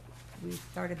 we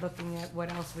started looking at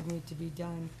what else would need to be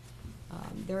done.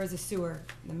 There is a sewer,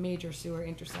 the major sewer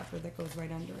interceptor that goes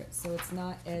right under it, so it's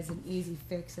not as an easy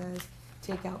fix as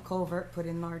take out culvert, put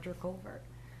in larger culvert.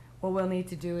 What we'll need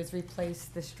to do is replace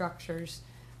the structures,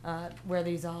 where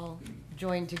these all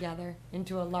join together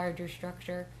into a larger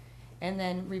structure, and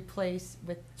then replace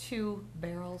with two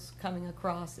barrels coming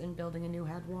across and building a new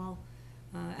head wall,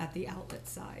 at the outlet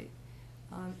side.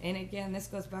 And again, this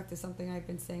goes back to something I've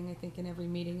been saying, I think, in every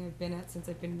meeting I've been at since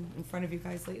I've been in front of you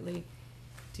guys lately.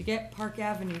 To get Park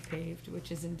Avenue paved,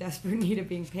 which is in desperate need of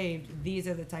being paved, these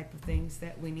are the type of things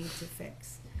that we need to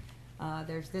fix.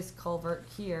 There's this culvert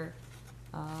here,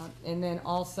 and then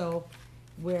also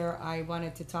where I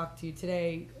wanted to talk to you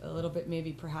today, a little bit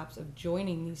maybe perhaps of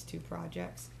joining these two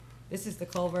projects. This is the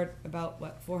culvert about,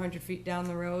 400 feet down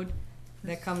the road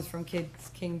that comes from Kids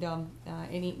Kingdom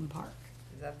in Eaton Park.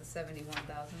 Is that the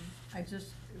 71,000? I just,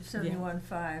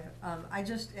 71.5, I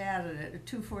just added it, at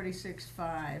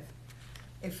 246.5.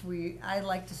 If I'd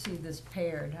like to see this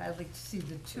paired, I'd like to see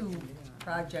the two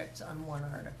projects on one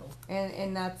article.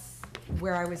 And that's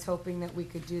where I was hoping that we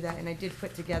could do that, and I did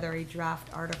put together a draft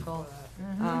article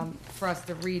for us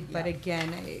to read, but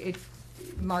again,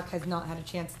 Mark has not had a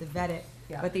chance to vet it.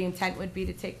 Yeah. But the intent would be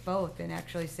to take both and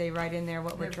actually say right in there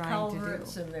what we're They're trying to do.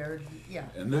 culverts and they're, yeah.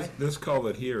 And this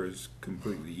culvert here is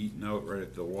completely eaten out right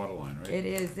at the water line, right? It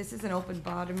is, this is an open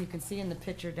bottom, you can see in the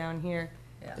picture down here.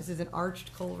 Yeah. This is an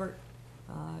arched culvert.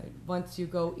 Once you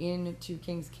go into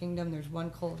King's Kingdom, there's one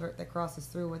culvert that crosses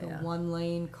through with a Yeah.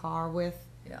 one-lane car width.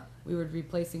 Yeah. We would be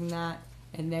replacing that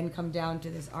and then come down to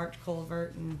this arch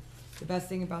culvert. And the best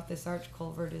thing about this arch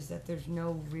culvert is that there's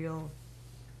no real,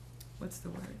 what's the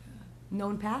word?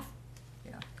 Known path.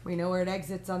 Yeah. We know where it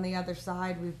exits on the other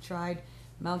side. We've tried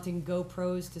mounting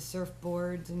GoPros to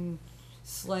surfboards and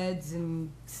sleds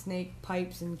and snake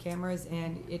pipes and cameras,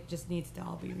 and it just needs to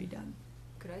all be redone.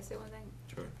 Could I say one thing?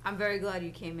 Sure. I'm very glad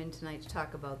you came in tonight to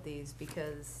talk about these,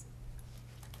 because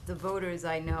the voters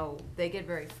I know, they get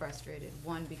very frustrated.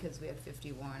 One, because we have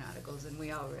 50 warrant articles, and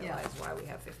we all realize why we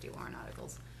have 50 warrant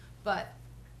articles. But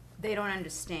they don't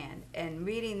understand. And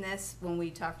reading this, when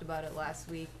we talked about it last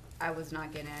week, I was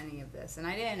not getting any of this. And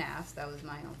I didn't ask, that was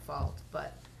my own fault.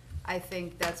 But I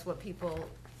think that's what people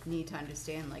need to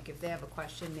understand. Like, if they have a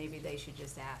question, maybe they should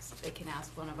just ask. They can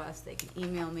ask one of us, they can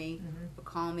email me, or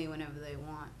call me whenever they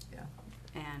want. Yeah.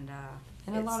 And a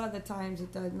it's- lot of the times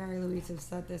it does, Mary Louise has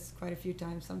said this quite a few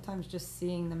times, sometimes just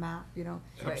seeing the map, you know,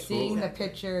 Right. seeing the Exactly.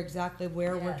 picture, exactly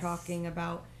where we're Yes. talking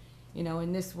about. You know,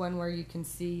 in this one where you can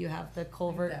see you have the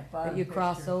culvert That that bottom you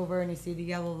cross picture. over and you see the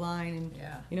yellow line and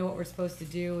Yeah. you know what we're supposed to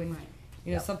do and, Right.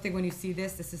 you know, Yep. something when you see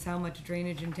this is how much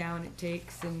drainage in town it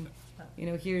takes and, you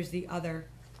know, here's the other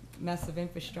mess of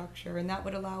infrastructure. And that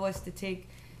would allow us to take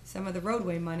some of the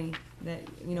roadway money that,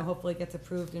 you know, hopefully gets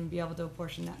approved and be able to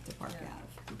apportion that to Park Yeah.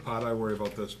 Ave. The part I worry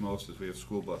about this most is we have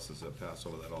school buses that pass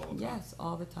over that all the time. Yes,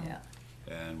 all the time. Yeah.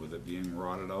 And with it being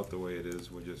rotted out the way it is,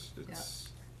 we're just, it's,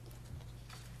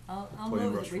 I'll Plain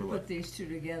move Rush that we roulette. put these two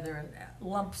together and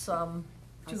lump sum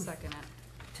I'll second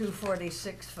it.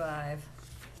 246.5.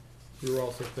 We were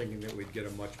also thinking that we'd get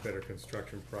a much better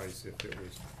construction price if it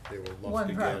was, they were One lumped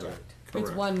together. project. It's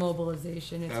correct. one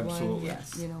mobilization, it's one, Absolutely.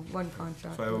 Yes. you know, one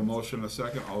contract. If I have a motion and a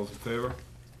second, all those in favor?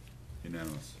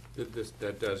 Unanimous.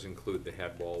 That does include the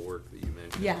head wall work that you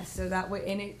mentioned. Yes, so that way,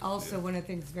 and it also, Yeah. one of the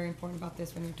things that's very important about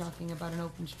this, when you're talking about an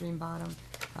open stream bottom,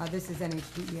 this is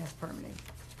NHDES permitting.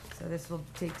 So this will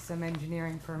take some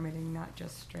engineering permitting, not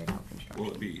just straight out construction.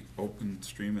 Will it be open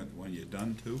stream it when you're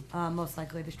done too? Most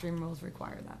likely, the stream rules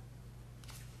require that.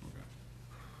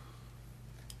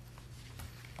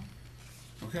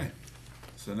 Okay,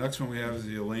 so the next one we have is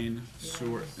the Elaine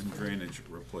sewer and drainage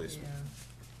replacement.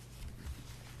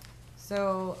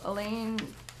 So Elaine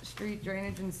Street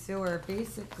Drainage and Sewer,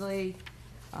 basically,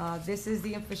 this is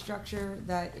the infrastructure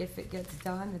that if it gets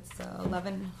done, it's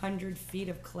 1,100 feet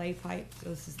of clay pipe. So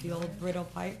this is the old brittle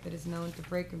pipe that is known to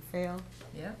break and fail.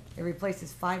 Yeah. It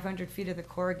replaces 500 feet of the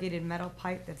corrugated metal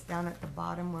pipe that's down at the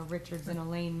bottom where Richards and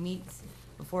Elaine meets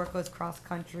before it goes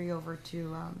cross-country over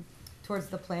to, towards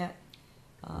the plant.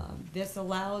 This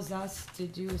allows us to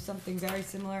do something very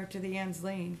similar to the Ann's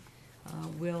Lane.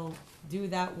 We'll do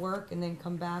that work and then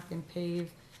come back and pave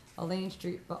Elaine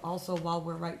Street, but also while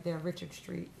we're right there, Richard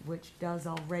Street, which does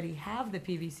already have the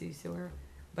PVC sewer,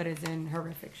 but is in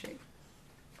horrific shape.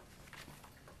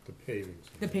 The paving.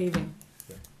 The paving.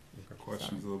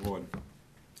 Questions of the board?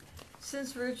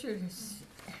 Since Richard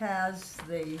has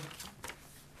the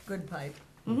good pipe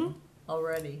Mm-hmm.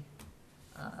 already,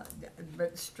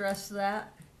 but stress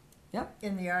that Yep.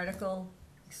 in the article,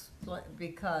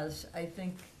 because I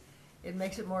think it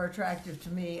makes it more attractive to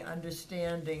me,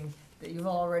 understanding that you've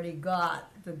already got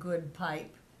the good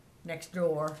pipe next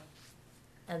door,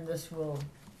 and this will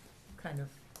kind of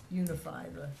unify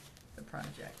the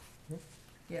project.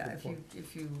 Yeah,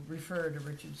 if you refer to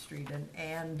Richard Street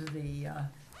and the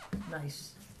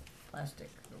nice plastic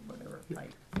or whatever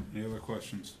pipe, Any other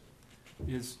questions?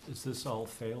 Is this all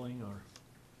failing, or,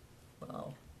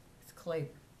 well, it's clay.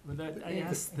 I Yeah.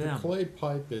 asked The them. clay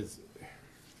pipe is,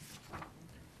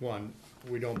 one,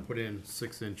 we don't put in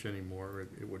 6-inch anymore,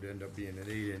 it would end up being an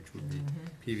 8-inch would be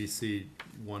PVC,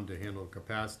 one to handle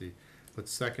capacity. But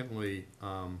secondly,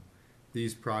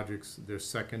 these projects, their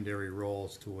secondary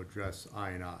roles to address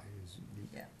I&I.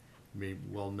 Yeah. You may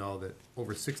well know that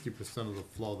over 60% of the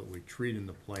flow that we treat in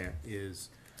the plant is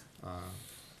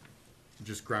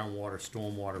just groundwater,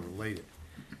 stormwater related.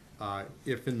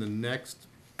 If in the next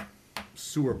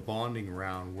sewer bonding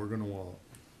round, we're gonna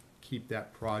keep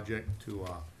that project to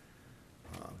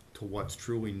what's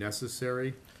truly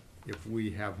necessary, if we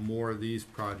have more of these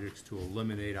projects to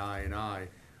eliminate I&I,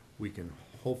 we can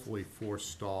hopefully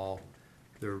forestall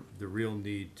the real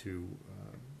need to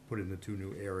put in the 2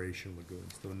 new aeration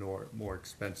lagoons, the more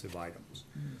expensive items.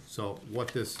 So what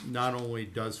this not only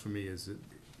does for me is,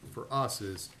 for us,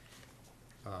 is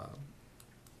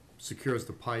secures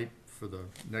the pipe for the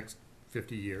next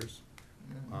 50 years,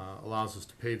 allows us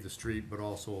to pave the street, but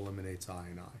also eliminates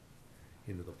I&I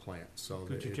into the plant, so that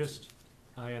Could you just,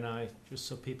 I&I, just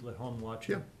so people at home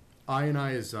watching? Yeah,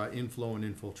 I&I is inflow and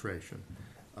infiltration.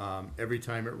 Every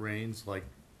time it rains, like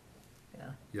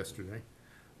yesterday,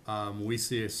 we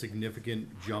see a significant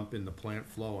jump in the plant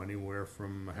flow, anywhere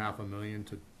from 500,000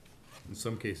 to, in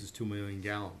some cases, 2 million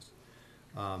gallons.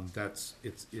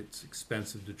 It's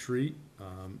expensive to treat.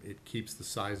 It keeps the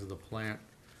size of the plant,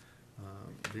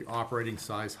 the operating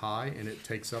size high, and it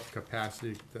takes up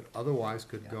capacity that otherwise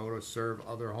could go to serve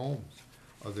other homes,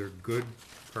 other good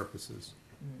purposes,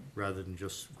 rather than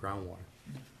just groundwater.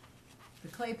 The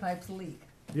clay pipes leak.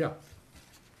 Yeah.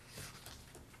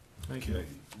 Thank you. Okay,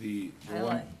 the I one,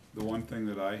 like- the one thing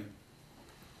that I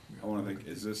wanna think,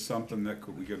 is this something that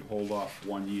we could hold off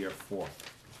 1 year for?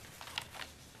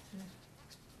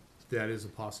 That is a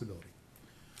possibility.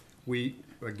 We,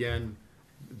 again,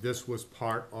 this was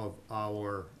part of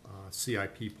our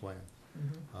CIP plan.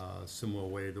 Similar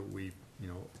way that we,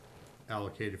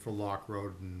 allocated for Lock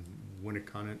Road and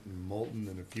Winnicott and Moulton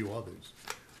and a few others.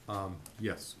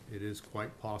 Yes, it is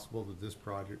quite possible that this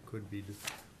project could be,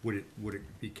 would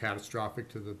it be catastrophic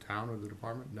to the town or the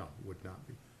department? No, it would not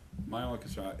be. My only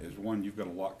concern is, one, you've got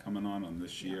a lot coming on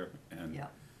this year, and Yeah.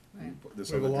 this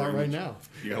We have a other lot right drainage. now.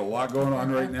 You got a lot going on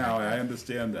right now, I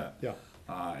understand that. Yeah.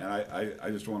 And I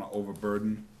just don't wanna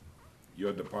overburden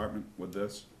your department with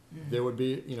this. There would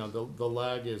be, the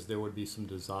lag is, there would be some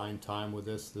design time with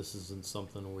this. This isn't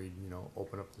something we,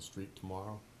 open up the street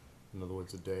tomorrow. In other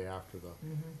words, the day after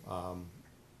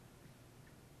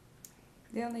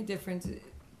The only difference,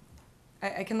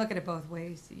 I can look at it both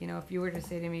ways. If you were to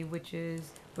say to me, which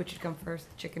should come first,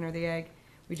 the chicken or the egg?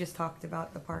 We just talked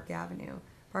about the Park Avenue.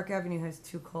 Park Avenue has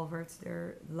 2 culverts.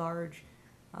 They're large,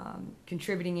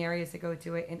 contributing areas that go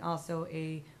to it, and also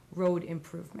a road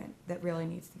improvement that really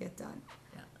needs to get done.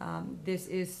 This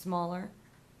is smaller,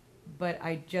 but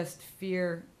I just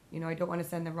fear, I don't want to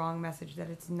send the wrong message that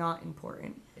it's not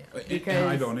important. And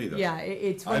I don't either. Yeah,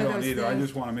 it's one I of don't those either, I things.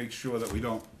 just wanna make sure that we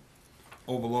don't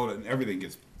overload it and everything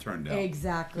gets turned down.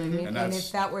 Exactly, And and that's-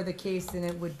 if that were the case, then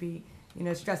it would be,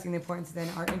 stressing the importance, then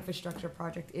our infrastructure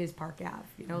project is Park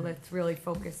Ave. Let's really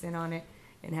focus in on it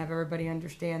and have everybody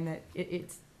understand that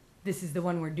this is the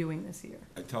one we're doing this year.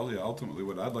 I tell you, ultimately,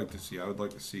 what I'd like to see, I would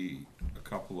like to see a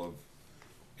couple of,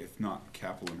 if not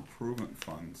capital improvement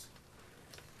funds,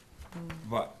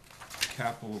 but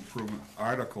capital improvement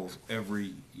articles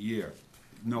every year,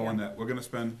 knowing that we're gonna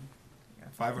spend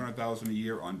 500,000 a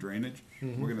year on drainage,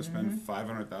 we're gonna spend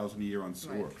 500,000 a year on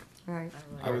sewer. Right.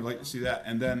 I would like to see that,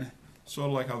 and then, sort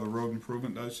of like how the road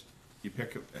improvement does, you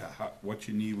pick what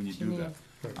you need when you do that.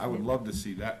 I would love to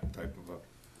see that type of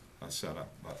a setup,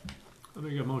 but. I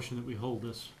make a motion that we hold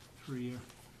this for a year.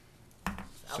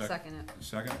 I'll second it.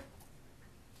 Second?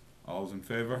 All's in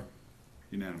favor?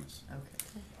 Unanimous. Okay.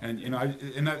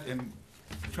 And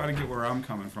try to get where I'm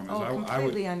coming from is, Oh, I would,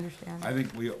 completely understand. I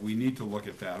think we need to look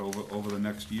at that over the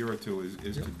next year or two,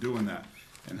 is to doing that,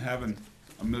 and having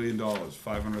 $1 million,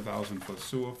 500,000 for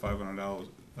sewer, 500,000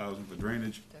 for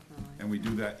drainage, Definitely. and we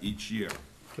do that each year.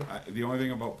 The only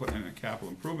thing about putting in a capital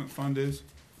improvement fund is,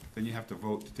 then you have to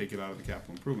vote to take it out of the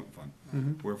capital improvement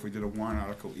fund. Where if we did a warrant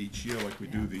article each year, like we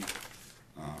do the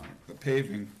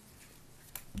paving,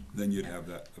 then you'd have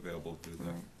that available to do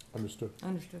that. Understood.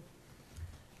 Understood.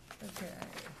 Okay,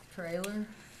 trailer?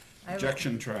 I have a-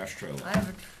 Ejection trash trailer.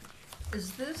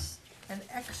 Is this an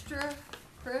extra,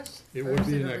 Chris? It Or would is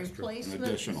be it an a extra. replacement? An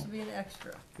additional. This would be an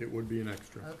extra. It would be an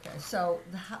extra. Okay, so,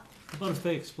 How about if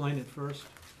they explain it first,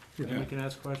 and Yeah. we can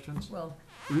ask questions? well,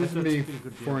 The reason That's a being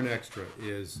good deal. for an extra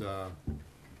is, the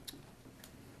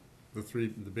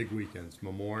big weekends,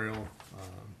 Memorial,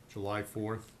 July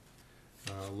 4th,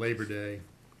 Labor Day,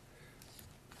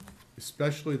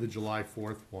 especially the July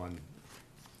 4th one.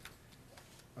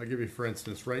 I'll give you, for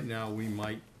instance, right now, we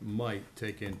might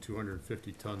take in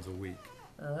 250 tons a week.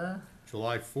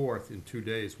 July 4th, in 2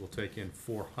 days, we'll take in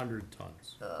 400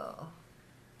 tons.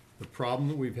 The problem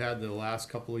that we've had the last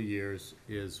couple of years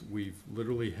is we've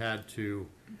literally had to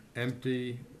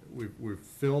empty, we've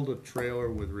filled a trailer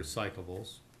with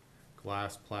recyclables,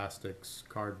 glass, plastics,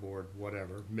 cardboard,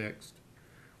 whatever, mixed.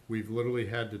 We've literally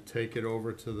had to take it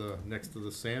over to the, next to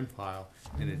the sand pile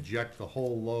and eject the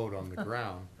whole load on the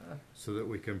ground so that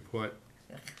we can put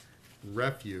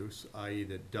refuse, i.e.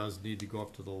 that does need to go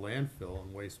up to the landfill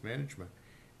and waste management,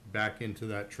 back into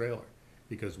that trailer,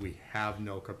 because we have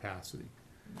no capacity.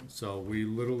 So we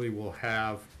literally will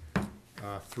have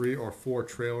 3 or 4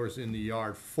 trailers in the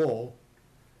yard full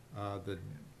the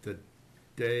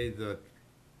day the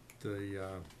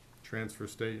transfer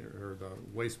station or the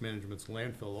waste management's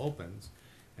landfill opens,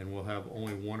 and we'll have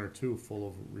only 1 or 2 full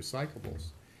of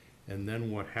recyclables. And then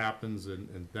what happens,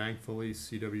 and thankfully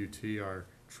CWT, our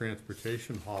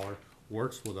transportation hauler,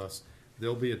 works with us.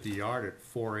 They'll be at the yard at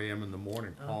 4 a.m. in the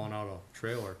morning hauling out a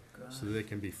trailer so they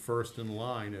can be first in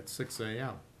line at 6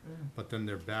 a.m. But then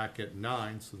they're back at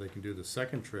 9 so they can do the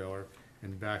second trailer,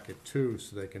 and back at 2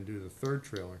 so they can do the third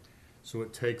trailer. So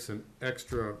it takes an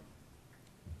extra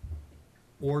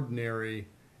ordinary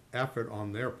effort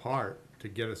on their part to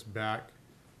get us back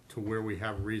to where we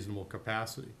have reasonable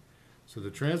capacity. So the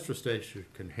transfer station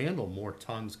can handle more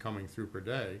tons coming through per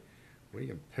day. We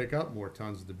can pick up more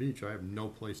tons at the beach. I have no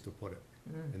place to put it.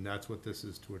 And that's what this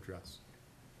is to address.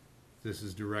 This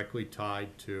is directly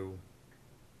tied to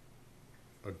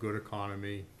a good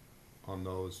economy on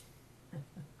those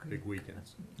big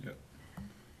weekends. Yep.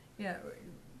 Yeah,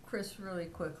 Chris, really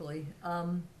quickly,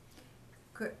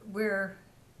 we're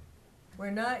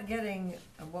not getting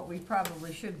what we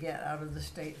probably should get out of the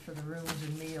state for the rooms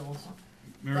and meals.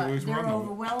 Mary Louise, But they're we're on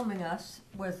overwhelming us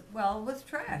with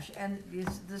trash, and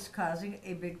is this causing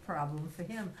a big problem for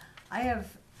him?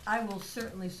 I will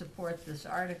certainly support this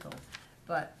article,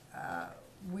 but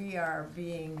we are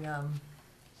being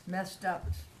messed up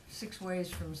 6 ways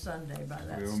from Sunday by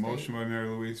that We have a state. motion by Mary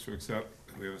Louise to accept.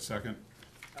 We have a second.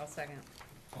 I'll second.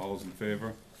 All those in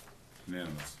favor?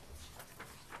 Unanimous.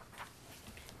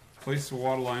 Place the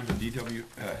water line for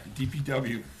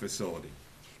DPW facility.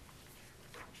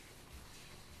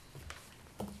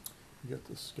 You got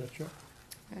the sketch up?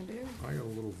 I do. I got a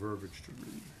little verbiage to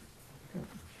read.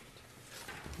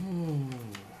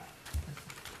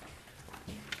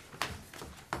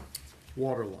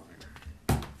 Water line.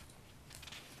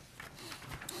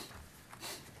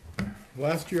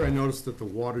 Last year, I noticed that the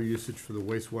water usage for the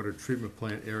wastewater treatment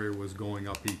plant area was going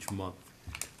up each month.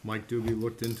 Mike Doobie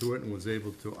looked into it and was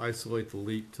able to isolate the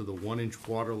leak to the 1-inch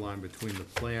water line between the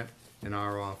plant and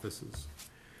our offices.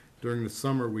 During the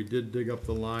summer, we did dig up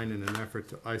the line in an effort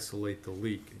to isolate the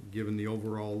leak. Given the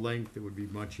overall length, it would be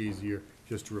much easier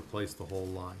just to replace the whole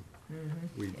line.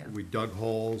 We dug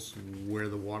holes where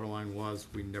the water line was.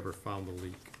 We never found the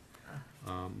leak.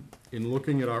 In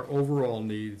looking at our overall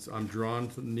needs, I'm drawn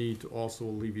to the need to also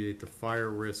alleviate the fire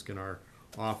risk in our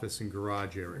office and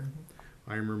garage area.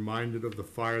 I am reminded of the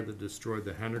fire that destroyed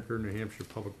the Henniker, New Hampshire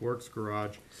Public Works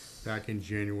garage back in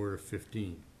January of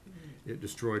 15. It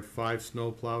destroyed 5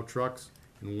 snowplow trucks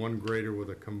and 1 grader with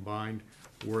a combined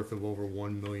worth of over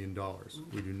 $1 million.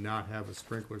 We do not have a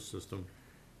sprinkler system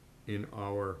in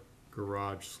our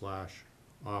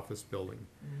garage/office building.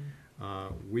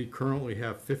 We currently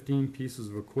have 15 pieces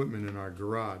of equipment in our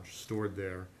garage stored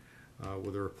there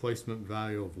with a replacement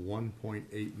value of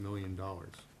 $1.8 million.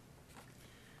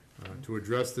 To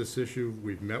address this issue,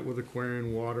 we've met with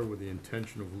Aquarian Water with the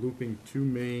intention of looping 2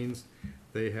 mains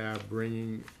they have,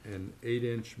 bringing an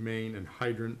 8-inch main and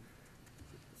hydrant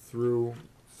through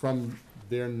from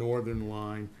their northern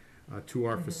line to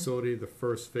our facility. The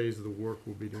first phase of the work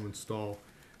will be to install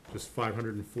just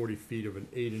 540 feet of an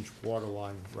 8-inch water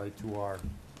line right to our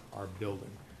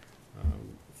building.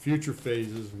 Future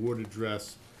phases would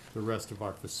address the rest of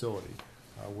our facility.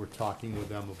 We're talking with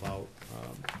them about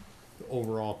the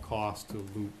overall cost to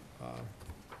loop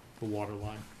the water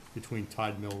line between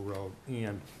Tide Mill Road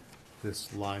and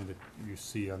this line that you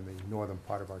see on the northern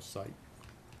part of our site.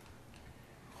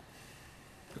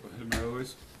 Go ahead, Mary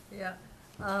Louise. Yeah,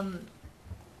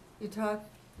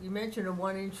 you mentioned a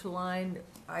 1-inch line.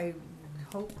 I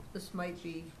hope this might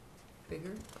be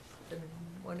bigger than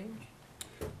 1 inch.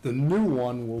 The new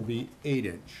one will be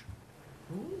 8-inch.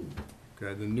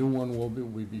 Okay, the new one will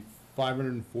be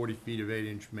 540 feet of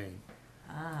 8-inch main.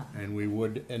 And we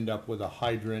would end up with a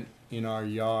hydrant in our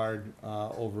yard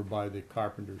over by the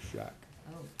carpenter's shack.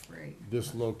 Oh, great.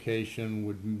 This location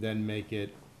would then make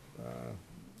it,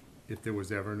 if there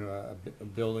was ever a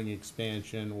building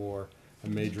expansion or a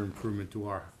major improvement to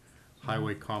our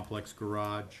highway complex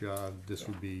garage, this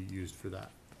would be used for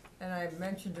that. And I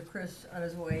mentioned to Chris on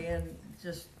his way in,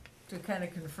 just to kind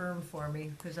of confirm for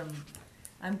me, because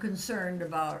I'm concerned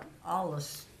about all the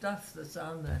stuff that's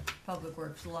on the Public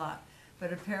Works lot.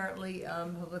 But apparently,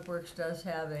 Public Works does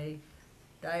have a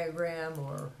diagram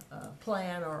or a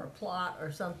plan or a plot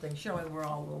or something showing where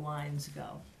all the lines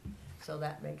go. So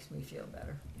that makes me feel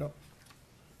better. Yep.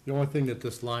 The only thing that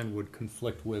this line would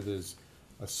conflict with is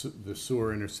the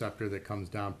sewer interceptor that comes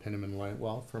down Penniman Lane,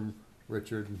 well, from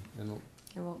Richard and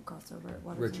It won't cross over, water's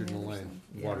on Richard the and other Lane.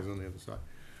 side. Water's on the other side.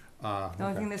 The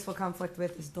only Okay. thing this will conflict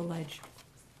with is the ledge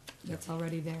that's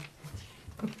already there.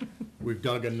 We've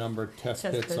dug a number of test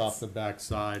Test pits off pits. the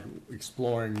backside,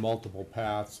 exploring multiple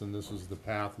paths, and this is the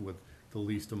path with the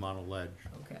least amount of ledge.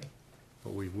 Okay.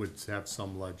 But we would have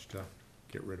some ledge to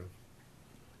get rid of,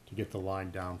 to get the line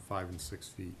down 5 and 6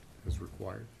 feet as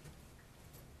required.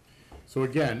 So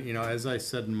again, you know, as I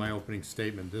said in my opening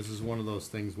statement, this is one of those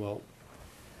things, well,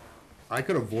 I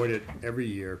could avoid it every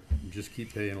year, and just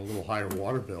keep paying a little higher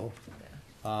water bill.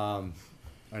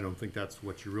 I don't think that's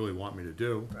what you really want me to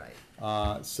do.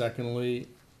 Right. Secondly,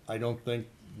 I don't think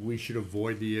we should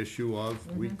avoid the issue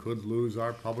of we could lose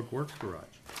our public works garage.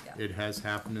 Yeah. It has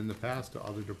happened in the past to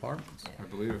other departments. I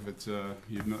believe if it's,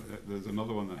 you know, there's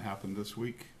another one that happened this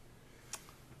week.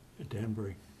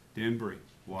 Danbury. Danbury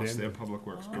lost their Danbury. Public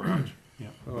Works garage Yeah.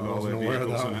 Oh, with I all their wasn't aware of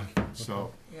vehicles in that it.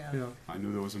 So Yeah. Yeah. I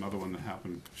knew there was another one that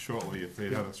happened shortly. If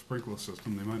they'd had a sprinkler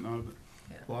system, they might not have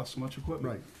Yeah. lost so much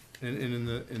equipment. Right, and in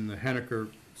the Hennecker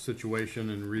situation,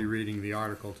 and rereading the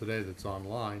article today that's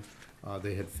online,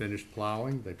 they had finished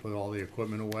plowing, they put all the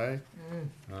equipment away.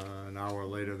 An hour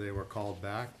later, they were called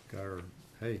back, or,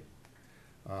 hey,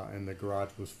 and the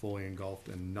garage was fully engulfed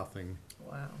and nothing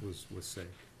Wow. was saved.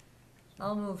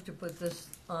 I'll move to put this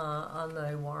on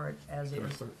the warrant as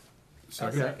is. I'll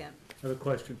Second. second. I have a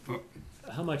question.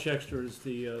 How much extra is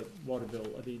the water bill,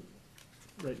 I mean,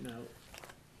 right now?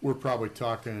 We're probably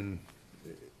talking,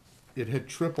 it had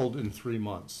tripled in 3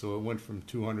 months, so it went from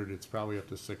 200, it's probably up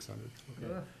to 600.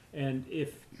 Okay. Ugh. And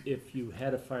if you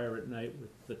had a fire at night with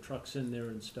the trucks in there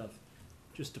and stuff,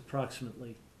 just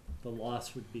approximately, the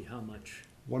loss would be how much?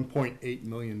 $1.8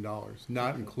 million,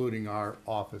 not including our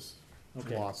office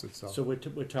Okay. loss itself. So we're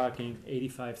talking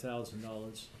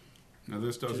 $85,000. Now,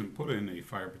 this doesn't put in a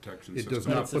fire protection It system. does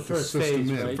But not it's the put the first system phase,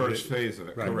 in. right? but First it- phase of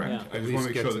it, right. correct. Yeah. I At just wanna least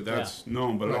make sure gets that it- that's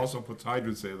known, but it Right. also puts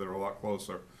hydrants there that are a lot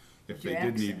closer if they To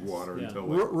did need access. water Yeah. until,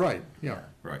 Right, yeah.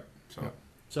 right, so, Yeah.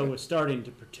 So we're starting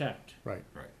to protect. Right.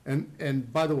 right.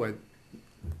 And by the way,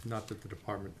 not that the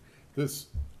department, this,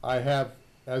 I have,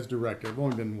 as director, I've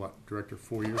only been, what, director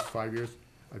 4 years, 5 years?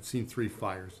 I've seen 3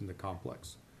 fires in the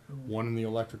complex. One in the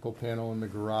electrical panel in the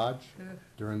garage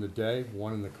during the day,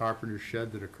 one in the carpenter's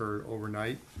shed that occurred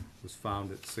overnight, was found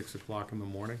at 6 o'clock in the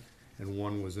morning, and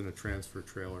one was in a transfer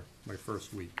trailer my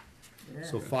first week.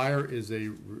 So Yeah. fire is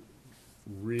a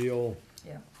real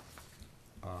Yeah.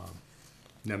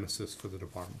 nemesis for the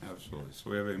department. Absolutely. So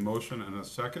we have a motion and a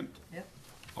second. Yep.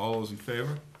 All those in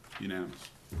favor? Unanimous.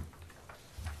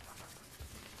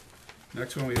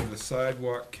 Next one, we have the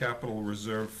Sidewalk Capital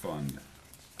Reserve Fund.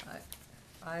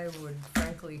 I would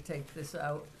frankly take this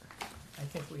out. I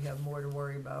think we have more to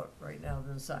worry about right now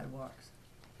than sidewalks.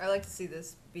 I like to see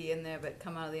this be in there, but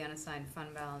come out of the unassigned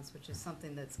fund balance, which is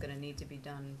something that's gonna need to be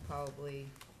done probably,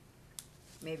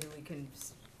 maybe we can,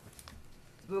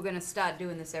 we're gonna start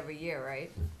doing this every year,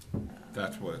 right?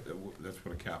 That's what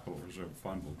a capital reserve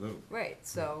fund will do. Right,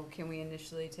 so can we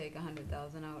initially take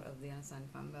 100,000 out of the unassigned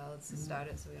fund balance to start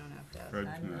it, so we don't have to? Fred,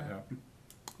 I'm can that not- happen?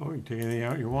 Oh, you can take anything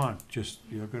out you want, just,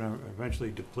 you're gonna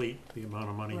eventually deplete the amount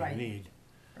of money you Right. need.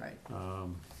 Right.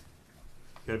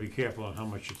 Gotta be careful on how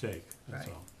much you take, that's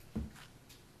Right. all.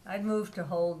 I'd move to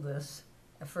hold this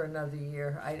for another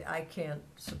year. I can't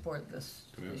support this.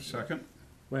 Do we have a this second?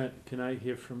 Well, can I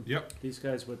hear from Yep. these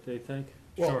guys what they think?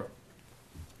 Well, Sure.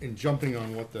 In jumping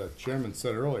on what the chairman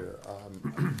said earlier,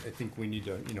 I think we need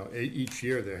to, you know, each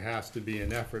year there has to be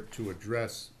an effort to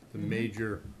address the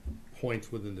major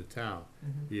points within the town.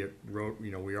 Be it road,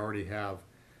 you know, we already have,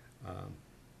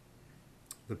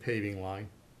 the paving line.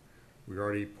 We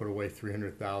already put away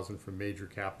 300,000 for major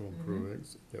capital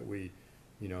improvements that we,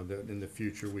 you know, that in the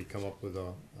future we come up with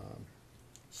a,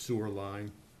 sewer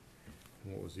line.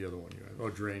 And what was the other one you had? Oh,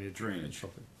 drainage. Drainage.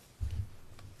 Something.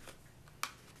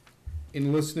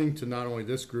 In listening to not only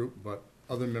this group, but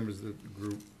other members of the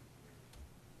group,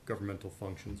 governmental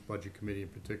functions, budget committee in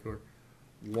particular,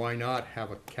 why not have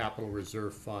a capital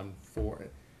reserve fund for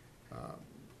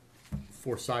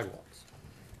sidewalks?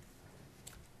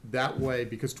 That way,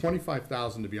 because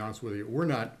 25,000, to be honest with you,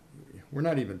 we're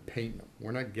not even painting them,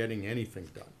 we're not getting anything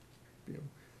done. You know,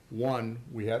 one,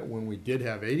 when we did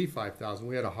have 85,000,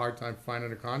 we had a hard time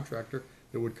finding a contractor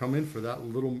that would come in for that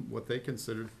little, what they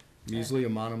considered measly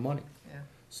amount of money. Yeah.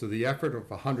 So the effort of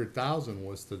 100,000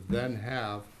 was to then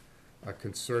have a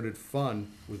concerted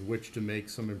fund with which to make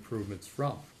some improvements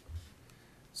from.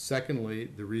 Secondly,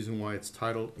 the reason why it's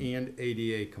titled and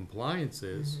ADA compliance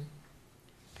is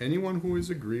anyone who is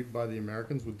aggrieved by the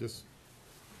Americans with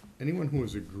anyone who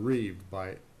is aggrieved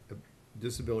by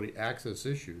disability access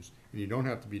issues, and you don't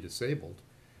have to be disabled,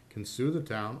 can sue the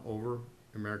town over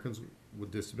Americans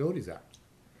with Disabilities Act.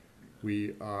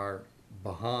 We are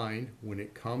behind when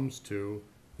it comes to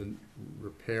the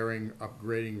repairing,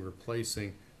 upgrading,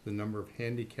 replacing the number of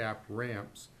handicap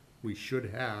ramps we should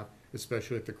have,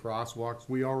 especially at the crosswalks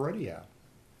we already have.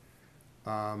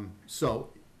 So,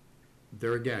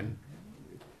 there again,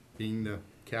 being the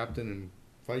captain and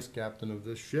vice captain of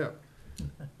this ship,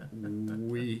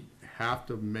 we have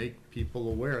to make people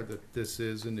aware that this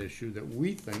is an issue that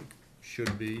we think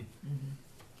should be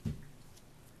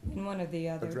And one of the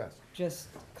other addressed. just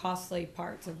costly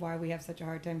parts of why we have such a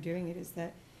hard time doing it is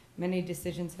that many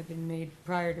decisions have been made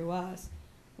prior to us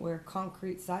where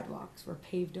concrete sidewalks were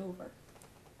paved over.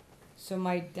 So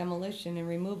my demolition and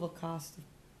removal cost of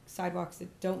sidewalks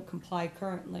that don't comply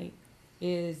currently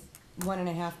is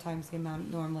 1.5 times the amount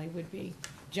it normally would be,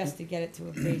 just to get it to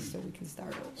a base so we can start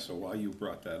over. So while you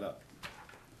brought that up,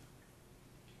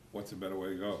 what's a better way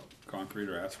to go? Concrete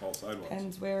or asphalt sidewalks?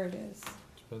 Depends where it is.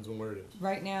 Depends on where it is.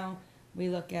 Right now, we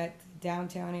look at the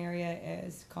downtown area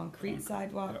as concrete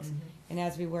sidewalks, and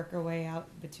as we work our way out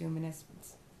bituminous,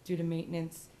 due to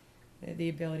maintenance, the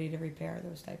ability to repair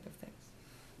those type of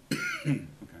things. Okay.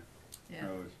 Yeah.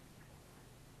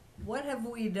 What have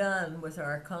we done with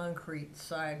our concrete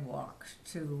sidewalks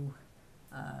to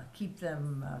keep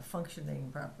them functioning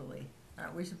properly?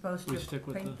 Aren't we supposed We to stick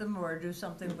with paint the- them or do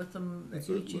something with them It's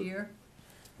each a- year?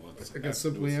 Well, I can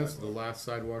simply answer, the last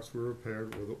sidewalks were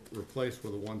repaired, replaced were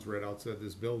the ones right outside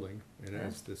this building, and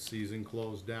as the season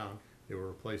closed down, they were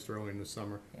replaced early in the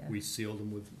summer. Yeah. We sealed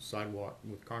them with sidewalk,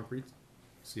 with concrete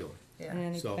sealer. Yeah. And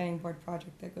any So- planning board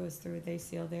project that goes through, they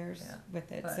seal theirs Yeah,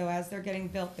 with it. but- So as they're getting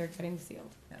built, they're getting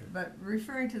sealed. Yeah, but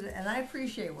referring to the, and I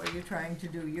appreciate what you're trying to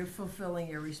do, you're fulfilling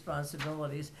your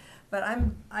responsibilities, but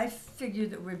I figure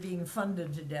that we're being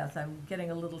funded to death. I'm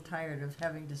getting a little tired of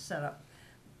having to set up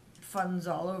funds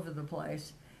all over the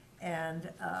place.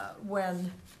 And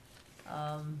when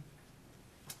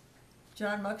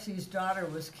John Muxey's daughter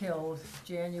was killed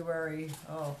January,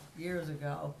 years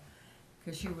ago,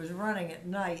 because she was running at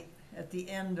night at the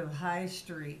end of High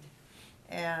Street.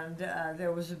 And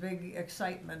there was a big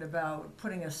excitement about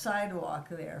putting a sidewalk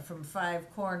there from Five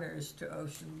Corners to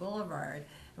Ocean Boulevard.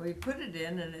 And we put it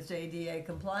in and it's ADA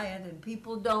compliant and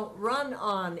people don't run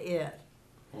on it.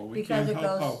 Well, we Because can't it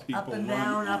help goes how people up and run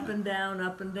down, on up it. and down,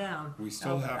 up and down. We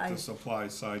still Now, have I- to supply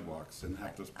sidewalks and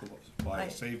have to supply I-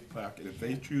 a safe packet. If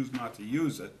they choose not to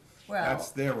use it, Well,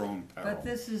 that's their own peril. But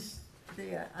this is,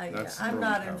 That's I'm their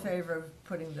not own in peril. favor of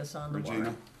putting this on the Regina?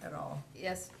 warrant at all.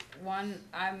 Yes, one,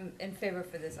 I'm in favor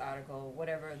for this article,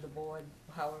 whatever the board,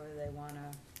 however they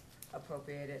wanna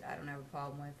appropriate it, I don't have a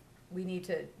problem with. We need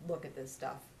to look at this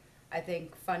stuff. I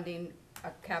think funding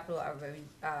a capital,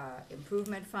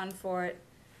 improvement fund for it,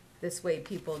 this way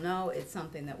people know it's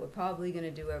something that we're probably gonna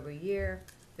do every year,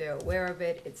 they're aware of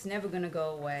it, it's never gonna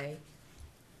go away.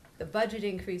 The budget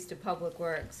increase to Public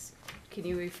Works, can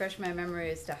you refresh my memory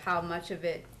as to how much of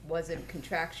it wasn't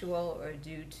contractual or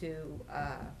due to,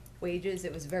 wages?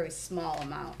 It was a very small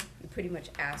amount. We pretty much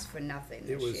asked for nothing It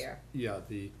this was, year. yeah,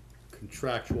 the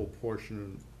contractual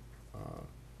portion,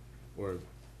 or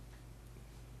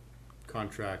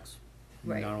contracts,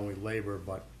 Right. not only labor,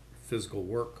 but physical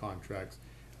work contracts,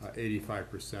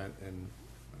 85% and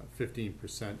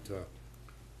 15%,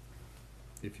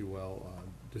 if you will,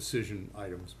 decision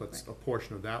items. But Right. a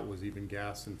portion of that was even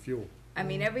gas and fuel. I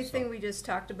mean, everything So- we just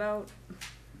talked about,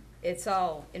 it's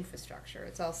all infrastructure.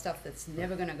 It's all stuff that's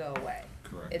never gonna go away.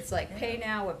 Correct. It's like pay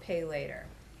now or pay later.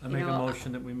 I You make a know,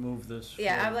 motion that we move this.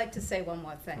 Yeah, I'd for- like to say one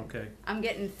more thing. Okay. I'm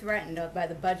getting threatened by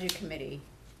the budget committee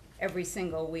every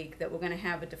single week that we're gonna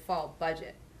have a default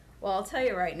budget. Well, I'll tell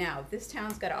you right now, if this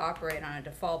town's gotta operate on a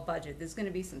default budget, there's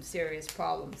gonna be some serious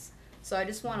problems. So I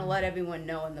just wanna let everyone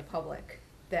know in the public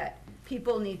that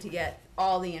people need to get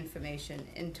all the information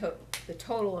the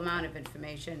total amount of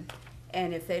information.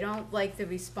 And if they don't like the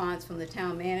response from the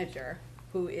town manager,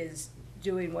 who is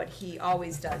doing what he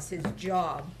always does, his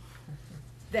job,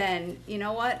 then, you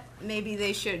know what, maybe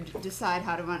they should decide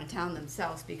how to run a town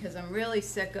themselves, because I'm really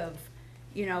sick of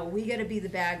you know, we gotta be the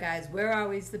bad guys, we're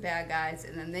always the bad guys,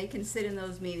 and then they can sit in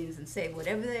those meetings and say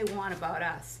whatever they want about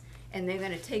us, and they're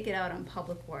gonna take it out on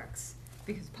Public Works,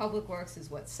 because Public Works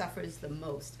is what suffers the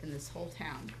most in this whole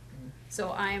town.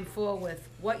 So I am for with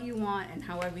what you want and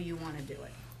however you wanna do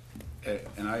it.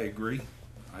 And I agree.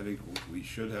 I think we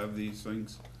should have these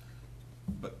things.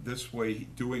 But this way,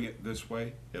 doing it this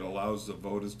way, it allows the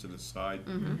voters to decide.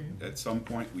 At some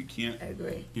point, we can't. I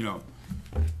agree. You know,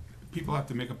 people have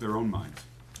to make up their own minds.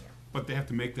 But they have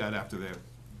to make that after they're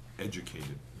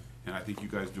educated. And I think you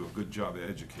guys do a good job of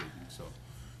educating, so.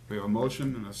 We have a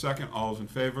motion and a second. All those in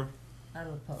favor? I'm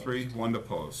opposed. 3, 1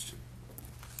 opposed.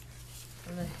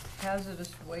 And the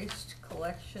hazardous waste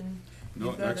collection. No,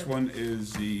 you've got next a- one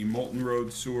is the Molten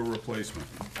Road sewer replacement.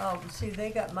 Oh, see,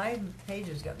 my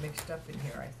pages got mixed up in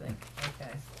here, I think.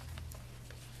 Okay.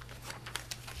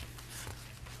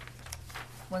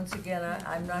 Once again,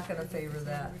 I'm not gonna favor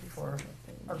that for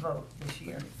a vote this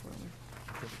year.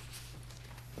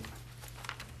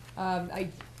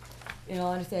 In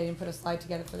all honesty, I didn't put a slide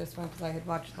together for this one because I had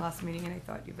watched the last meeting and I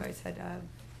thought you guys had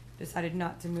decided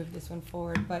not to move this one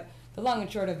forward. But the long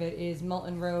and short of it is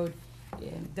Molten Road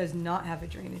does not have a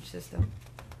drainage system.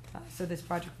 So this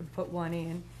project would put one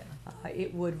in.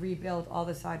 It would rebuild all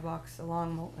the sidewalks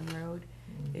along Molten Road.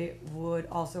 It would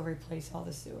also replace all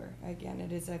the sewer. Again,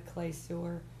 it is a clay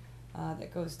sewer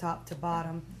that goes top to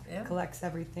bottom, Yeah. collects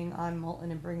everything on Molten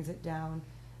and brings it down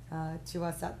to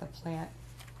us at the plant.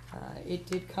 It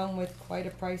did come with quite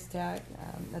a price tag.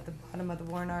 At the bottom of the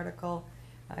warrant article,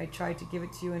 I tried to give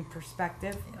it to you in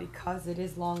perspective because it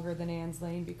is longer than Ann's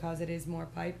Lane, because it is more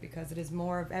pipe, because it is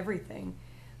more of everything.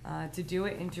 To do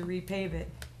it and to repave it,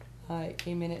 it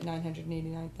came in at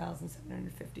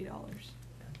 $989,750.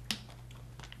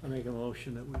 I make a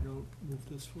motion that we don't move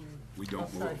this forward. We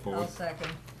don't move it I'll forward.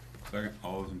 second. Second,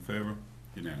 all those in favor?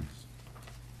 Unanimous.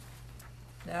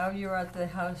 Now you're at the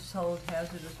household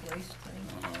hazardous waste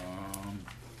thing.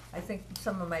 I think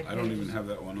some of my pages. I don't even have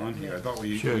that one on here. I thought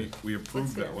we Should.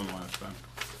 approved that one last time.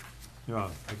 Yeah,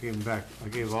 I gave them back, I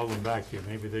gave all of them back to you,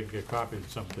 maybe they can get copies of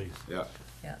some of these. Yeah.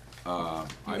 Yeah.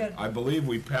 I got- believe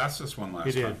we passed this one last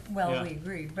You time. did. Well, Yeah. we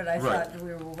agreed, but I Right. thought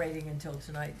we were waiting until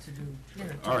tonight to do, you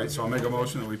know. All right, so I'll make a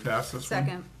motion that we pass this one.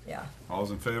 Second. Yeah. All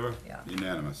those in favor? Yeah.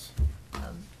 Unanimous.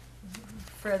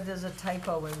 Fred, there's a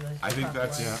typo in the. I think top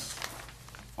that's line.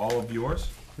 all of yours.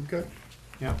 Okay.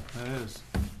 Yeah, that is.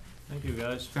 Thank you,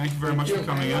 guys. Thank you very much for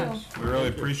coming in. Thank We really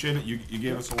appreciate it. You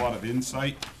gave us a lot of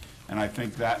insight, and I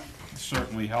think that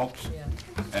certainly helps. Yeah.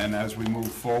 And as we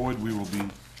move forward, we will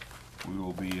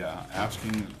be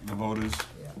asking the voters,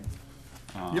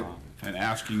 Yeah. and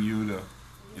asking you to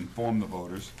inform the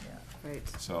voters. Right,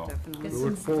 So- definitely. We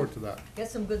look forward to that.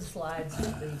 Get some good slides for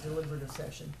the deliberative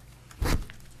session.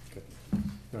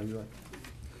 No, you're right.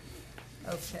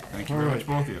 Okay. Thank you very much,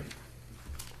 both of you.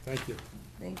 Thank you.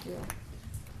 Thank you.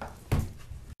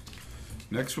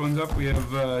 Next one's up, we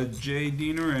have Jay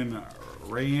Diener and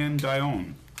Rayanne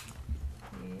Dione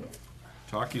Yeah.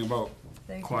 talking about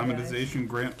Thank you, climatization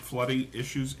grant flooding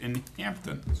issues in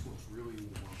Hampton.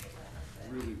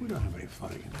 We don't have any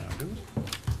flooding in town, do we?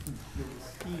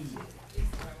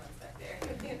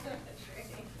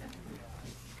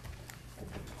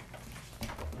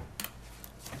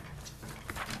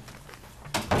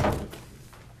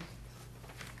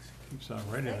 Keeps on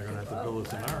raining, they're gonna have to build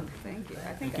us an ark. Thank you.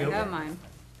 I think Thank I you. have mine.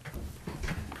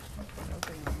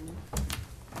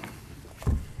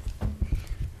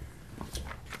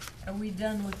 Are we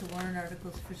done with the warrant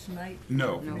articles for tonight?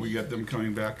 No, No. we got them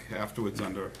coming back afterwards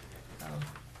under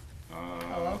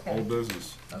okay. old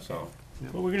business, so.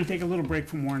 Well, we're gonna take a little break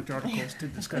from warrant articles to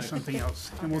discuss something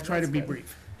else, and we'll try to be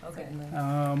brief. Okay.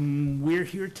 We're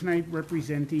here tonight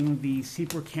representing the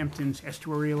Seabrook Hamptons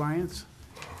Estuary Alliance,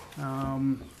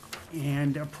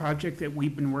 and a project that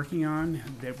we've been working on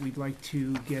that we'd like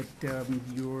to get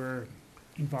your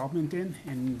involvement in,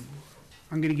 and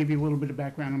I'm gonna give you a little bit of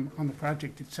background on the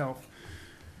project itself.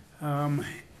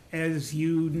 As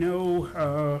you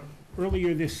know,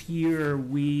 earlier this year,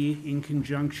 we, in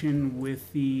conjunction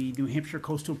with the New Hampshire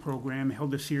Coastal Program,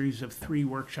 held a series of 3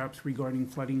 workshops regarding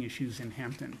flooding issues in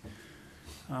Hampton.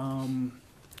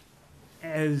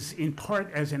 As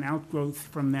an outgrowth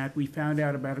from that, we found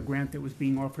out about a grant that was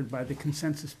being offered by the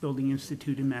Consensus Building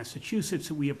Institute in Massachusetts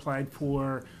that we applied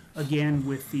for, again,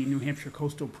 with the New Hampshire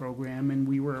Coastal Program, and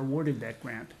we were awarded that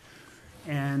grant.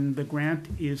 And the grant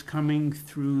is coming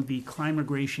through the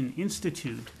Climigration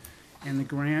Institute, and the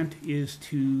grant is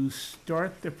to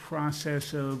start the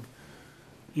process of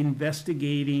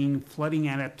investigating flooding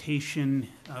adaptation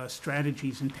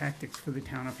strategies and tactics for the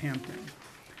town of Hampton.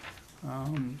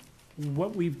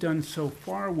 What we've done so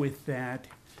far with that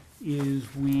is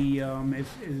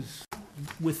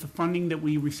with the funding that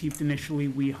we received initially,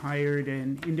 we hired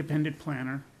an independent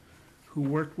planner who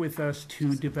worked with us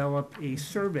to develop a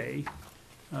survey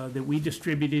that we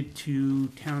distributed to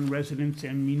town residents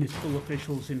and municipal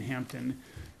officials in Hampton.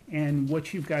 And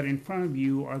what you've got in front of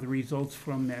you are the results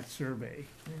from that survey.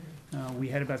 We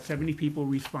had about 70 people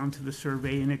respond to the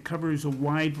survey, and it covers a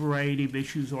wide variety of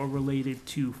issues all related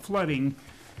to flooding.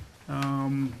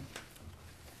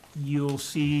 You'll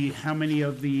see how many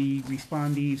of the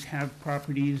respondees have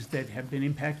properties that have been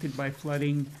impacted by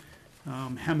flooding,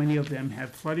 how many of them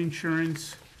have flood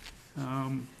insurance.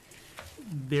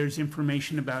 There's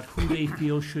information about who they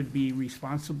feel should be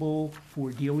responsible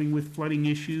for dealing with flooding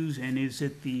issues, and is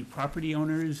it the property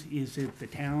owners, is it the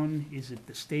town, is it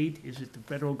the state, is it the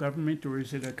federal government, or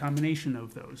is it a combination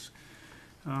of those?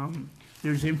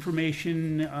 There's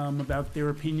information about their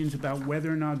opinions about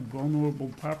whether or not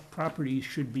vulnerable properties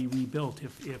should be rebuilt.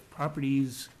 If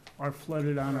properties are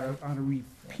flooded on a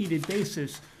repeated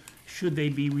basis, should they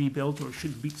be rebuilt, or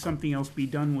should something else be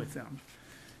done with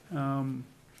them?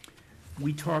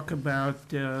 We talk about,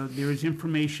 there is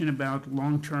information about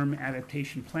long-term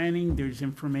adaptation planning. There's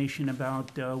information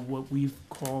about what we've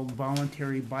called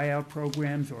voluntary buyout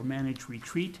programs or managed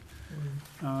retreat.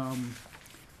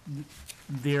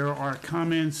 There are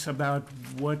comments about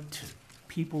what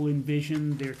people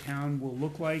envision their town will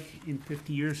look like in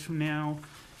 50 years from now,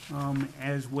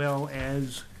 as well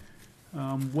as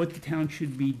what the town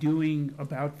should be doing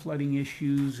about flooding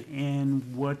issues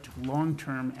and what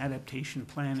long-term adaptation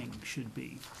planning should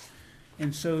be.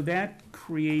 And so that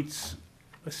creates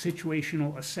a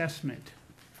situational assessment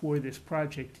for this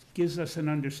project. It gives us an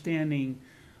understanding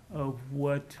of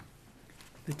what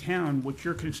the town, what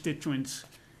your constituents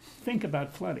think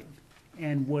about flooding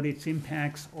and what its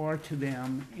impacts are to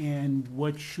them and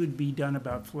what should be done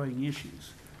about flooding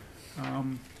issues.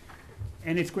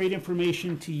 And it's great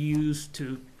information to use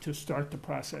to start the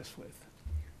process with.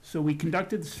 So we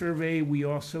conducted the survey. We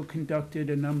also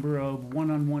conducted a number of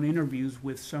one-on-one interviews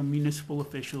with some municipal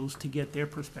officials to get their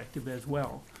perspective as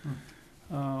well.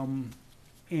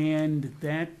 And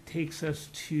that takes us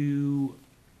to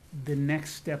the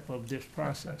next step of this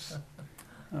process.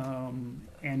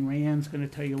 And Rayanne's going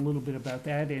to tell you a little bit about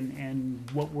that and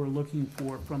what we're looking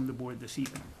for from the board this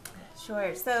evening.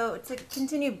 Sure. So to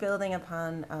continue building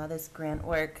upon this grant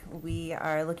work, we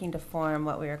are looking to form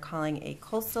what we are calling a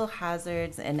Coastal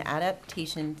Hazards and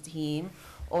Adaptation Team,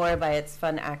 or by its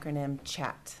fun acronym,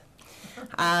 CHAT.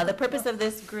 The purpose of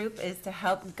this group is to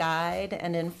help guide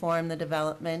and inform the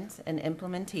development and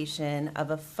implementation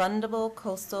of a fundable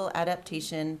coastal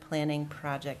adaptation planning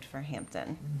project for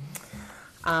Hampton.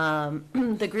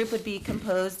 The group would be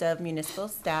composed of municipal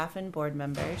staff and board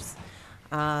members.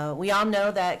 We all know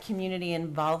that community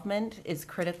involvement is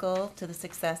critical to the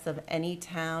success of any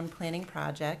town planning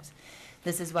project.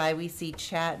 This is why we see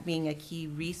CHAT being a key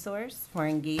resource for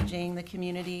engaging the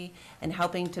community and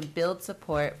helping to build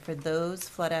support for those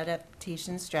flood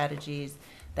adaptation strategies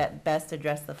that best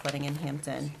address the flooding in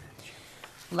Hampton.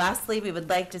 Lastly, we would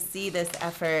like to see this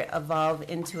effort evolve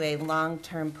into a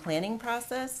long-term planning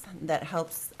process that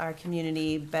helps our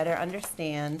community better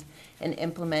understand and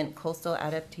implement coastal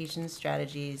adaptation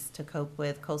strategies to cope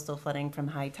with coastal flooding from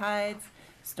high tides,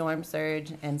 storm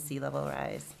surge, and sea level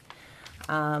rise.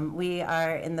 We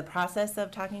are in the process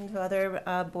of talking to other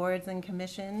boards and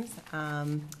commissions.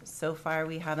 So far,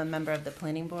 we have a member of the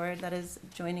planning board that is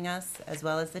joining us, as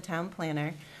well as the town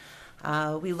planner.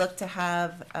 We look to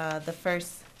have the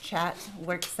first CHAT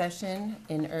work session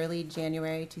in early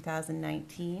January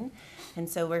 2019. And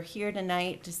so we're here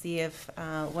tonight to see if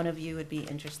one of you would be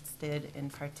interested in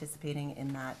participating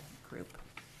in that group.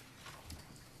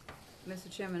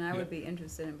 Mr. Chairman, I would be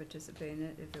interested in participating in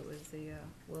it if it was the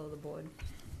will of the board.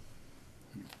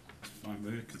 Fine,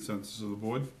 the consensus of the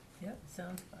board? Yep,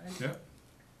 sounds fine. Yep.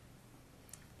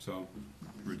 So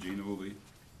Regina will be.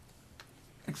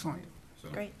 Excellent. So.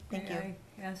 Great, thank you. May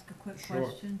I ask a quick Sure.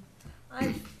 question?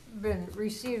 I've been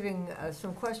receiving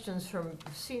some questions from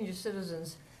senior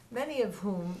citizens, many of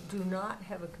whom do not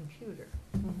have a computer.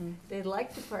 They'd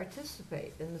like to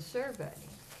participate in the survey.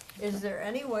 Is there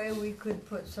any way we could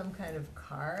put some kind of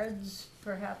cards,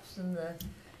 perhaps in the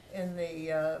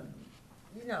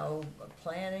you know,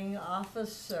 planning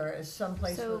office, or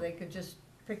someplace where they could just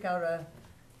pick out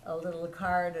a little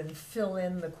card and fill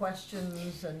in the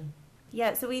questions and?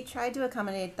 Yeah, so we tried to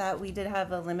accommodate that. We did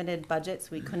have a limited budget, so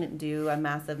we couldn't do a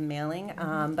massive mailing,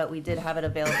 but we did have it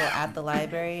available at the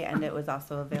library, and it was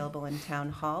also available in town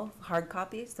hall, hard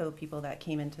copies, so people that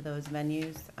came into those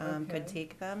venues could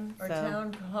take them. Or so.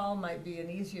 town hall might be an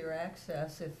easier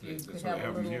access if you That's could what have we a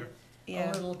have in little here.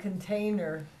 Yeah. little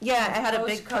container. Yeah, with I had a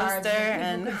big postcards poster that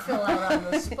and- people could fill out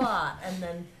on the spot and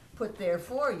then put there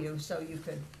for you, so you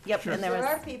could. Yep, and there There was-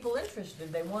 are people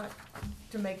interested, they want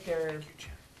to make their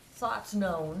thoughts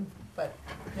known, but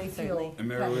they feel. And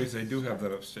Mary Louise, they do have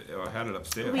that upstairs, or had it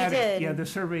upstairs. We Had it- did. Yeah, the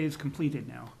survey is completed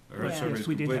now. Our Yeah. survey's Yes,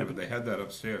 we did completed, have but it. they had that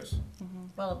upstairs.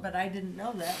 Well, but I didn't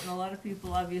know that, and a lot of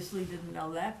people obviously didn't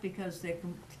know that because they're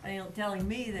telling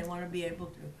me they want to be able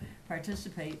to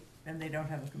participate and they don't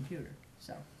have a computer,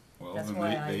 so. Well, That's then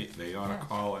why they ought to yeah.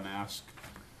 call and ask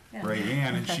Yeah. Ray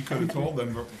Ann, and she could have told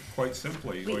them quite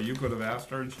simply, or you could have asked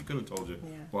her and she could have told you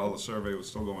Yeah. while the survey was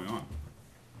still going on.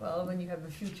 Well, when you have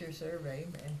a future survey,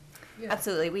 man, you know,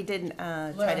 Absolutely, we did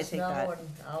try let to us take know that. and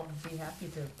I'll be happy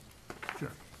to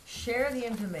Sure. share the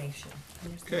information.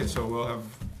 Okay, so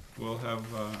we'll have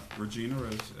Regina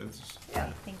as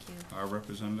Yeah, Thank you. our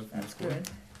representative from the that's school. good.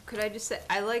 Could I just say,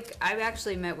 I've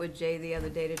actually met with Jay the other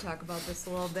day to talk about this a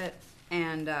little bit,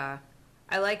 and,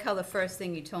 I like how the first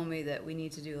thing you told me that we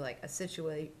need to do like a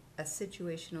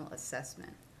situational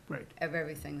assessment Right. of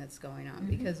everything that's going on,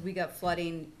 because we got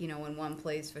flooding, you know, in one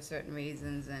place for certain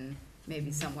reasons and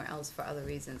maybe somewhere else for other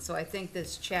reasons. So I think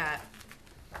this chat,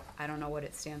 I don't know what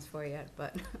it stands for yet,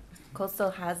 but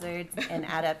Coastal Hazards and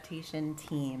Adaptation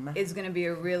Team. is gonna be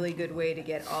a really good way to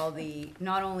get all the,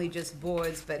 not only just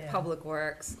boards, but Yeah. public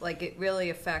works. Like, it really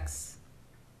affects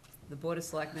the Board of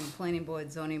Selectmen, Planning Board,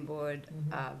 Zoning Board,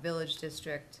 Village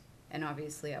District, and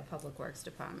obviously our Public Works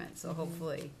Department. So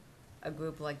hopefully, a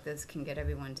group like this can get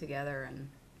everyone together and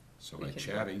So We by can-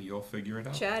 chatting, you'll figure it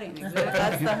out. chatting, That's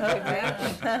exactly. the hope.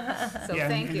 Exactly. So Yeah,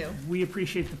 thank and you. We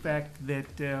appreciate the fact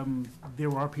that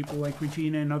there are people like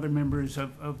Regina and other members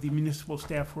of the municipal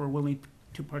staff who are willing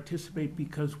to participate,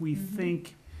 because we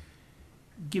think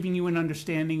giving you an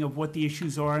understanding of what the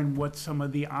issues are and what some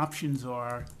of the options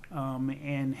are,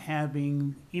 and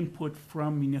having input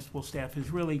from municipal staff is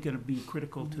really going to be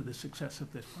critical to the success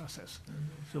of this process.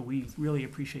 So we really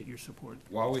appreciate your support.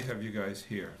 While we have you guys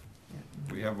here,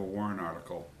 we have a warrant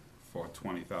article for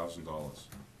 $20,000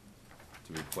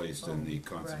 to be placed in the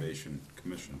Conservation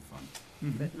Commission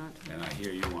Fund. But not And I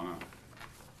hear you wanna,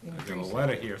 I got a Increase it.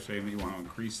 letter here saying that you wanna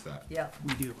increase that. Yeah,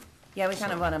 We do. Yeah, we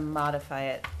kind of want to modify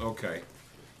it. Okay,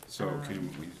 so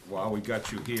while we got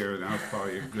you here, now's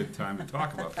probably a good time to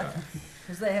talk about that.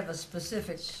 because they have a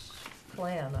specific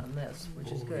plan on this, which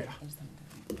is good.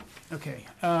 Okay,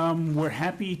 we're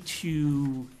happy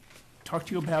to talk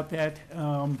to you about that.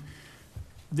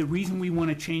 The reason we want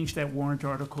to change that warrant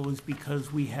article is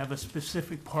because we have a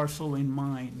specific parcel in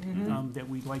mind that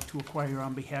we'd like to acquire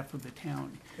on behalf of the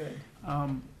town. Good.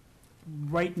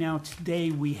 Right now,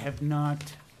 today, we have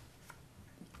not,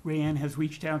 Rayanne has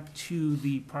reached out to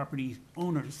the property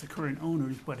owners, the current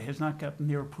owners, but has not gotten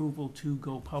their approval to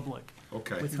go public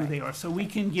Okay, with who they are. So we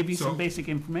can give you So- some basic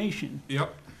information,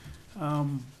 yep,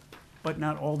 but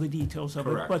not all the details of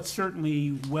it. Correct. But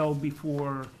certainly, well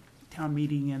before town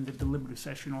meeting and the deliberative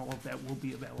session, all of that will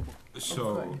be available.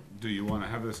 so do you wanna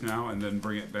have this now and then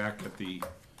bring it back at the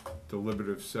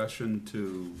deliberative session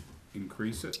to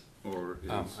increase it? Or is,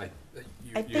 I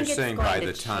You're think it's saying going by to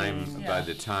the time, change. by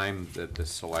the time that the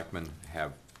selectmen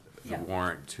have the Yeah.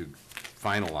 warrant to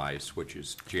finalize, which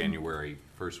is January,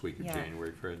 first week of Yeah.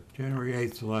 January, Fred? January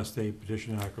 8th, the last day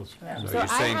petition articles. Yeah. So So you're I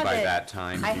saying have by it- that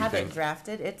time, I you have it think?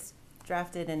 drafted. It's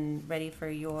drafted and ready for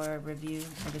your review.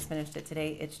 I just finished it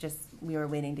today. It's just, we were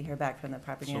waiting to hear back from the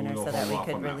property so owner we'll so that hold we off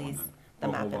could on that one release then? the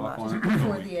We'll map hold and off lots. on it?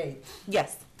 Before the 8th,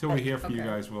 Yes. Till we hear from you Okay.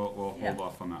 guys, we'll hold Yeah.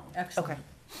 off on that one. excellent. Okay,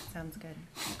 sounds good.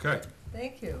 Okay,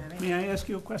 Thank you. May I ask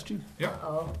you a question? yep,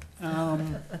 Oh,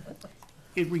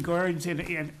 It regards,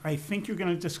 and I think you're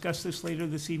going to discuss this later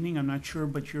this evening, I'm not sure,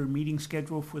 but your meeting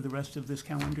schedule for the rest of this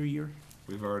calendar year?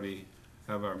 we've already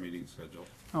have our meeting scheduled.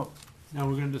 Oh, Now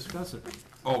we're gonna discuss it.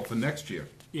 Oh, for next year?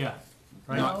 Yeah.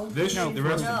 No. Not this, no, the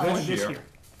rest no. of for this year.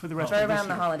 For the rest Right of this around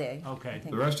the year. holiday. I Okay.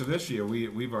 think. The rest of this year,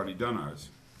 we've already done ours.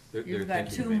 They're You've got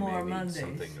thinking two they may more need Mondays.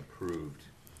 Something approved,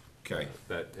 Okay,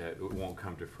 that it won't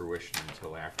come to fruition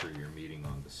until after your meeting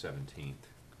on the 17th.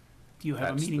 Do you have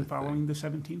a That's meeting the thing. following the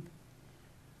 17th?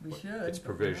 we should. It's but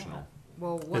we're provisional. not.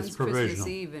 Well, one's Christmas provisional.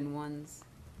 Eve and one's,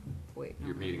 wait, no,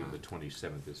 Your no, meeting no. on the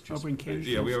 27th is I'll just bring candy.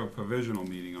 provisional. yeah, we have a provisional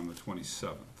meeting on the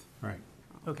 27th, Right.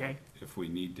 Okay, if we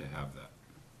need to have that.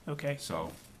 okay.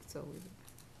 So, So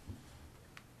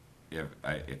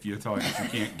if you're telling us you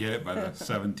can't get it by the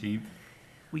 17th,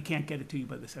 We can't get it to you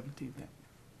by the 17th.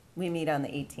 We meet on the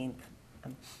 18th.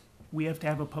 We have to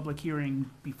have a public hearing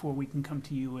before we can come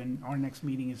to you, and our next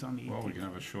meeting is on the 18th. well, we can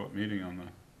have a short meeting on the,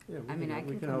 I mean, I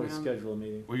can come always in on- schedule a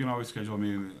meeting. we can always schedule a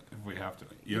meeting if we have to.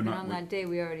 You're even not, on that day,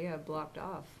 we already have blocked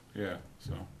off. yeah,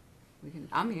 so,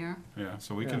 I'm here. Yeah,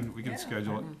 so we can Yeah.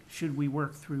 schedule it. Should we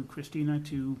work through Christina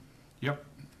to Yep,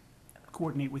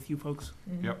 coordinate with you folks?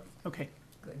 yep, Okay,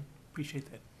 Good, appreciate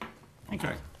that. Thank you.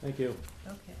 okay. Thank you.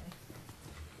 okay.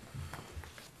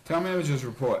 Town managers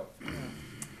report.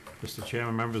 Mr.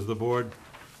 Chairman, members of the board,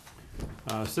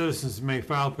 citizens may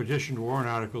file petition warrant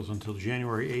articles until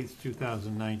January 8th,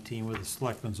 2019 with the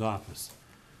Selectman's office.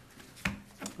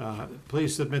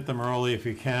 Please submit them early if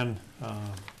you can.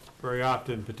 Very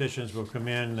often petitions will come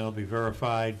in, they'll be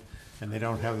verified, and they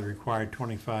don't have the required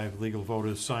 25 legal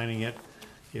voters signing it.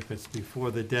 If it's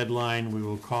before the deadline, we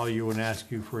will call you and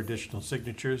ask you for additional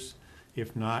signatures.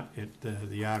 If not,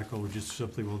 the article just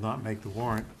simply will not make the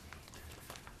warrant.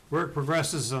 Work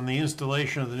progresses on the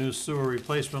installation of the new sewer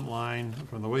replacement line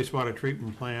from the wastewater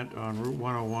treatment plant on Route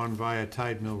 101 via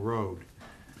Tide Mill Road.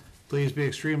 Please be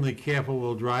extremely careful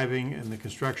while driving in the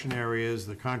construction areas.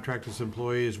 The contractor's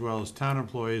employees, as well as town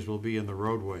employees, will be in the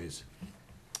roadways.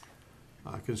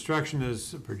 Construction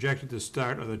is projected to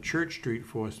start on the Church Street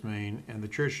force main and the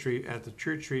Church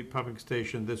Street pumping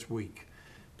station this week.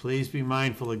 Please be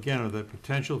mindful again of the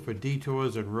potential for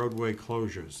detours and roadway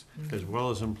closures, as well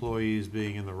as employees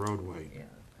being in the roadway. Yeah.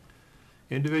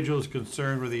 Individuals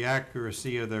concerned with the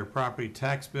accuracy of their property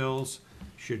tax bills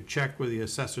should check with the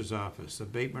assessor's office.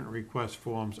 Abatement request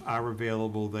forms are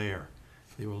available there.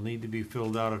 They will need to be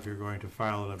filled out if you're going to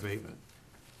file an abatement.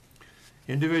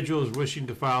 Individuals wishing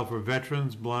to file for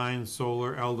veterans, blind,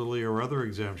 solar, elderly, or other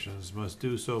exemptions must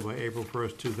do so by April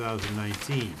 1st,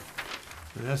 2019.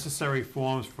 The necessary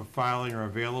forms for filing are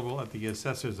available at the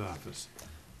assessor's office.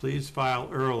 Please file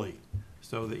early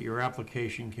so that your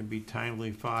application can be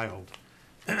timely filed.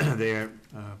 Their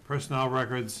personal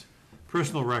records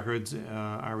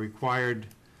are required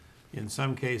in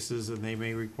some cases, and they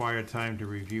may require time to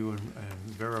review and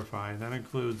verify. And that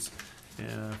includes,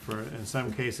 in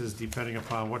some cases, depending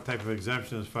upon what type of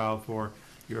exemption is filed for,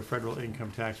 your federal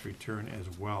income tax return as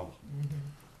well.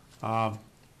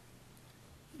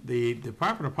 The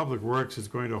Department of Public Works is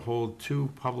going to hold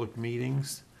 2 public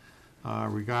meetings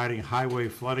regarding highway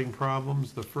flooding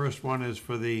problems. The first one is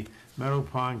for the Meadow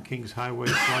Pond Kings Highway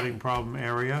flooding problem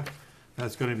area.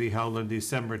 That's going to be held on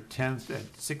December 10th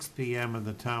at 6 p.m. in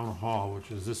the Town Hall, which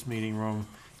is this meeting room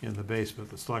in the basement,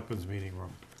 the Selectmen's meeting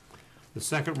room. The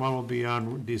second one will be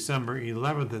on December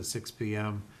 11th at 6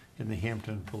 p.m. in the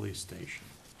Hampton Police Station.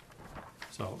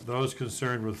 So those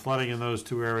concerned with flooding in those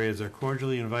 2 areas are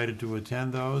cordially invited to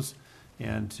attend those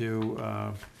and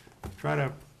to try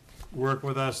to work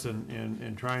with us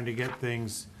in trying to get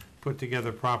things put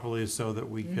together properly so that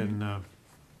we can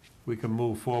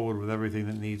move forward with everything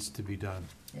that needs to be done.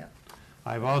 Yeah.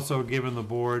 I've also given the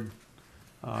board,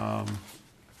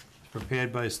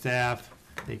 prepared by staff,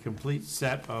 a complete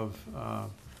set of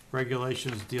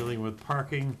regulations dealing with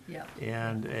parking Yeah.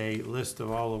 and a list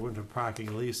of all the winter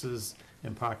parking leases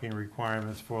and parking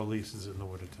requirements for leases in the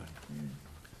wintertime.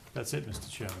 That's it, Mr.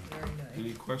 Chairman. Very nice.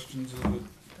 Any questions of the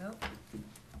Nope.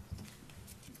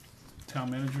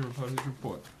 town manager about his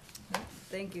report?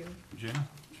 Thank you. Jana?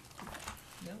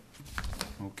 Nope.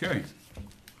 Okay.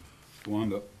 Go on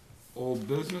to old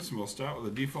business, and we'll start with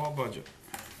the default budget.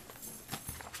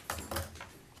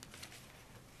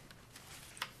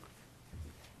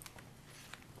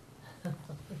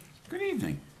 Good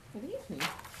evening. Good evening.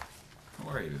 How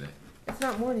are you today? It's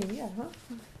not morning yet, huh?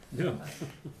 Yeah.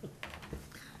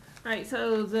 All right,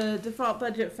 so the default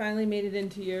budget finally made it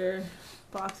into your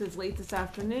boxes late this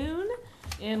afternoon,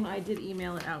 and I did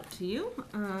email it out to you.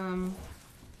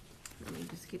 Let me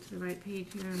just get to the right page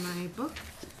here in my book,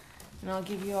 and I'll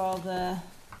give you all the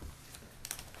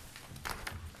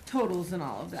totals and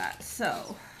all of that.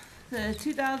 So, the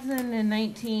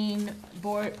 2019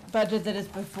 board budget that is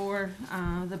before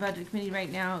the budget committee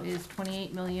right now is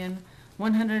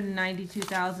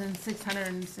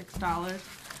 $28,192,606.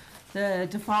 The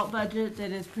default budget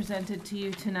that is presented to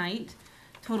you tonight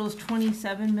totals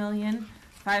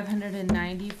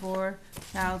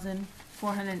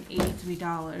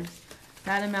 $27,594,483.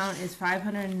 That amount is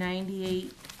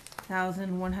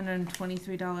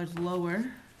 $598,123 lower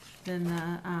than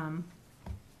the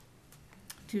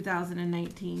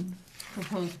 2019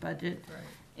 proposed budget. Right.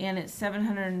 And it's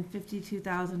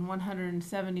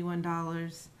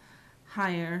 $752,171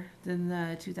 higher than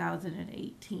the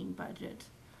 2018 budget.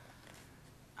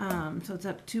 So it's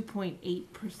up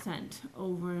 2.8%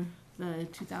 over the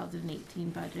 2018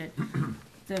 budget.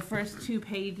 The first 2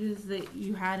 pages that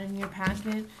you had in your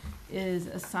packet is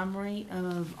a summary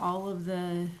of all of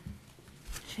the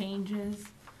changes,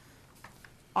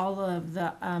 all of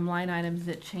the line items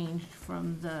that changed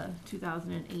from the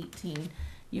 2018.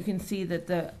 You can see that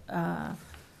the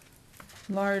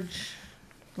large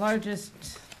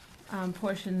largest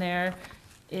portion there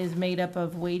is made up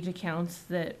of wage accounts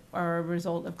that are a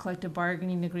result of collective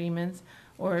bargaining agreements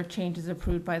or changes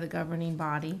approved by the governing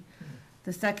body.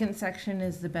 The second section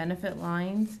is the benefit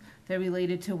lines. They're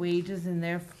related to wages and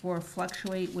therefore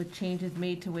fluctuate with changes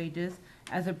made to wages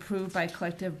as approved by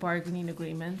collective bargaining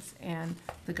agreements and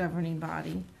the governing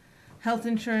body. Health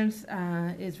insurance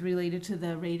is related to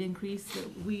the rate increase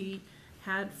that we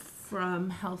had from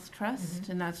Health Trust,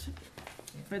 and that's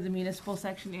for the municipal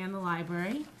section and the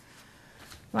library.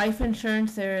 Life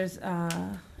insurance, there's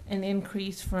an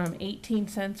increase from 18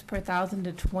 cents per thousand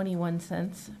to 21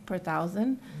 cents per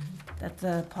thousand. That's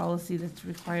a policy that's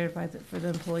required by for the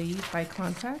employees by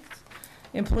contract.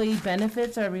 Employee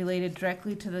benefits are related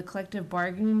directly to the collective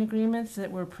bargaining agreements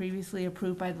that were previously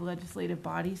approved by the legislative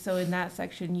body. So in that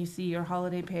section, you see your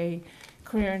holiday pay,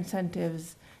 career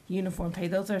incentives, uniform pay.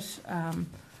 Those are,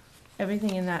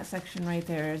 everything in that section right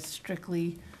there is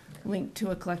strictly linked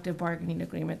to a collective bargaining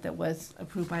agreement that was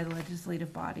approved by the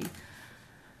legislative body.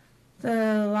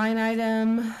 The line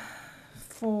item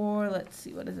for, let's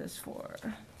see, what is this for?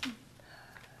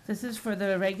 This is for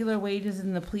the regular wages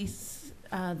in the police,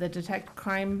 the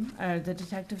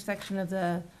detective section of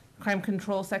the crime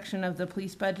control section of the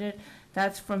police budget.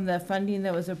 That's from the funding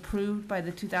that was approved by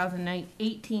the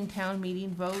 2018 town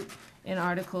meeting vote in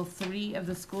Article 3 of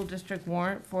the school district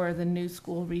warrant for the new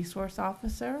school resource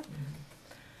officer.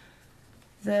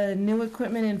 The new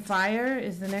equipment in fire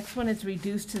is the next one. It's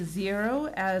reduced to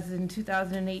 0, as in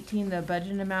 2018, the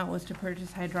budget amount was to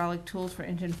purchase hydraulic tools for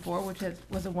engine 4, which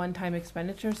was a one-time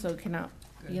expenditure, so it cannot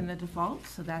be in the default,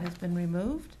 so that has been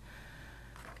removed.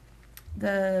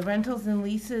 The rentals and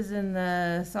leases in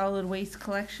the solid waste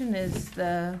collection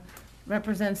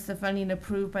represents the funding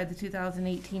approved by the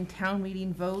 2018 town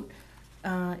meeting vote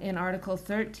in Article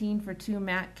 13 for 2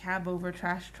 Mack cab over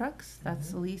trash trucks.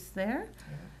 That's the lease there.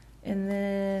 And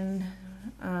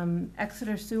then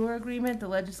Exeter Sewer Agreement, the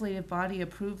legislative body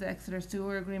approved the Exeter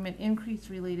Sewer Agreement increase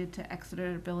related to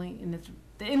Exeter billing, and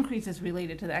the increase is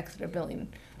related to the Exeter billing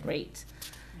rate.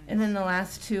 And then the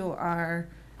last two are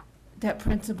debt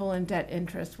principal and debt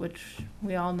interest, which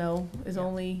we all know is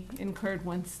only incurred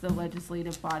once the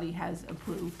legislative body has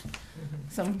approved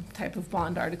some type of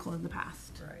bond article in the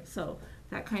past. Right. So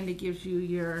that kind of gives you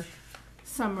your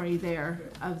summary there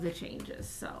of the changes.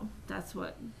 So that's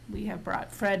what we have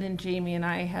brought. Fred and Jamie and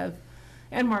I have,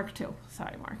 and Mark too.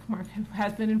 Sorry, Mark. Mark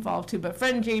has been involved too, but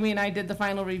Fred and Jamie and I did the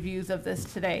final reviews of this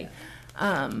today.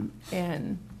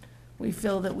 And we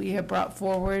feel that we have brought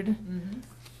forward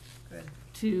Good.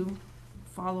 to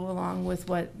follow along with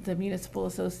what the Municipal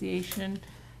Association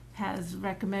has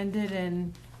recommended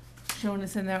and shown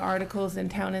us in their articles in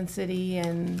Town and City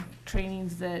and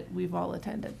trainings that we've all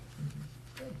attended.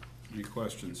 Any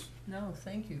questions? No,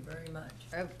 thank you very much.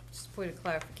 I have just a point of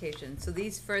clarification. So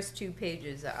these first 2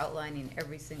 pages are outlining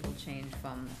every single change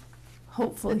from the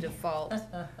Hopefully. default,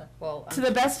 well. To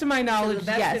the best of my knowledge,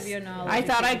 best yes. of your knowledge, I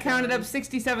thought I if you counted can- up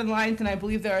 67 lines, and I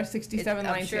believe there are 67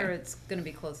 I'm lines sure here. it's gonna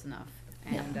be close enough.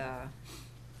 And,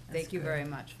 thank you very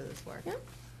much for this work. Yeah.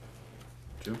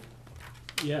 Jim?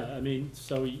 Yeah, I mean,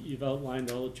 so you've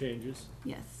outlined all the changes.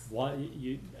 Yes. Why,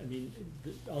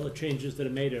 all the changes that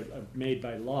are made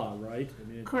by law, right? I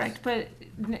mean, it's- Correct, but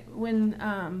when,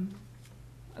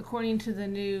 according to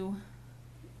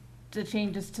the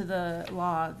changes to the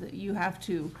law, that you have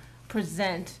to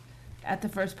present at the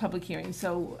first public hearing.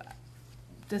 So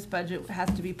this budget has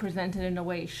to be presented in a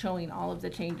way showing all of the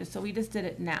changes. So we just did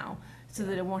it now, so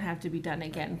that it won't have to be done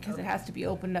again, because it has to be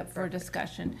opened up for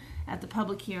discussion at the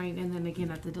public hearing and then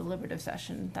again at the deliberative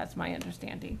session. That's my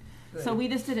understanding. So Good. we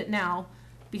just did it now,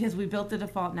 because we built the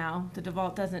default now. The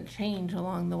default doesn't change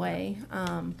along the way.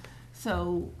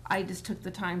 So I just took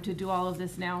the time to do all of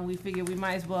this now, and we figured we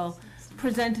might as well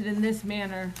present it in this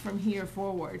manner from here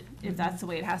forward, if that's the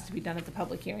way it has to be done at the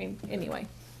public hearing anyway.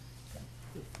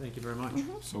 Thank you very much.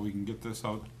 So we can get this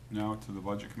out now to the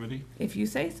budget committee? If you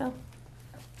say so.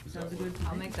 Sounds good to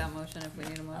I'll me. make that motion if we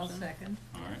need a motion. I'll second.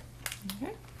 All right.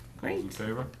 Okay, All great. those in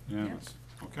favor? Unanimous.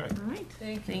 Okay. All right.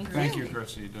 Thank you. Thank Thank you,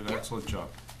 Chrissy. You did an excellent job,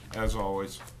 as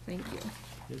always. Thank you.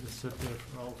 You just sit there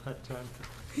for all that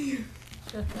time.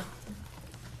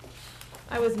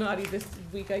 I was naughty this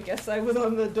week, I guess. I was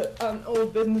on on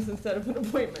old business instead of an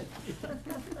appointment.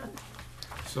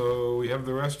 So we have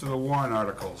the rest of the warrant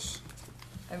articles.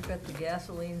 I've got the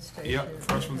gasoline station. Yep,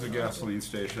 first one's a gasoline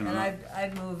station. And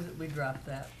I'd move that we drop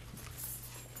that.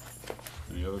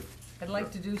 Any other, I'd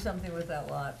like to do something with that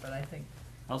lot, but I think,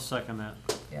 I'll second that.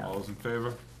 yeah. all those in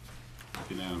favor?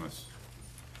 Unanimous.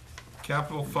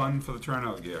 Capital fund for the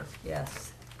turnout gear.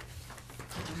 Yes,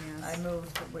 I Yes.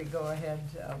 move that we go ahead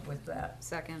with that.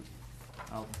 Second.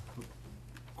 I'll,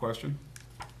 Question?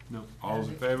 no. All those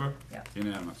in favor? Yeah.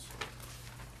 Unanimous.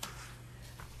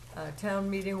 Town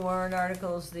meeting warrant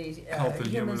articles, the Health and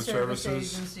Human Human Service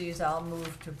Services. Agencies, I'll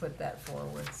move to put that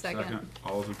forward. Second.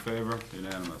 All those in favor?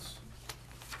 Unanimous.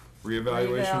 Reevaluation of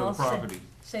the Reval, property.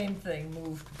 Same thing,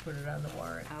 move to put it on the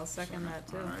warrant, I'll second that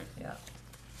too. All right. yeah.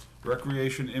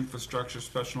 Recreation Infrastructure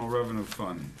Special Revenue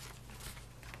Fund.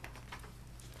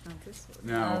 Oh, this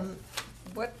one. Now,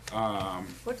 What, um,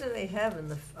 what do they have in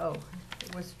the,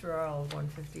 withdrawal of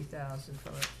 150,000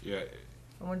 from it? yeah,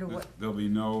 I wonder what, there'll be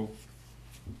no,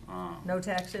 no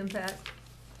tax impact?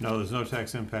 No, there's no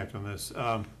tax impact on this.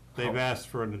 They've asked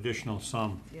for an additional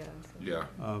sum Yeah. yeah,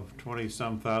 of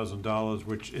 20-some thousand dollars,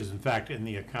 which is in fact in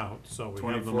the account, so we have the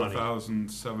twenty-four money.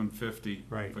 thousand seven fifty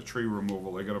Right. for tree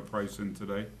removal. They got a price in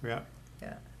today, Yeah,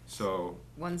 Yeah. so,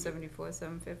 174,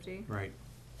 750? right.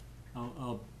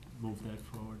 I'll move that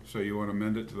forward. so you want to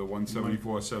amend it to the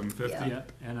 174,750? Yeah,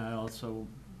 and I also,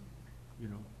 you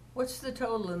know, What's the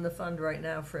total in the fund right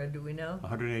now, Fred, do we know?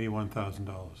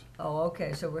 $181,000. Oh,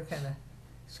 okay, so we're kinda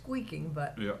squeaking,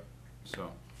 but, Yeah,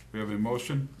 so, we have a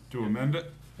motion to amend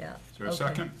it. yeah. Is there a okay.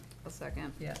 second? I'll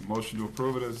second. Yeah, Motion to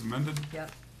approve it as amended? yeah.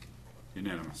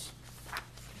 Unanimous.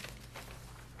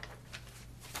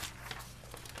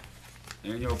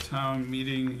 Annual town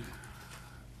meeting,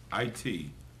 IT.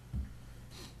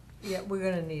 Yeah, we're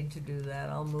gonna need to do that.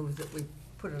 I'll move that we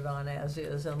put it on as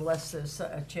is unless there's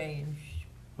a change.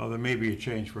 Well, there may be a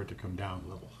change for it to come down a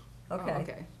little. Oh, Okay,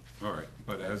 okay. All right,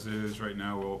 but as it is right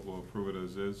now, we'll approve it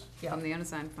as is. yeah, From the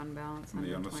unassigned fund balance. From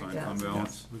the unassigned 120,000. fund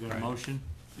balance. we got a Right. motion?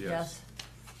 yes.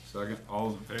 Second, all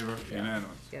those in favor? Yeah.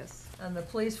 Unanimous. Yes. And the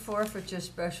police forfeiture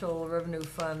special revenue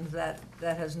fund, that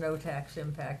has no tax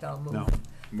impact. I'll move No. that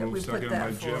we Move put second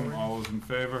that by Jim, forward. all those in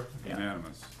favor? Yeah.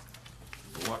 Unanimous.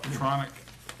 Electronic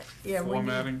Yeah,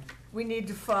 formatting, we need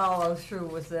to follow through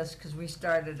with this because we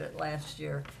started it last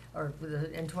year, or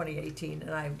in 2018,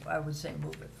 and I would say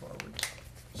move it forward.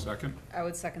 second, I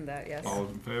would second that, yes. all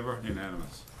those in favor?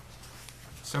 Unanimous.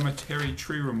 Cemetery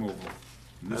tree removal.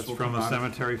 And this That's will from come the out of-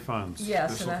 cemetery funds.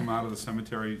 Yes, This and will come out of the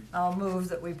cemetery, I'll move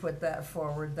that we put that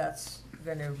forward. That's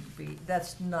gonna be,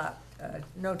 that's not,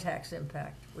 no tax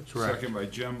impact, which is second by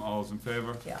Jim, all those in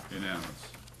favor? Yeah. Unanimous.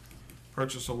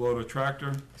 Purchase a loader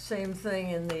tractor, same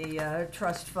thing in the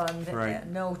trust fund. Right.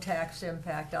 No tax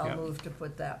impact. I'll Yep. move to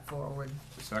put that forward.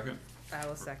 second, I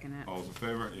will second it. all those in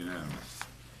favor? Unanimous.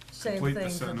 Same Complete the thing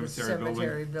for the cemetery building.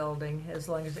 cemetery building, as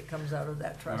long as it comes out of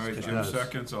that All trust right, fund. Jim does.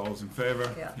 seconds, all those in favor?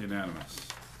 Yeah. Unanimous.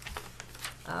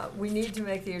 We need to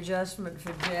make the adjustment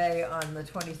for Jay on the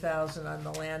 20,000 on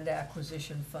the land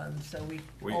acquisition fund, so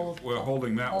We're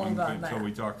holding that one hold on until that.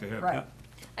 we talk to him. Right,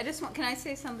 I just want, can I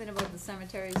say something about the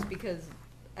cemeteries? Because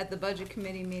at the budget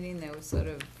committee meeting, there was sort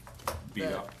of. Beat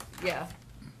the- up. Yeah.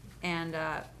 And,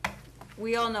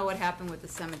 we all know what happened with the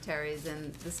cemeteries,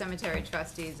 and the cemetery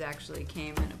trustees actually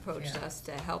came and approached Yeah. us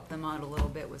to help them out a little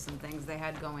bit with some things they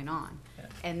had going on. Yeah.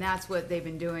 And that's what they've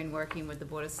been doing, working with the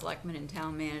Board of Selectmen and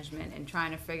town management, and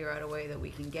trying to figure out a way that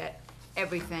we can get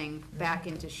everything back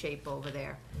into shape over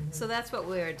there. So that's what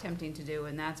we're attempting to do,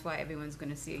 and that's why everyone's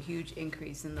gonna see a huge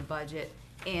increase in the budget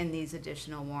and these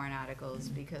additional warrant articles,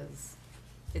 because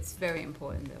it's very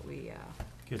important that we,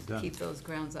 Get done. keep those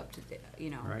grounds up to,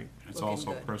 Right. It's looking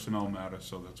also good. personnel matter,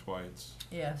 so that's why it's,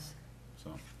 yes.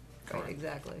 so. Right,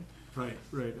 exactly. Right,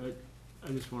 right. I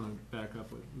just want to back up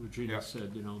what Yeah. Regina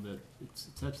said, you know, that it's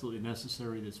absolutely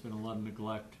necessary. There's been a lot of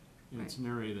neglect, and it's an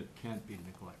area that can't be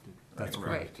neglected. That's Right.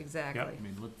 Right, exactly. I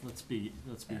mean, let's be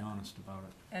honest about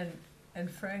it.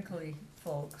 And frankly,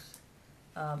 folks,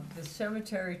 the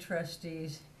cemetery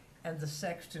trustees and the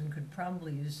sexton could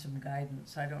probably use some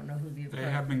guidance. I don't know who the. They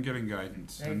have been getting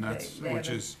guidance, and that's, they which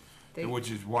haven't- is, They- which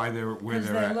is why they're where 'Cause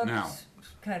they're they at look now.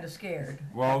 kinda scared.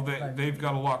 Well, but- they've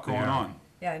got a lot going They are. on.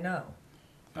 Yeah, I know.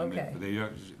 and Okay. They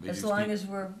As just long need- as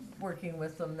we're working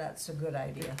with them, that's a good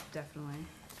idea. Definitely.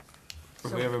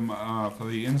 But we have them, for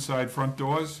the inside front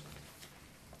doors,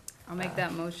 I'll make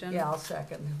that motion. Yeah, I'll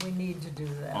second. We need to do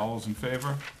that. all those in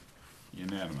favor?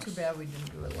 Unanimous. Too bad we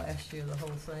didn't do it last year, the whole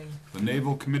thing. The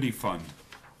Naval Committee Fund,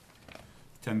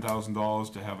 $10,000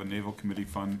 to have a Naval Committee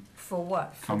Fund. For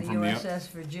what? For Come the from the- USS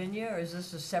Virginia, or is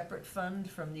this a separate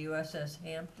fund from the USS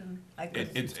Hampton? I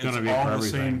could- It's gonna be all for the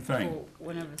same everything. thing. Well,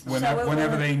 whenever. So it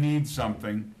Whenever will- they need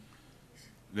something,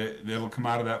 that'll come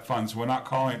out of that fund. So we're not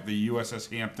calling it the USS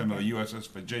Hampton or the USS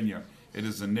Virginia. It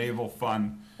is a naval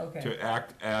fund Okay. to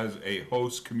act as a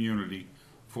host community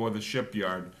for the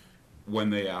shipyard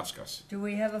when they ask us. Do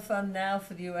we have a fund now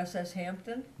for the USS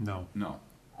Hampton? No, No.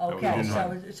 Okay,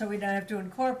 didn't so we don't have to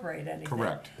incorporate anything?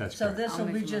 Correct. that's So correct. this I'll will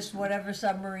make be a just motion. whatever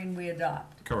submarine we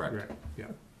adopt? Correct. Correct, yeah.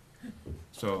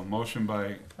 So motion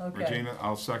by Okay. Regina,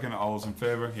 I'll second it. All those in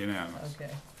favor? Unanimous.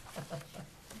 Okay.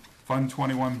 Fund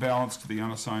 21 balance to the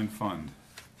unassigned fund.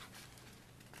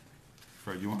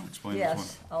 Fred, you want to explain this one?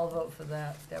 Yes, I'll vote for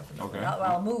that, definitely. Okay.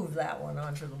 I'll move that one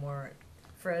onto the warrant.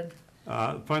 Fred?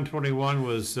 Fund 21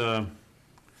 was,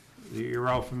 you're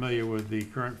all familiar with the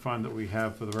current fund that we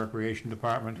have for the Recreation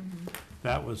Department.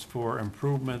 That was for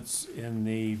improvements in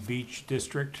the beach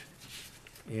district.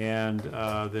 And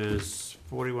there's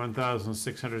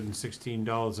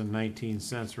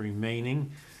 $41,616.19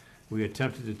 remaining. We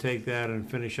attempted to take that and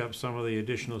finish up some of the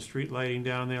additional street lighting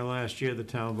down there last year. The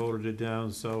town voted it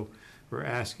down, so we're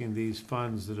asking these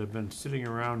funds that have been sitting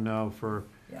around now for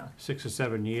Yeah. 6 or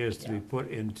 7 years to be put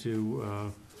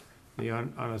into the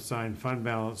unassigned fund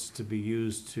balance to be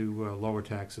used to lower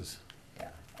taxes. Yeah,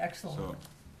 excellent. So,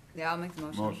 Yeah, I'll make the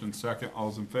motion. motion second,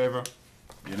 all's in favor?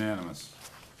 Unanimous.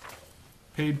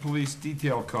 Paid police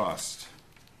detail cost.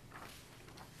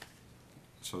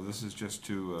 So this is just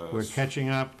to, We're catching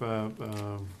up.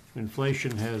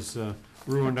 Inflation has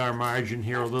ruined our margin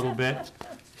here a little bit,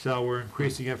 so we're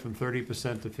increasing it from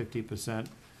 30% to 50%.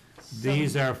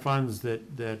 These are funds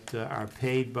that are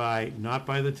paid by, not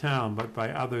by the town, but by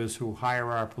others who hire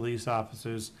our police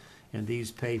officers, and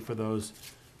these pay for those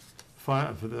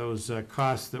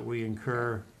costs that we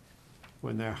incur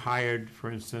when they're hired,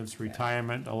 for instance,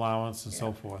 retirement allowance and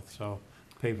so forth. So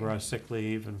pay for our sick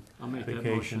leave and I'll make that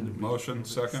vacation. motion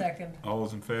second? Second. All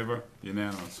those in favor?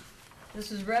 Unanimous.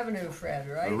 This is revenue, Fred,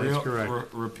 right? That's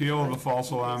correct. Repeal of the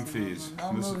false alarm fees.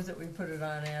 I'll This is- move that we put it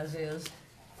on as is.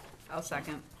 I'll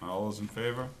second. All those in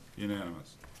favor?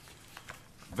 Unanimous.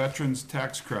 Veterans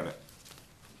tax credit,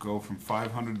 go from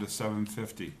 500 to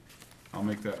 750. I'll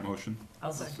make that motion.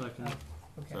 I'll second. Second.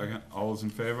 Okay. Second, all those in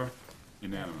favor?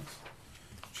 Unanimous.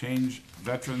 Change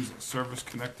veterans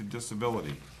service-connected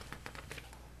disability.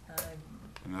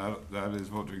 And that is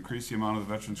vote to increase the amount of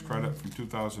the veterans credit from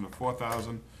 2,000 to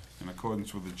 4,000 in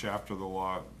accordance with the chapter of the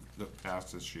law that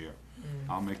passed this year.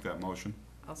 I'll make that motion.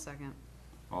 I'll second.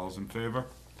 All those in favor?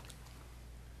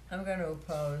 I'm gonna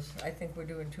oppose. I think we're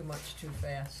doing too much too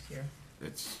fast here.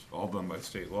 It's all done by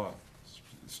state law.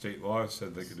 State law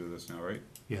said they could do this now, right?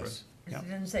 Yes. It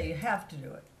didn't say you have to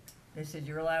do it. They said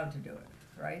you're allowed to do it,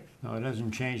 right? No, it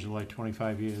hasn't changed in like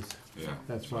 25 years. Yeah.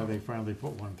 That's why they finally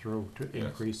put one through to Yes.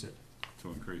 increase it. To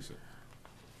increase it.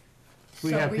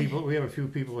 We So have people, we have a few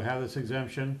people who have this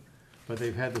exemption, but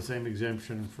they've had the same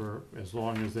exemption for as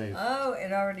long as they've. Oh,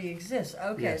 it already exists.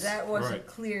 Okay, Yes. that wasn't Right.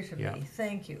 clear to Yeah. me.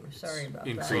 Thank you. Sorry about that.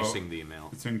 Increasing the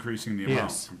amount. It's increasing the amount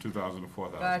Yes. from 2,000 to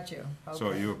 4,000. Got you. So are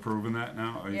Okay. you approving that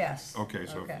now? Are you- Yes. Okay,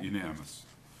 so Okay. unanimous.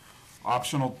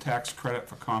 Optional tax credit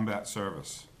for combat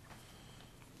service.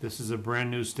 This is a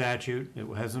brand-new statute. It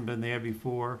hasn't been there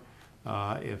before.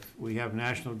 If we have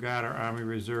National Guard or Army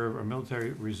Reserve or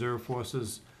military reserve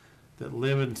forces that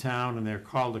live in town and they're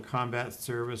called to combat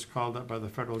service, called up by the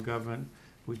federal government,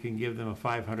 we can give them a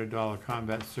 $500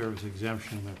 combat service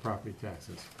exemption on their property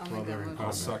taxes I'll while make that they're in motion.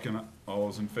 I'll combat. second it. All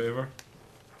those in favor?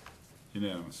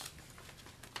 Unanimous.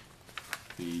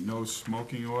 The no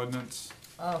smoking ordinance.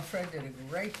 Oh, Fred did a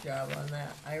great job on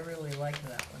that. I really liked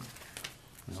that one.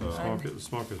 The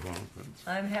smokers won't, but.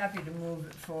 I'm happy to move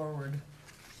it forward.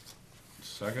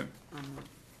 Second?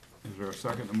 Is there a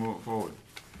second to move it forward?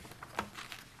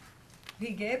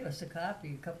 He gave us a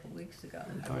copy a couple weeks ago.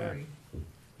 Oh, yeah.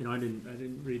 You know, I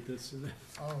didn't read this.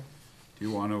 Oh, Do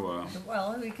you want to,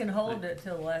 well, we can hold it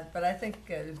till last, but I think,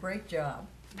 great job.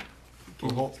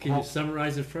 Can you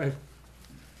summarize it, Fred?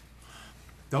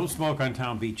 Don't smoke on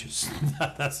town beaches.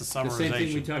 That's the The same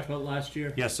thing we summarization. talked about last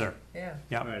year? Yes, sir. Yeah.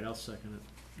 Yeah. All right, I'll second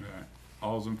it. all right,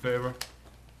 all's in favor?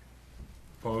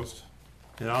 Opposed?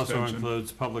 It also Abstention.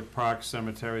 includes public parks,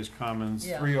 cemeteries, commons.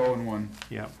 Yeah. 3-0 and 1.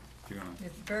 Yeah. You're gonna-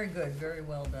 It's very good, very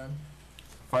well done.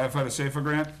 Firefighter safer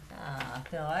grant?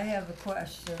 Now, I have a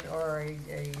question, or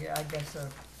I guess a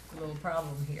little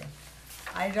problem here.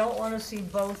 I don't want to see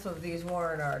both of these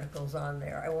warrant articles on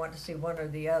there. I want to see one or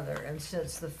the other. And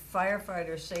since the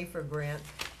firefighter safer grant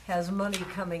has money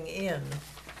coming in,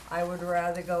 I would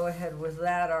rather go ahead with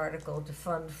that article to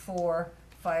fund four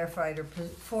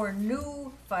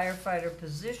new firefighter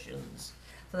positions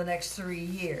for the next 3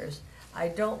 years. I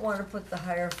don't want to put the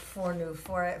four new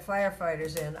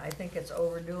firefighters in. I think it's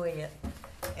overdoing it,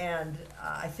 and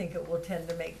I think it will tend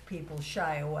to make people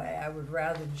shy away. I would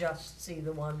rather just see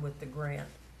the one with the grant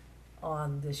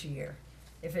on this year.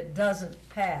 If it doesn't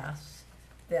pass,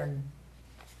 then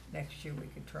next year we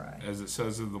could try. As it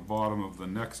says at the bottom of the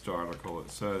next article, it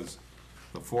says,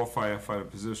 the 4 firefighter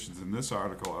positions in this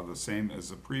article are the same as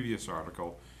the previous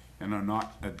article and are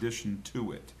not addition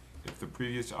to it. If the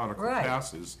previous article Right,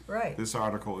 passes, right. this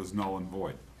article is null and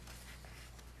void.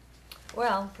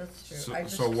 Well, that's true. So, I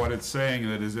just- so what it's saying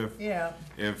that is Yeah.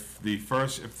 if the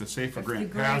SAFER If grant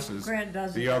the passes, grant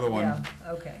doesn't, the other one,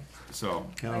 yeah, okay. so.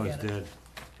 Cal is get it. dead.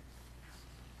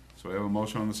 So we have a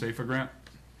motion on the SAFER grant,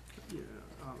 Yeah,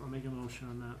 I'll make a motion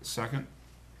on that. second?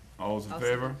 All those in I'll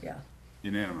favor? Yeah.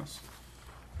 Unanimous.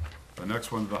 The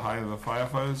next one, the hire the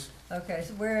firefighters, Okay,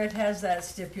 so where it has that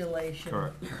stipulation.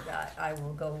 Correct. I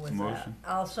will go with that. Motion.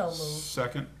 Also move,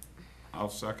 second, I'll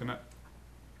second it.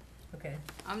 okay.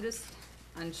 I'm just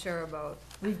unsure about,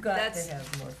 We've got That's- to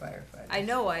have more firefighters. I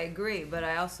know, I agree, but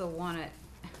I also want it,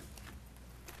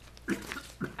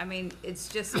 I mean, it's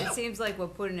just, it seems like we're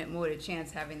putting it more to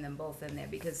chance having them both in there,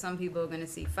 because some people are gonna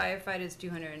see firefighters,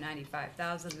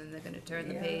 295,000, then they're gonna turn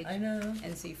the Yeah, page I know.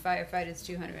 and see firefighters,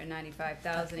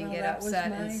 295,000, and Well, get that was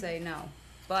upset and my- say no.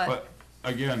 But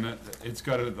again, it's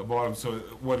got it at the bottom, so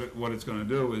what it's gonna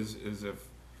do is if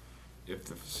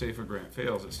the SAFER grant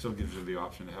fails, it still gives you the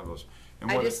option to have those.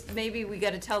 And I what just, maybe we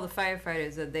gotta tell the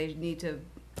firefighters that they need to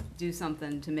do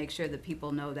something to make sure that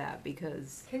people know that,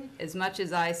 because as much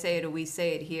as I say it or we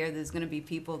say it here, there's gonna be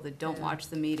people that don't Yeah. watch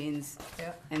the meetings,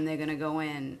 Yeah. and they're gonna go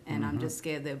in, and I'm Mhm. just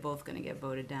scared they're both gonna get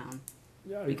voted down.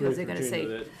 Yeah, I Because agree, they're gonna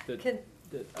say- Virginia,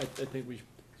 that I think we should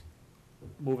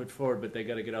move it forward, but they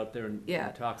gotta get out there and Yeah,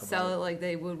 talk about it. sell it like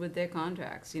they would with their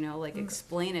contracts, you know, like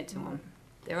explain it to them.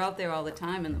 They're out there all the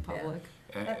time in the public.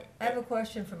 I have a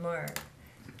question for Mark.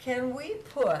 Can we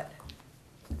put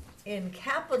in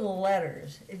capital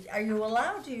letters, are you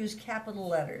allowed to use capital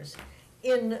letters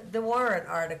in the warrant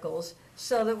articles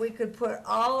so that we could put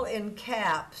all in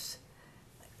caps?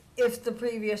 If the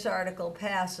previous article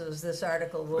passes, this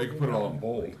article will be. They can put it all in null.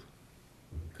 bold.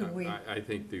 Could we, I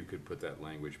think you could put that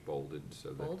language bolded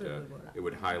so Bolded that would work. it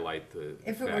would highlight the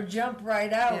if it would fact. jump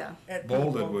right out Yeah. at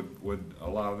people, Bolded would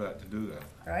allow that to do that,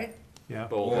 right? Yeah.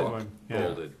 Bolded, Yeah.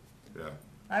 bolded. yeah.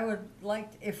 I would like,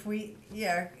 if we,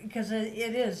 yeah, because it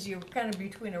is, you're kind of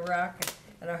between a rock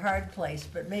and a hard place,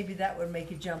 but maybe that would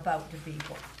make it jump out to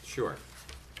people. Sure.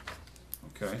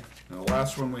 Okay, and the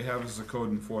last one we have is the code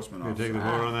enforcement You officer. take the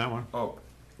vote on that one? Oh,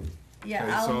 Yeah,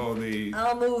 okay, so the,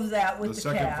 I'll move that with the the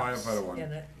second caps firefighter one.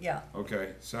 in it, yeah,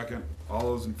 okay, second, all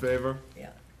those in favor? yeah.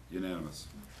 Unanimous.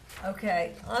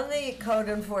 Okay, on the code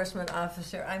enforcement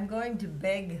officer, I'm going to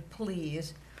beg,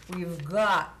 please, we've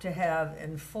got to have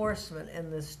enforcement in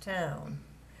this town.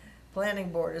 Planning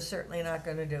board is certainly not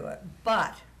gonna do it,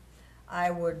 but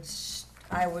I would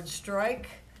strike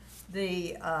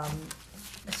the,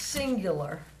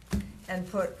 singular and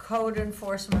put code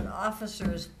enforcement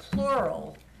officers,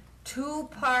 plural, 2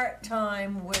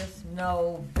 part-time with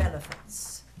no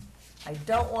benefits. I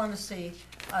don't wanna see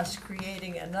us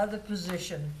creating another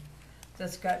position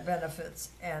that's got benefits,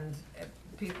 and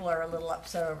people are a little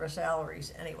upset over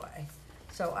salaries anyway.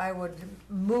 So I would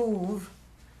move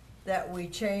that we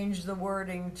change the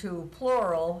wording to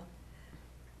plural,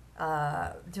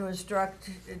 to instruct,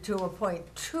 to appoint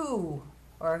 2,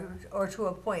 or to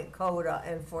appoint code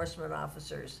enforcement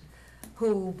officers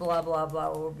who blah, blah,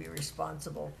 blah will be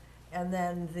responsible. And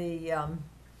then the,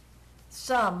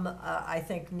 sum, I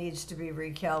think needs to be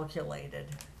recalculated,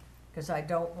 because I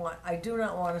do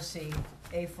not want to see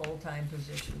a full-time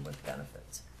position with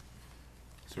benefits.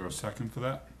 Is there a second for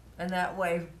that? And that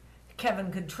way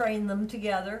Kevin could train them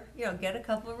together, you know, get a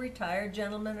couple of retired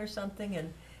gentlemen or something,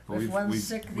 and if one's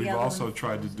sick, the other one. We've also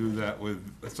tried to do that with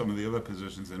some of the other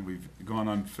positions, and we've gone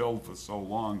unfilled for so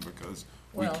long because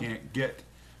we Well, can't get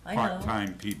I know.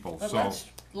 part-time people, But so,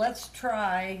 let's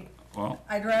try, well,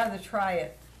 I'd rather try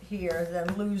it here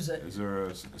than lose it. is there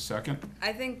a second?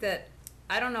 I think that,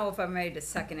 I don't know if I'm ready to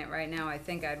second it right now. I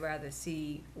think I'd rather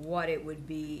see what it would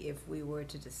be if we were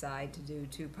to decide to do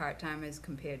 2 part-timers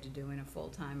compared to doing a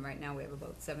full-time. Right now, we have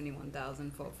about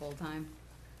 71,000 for a full-time.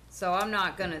 So I'm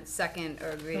not gonna second or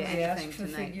agree to Can we ask anything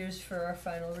for tonight. figures for our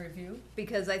final review?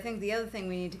 Because I think the other thing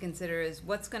we need to consider is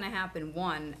what's gonna happen,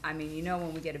 one, I mean, you know,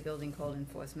 when we get a building code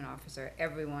enforcement officer,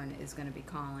 everyone is gonna be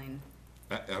calling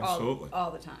Absolutely,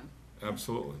 all the time.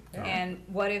 absolutely. And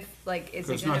what if, like, is Because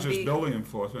it it's gonna not just be? building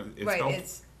enforcement, it's Right, health.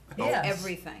 it's Yes.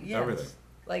 everything. Yes. Everything.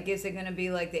 Like, is it gonna be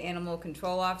like the animal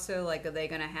control officer, like, are they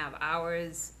gonna have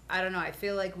hours? I don't know, I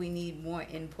feel like we need more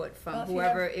input Well, from if you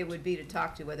whoever it would be to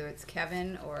talk to, whether it's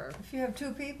Kevin or, If you have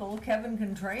 2 people, Kevin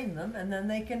can train them, and then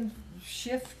they can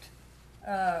shift,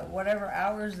 whatever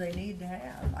hours they need to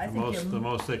have. I think The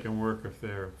most they can work if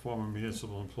they're former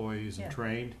municipal employees and Yeah.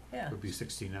 trained Yeah. would be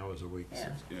 16 hours a week. Yeah.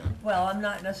 Yeah, Well, I'm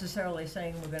not necessarily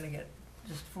saying we're gonna get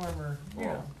just former, you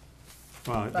know,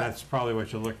 Well, But- that's probably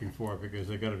what you're looking for, because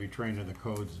they've got to be trained in the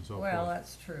codes and so forth. well,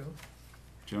 that's true,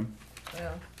 Jim?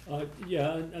 yeah.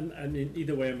 Yeah, and I mean,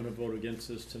 either way, I'm gonna vote against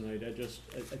this tonight. I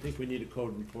think we need a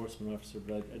code enforcement officer,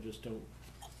 but I just don't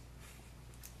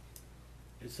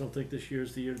I still think this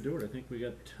year's the year to do it. I think we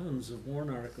got tons of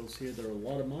warrant articles here. There are a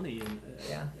lot of money and.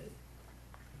 Yeah.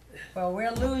 Well,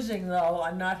 we're losing though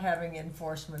on not having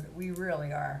enforcement. We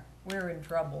really are. We're in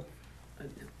trouble.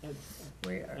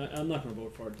 We are. I'm not gonna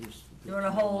vote for it. You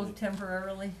wanna hold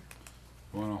temporarily?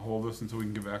 Want to hold this until we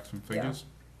can get back some figures?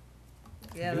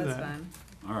 Yeah, Do that's that. fine.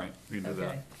 All right, we can do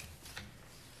Okay.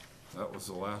 that. That was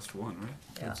the last one, right?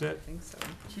 Yeah. That's I it. think so.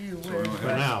 Gee So whiz, we only For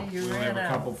now. Rusty, you We only have ran a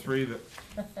couple, out. three that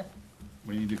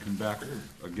we need to come back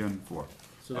again for.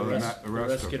 So Other the than rest, that, the the rest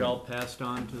rest of get them all passed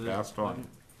on to the. passed on.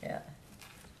 Yeah.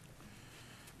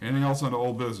 Anything else on the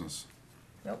old business?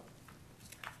 Nope.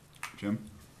 Jim?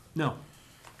 No.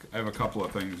 I have a couple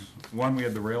of things. One, we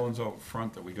had the railings out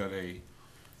front that we got a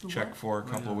check what? for a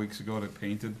couple of weeks ago that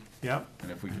painted. Yep.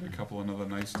 And if we get a couple another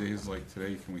nice days like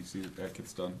today, can we see that that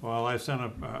gets done? Well, I sent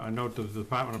a note to the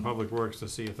Department of Public Works to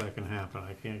see if that can happen.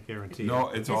 I can't guarantee it. No,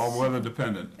 it's all weather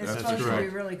dependent. It's That's supposed to be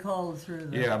correct. really cold through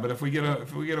the. Yeah, but if we get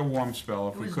a warm spell,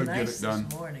 if It we was could get nice it done.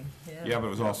 this morning, yeah. Yeah, but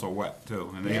it was also wet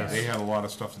too, and Yes. they had a lot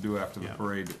of stuff to do after the Yeah.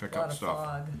 parade to pick Lot up of stuff.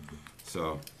 fog.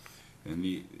 So, and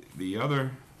the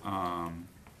other,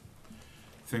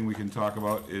 thing we can talk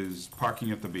about is parking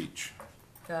at the beach.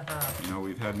 Uh-huh. You know,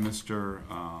 we've had Mr.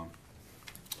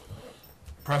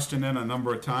 Preston in a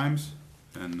number of times,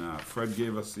 and Fred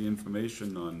gave us the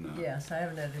information on, Yes, I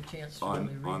haven't had a chance to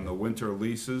really read on the it. winter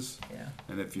leases. Yeah.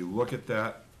 And if you look at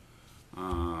that,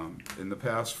 in the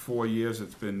past 4 years,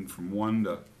 it's been from $1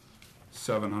 to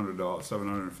 $700,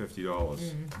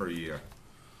 $750 per year.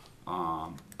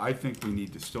 I think we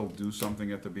need to still do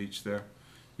something at the beach there.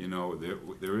 You know,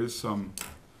 there is some,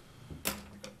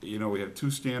 you know, we have two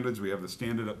standards. We have the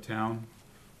standard uptown,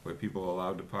 where people are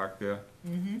allowed to park there.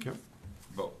 Yep.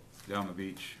 But down the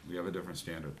beach, we have a different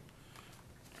standard.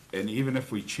 And even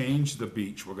if we change the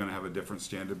beach, we're gonna have a different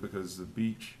standard, because the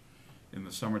beach, in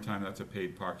the summertime, that's a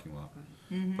paid parking lot.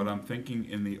 But I'm thinking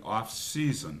in the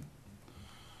off-season,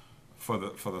 for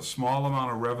the small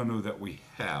amount of revenue that we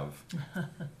have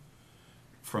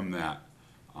from that,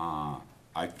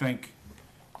 I think,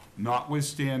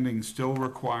 notwithstanding still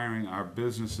requiring our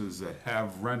businesses that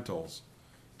have rentals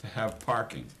to have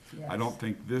parking, I don't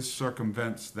think this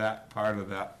circumvents that part of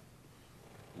that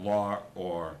law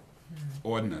or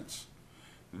ordinance,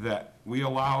 that we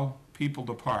allow people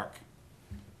to park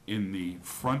in the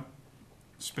front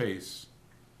space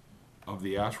of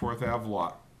the Ashworth Ave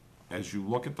lot. As you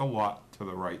look at the lot to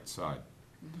the right side,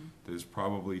 there's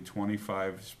probably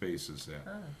 25 spaces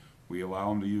there. We allow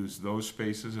them to use those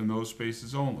spaces and those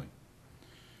spaces only,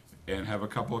 and have a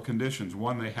couple of conditions.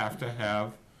 One, they have to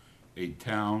have a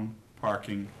town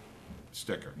parking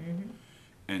sticker.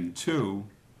 And two,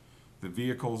 the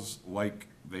vehicles, like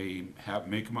they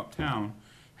make them uptown,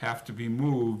 have to be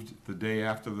moved the day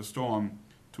after the storm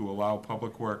to allow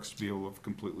Public Works to be able to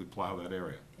completely plow that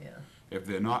area. Yeah, If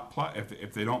they're not,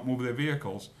 if they don't move their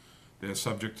vehicles, they're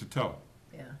subject to tow.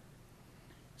 yeah,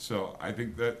 So I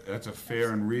think that's a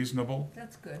fair and reasonable.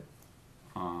 that's good,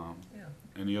 Um, yeah.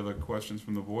 Any other questions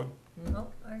from the board? No,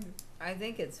 I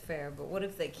think it's fair, but what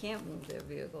if they can't move their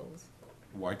vehicles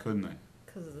Why couldn't they?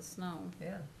 because of the snow?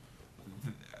 yeah.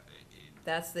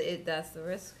 That's the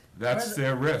risk? That's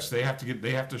their risk. They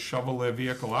have to shovel their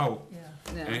vehicle out Yeah.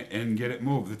 Yeah, and get it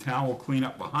moved. The town will clean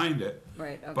up behind it,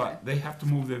 right, okay. but they have to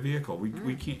move their vehicle.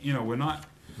 We can't, you know, we're not,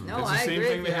 No, it's the I same agree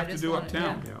thing with they you. I have to just do wanna-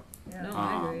 uptown. Yeah. Yeah. No,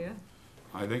 I agree, yeah.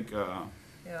 I think,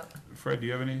 Yeah, Fred, do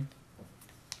you have any?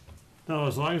 No,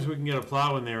 as long as we can get a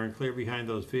plow in there and clear behind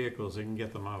those vehicles, they can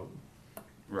get them out.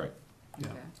 Right. Yeah.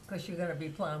 Okay. because you're gonna be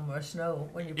plowing more snow.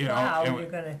 When you You know, plow, and- you're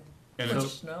gonna and push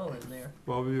it's- snow in there.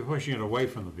 Well, we'll be pushing it away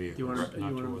from the Do you vehicles, want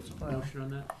not a towards them. Well- motion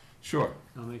on that? Sure.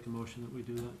 I'll make a motion that we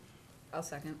do that. I'll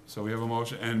second. So we have a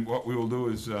motion, and what we will do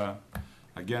is,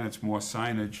 again, it's more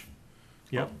signage.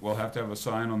 Yep. We'll have to have a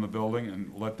sign on the building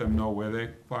and let them know where they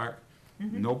park.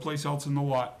 No place else in the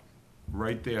lot,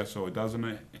 right there, so it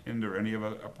doesn't hinder any of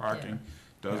our parking.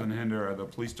 Doesn't hinder the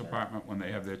police department when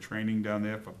they have their training down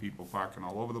there for people parking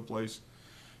all over the place.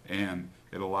 And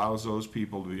it allows those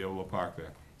people to be able to park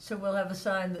there. So we'll have a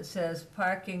sign that says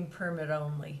parking permit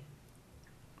only.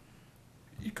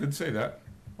 You could say that.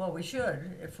 Well, we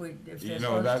should, if You they're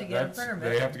know, supposed to get a that's, permit.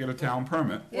 they have to get a town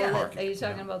permit for Yeah, are parking. you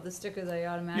talking about the sticker they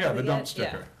automatically Yeah, get? the dump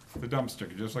sticker, the dump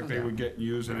sticker, just like they Okay. would get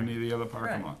used in any of the other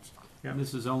parking Right. lots. Yeah. And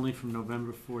this is only from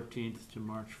November 14th to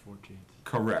March 14th.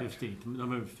 Correct. 15th,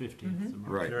 November 15th to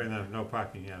March. Right. During the no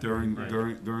parking, yeah. During, Right.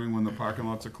 during when the parking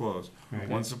lots are closed. Right.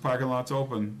 Once the parking lot's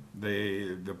open,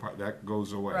 that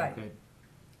goes away. Right.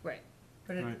 Right.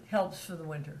 But it Right. helps for the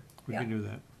winter. We Yeah, can do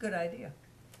that. good idea.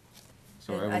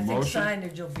 So I And have a I think motion,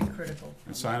 signage will be critical.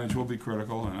 and signage will be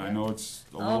critical, and I know it's,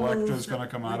 a I'll little move extra's gonna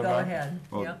come we out of go that. ahead,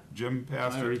 Well, yeah. Jim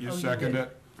passed I already- it, you Oh, you seconded did.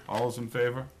 it, all those in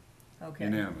favor? Okay.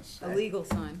 Unanimous. A legal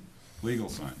sign. Legal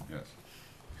sign, yes.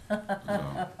 So,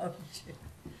 Oh,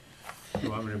 gee. You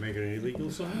want me to make it an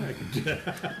illegal sign? I can do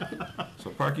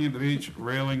So parking at the beach,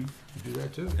 railing,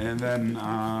 that too. and then,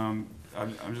 I'm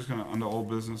just gonna, under old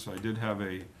business, I did have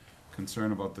a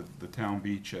concern about the town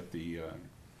beach at the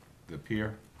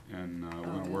pier, and, we're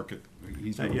gonna work it,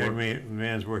 he's That gonna young work.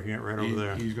 man's working it right over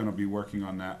there. He's gonna be working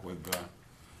on that with,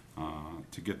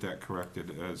 to get that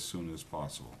corrected as soon as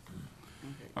possible.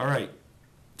 All right,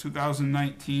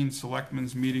 2019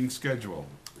 Selectmen's Meeting Schedule.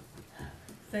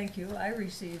 Thank you, I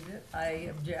received it, I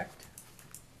object.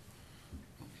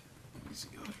 Let me see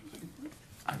yours.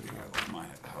 I think I left mine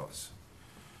at the house.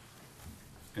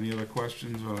 Any other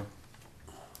questions, or?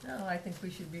 No, I think we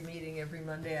should be meeting every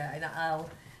Monday, and I'll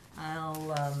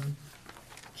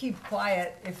keep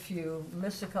quiet if you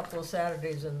miss a couple of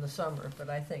Saturdays in the summer, but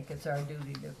I think it's our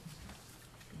duty to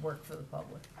work for the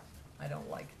public. I don't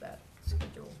like that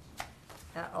schedule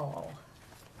at all.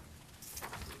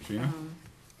 Gina?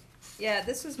 Yeah,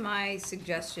 this was my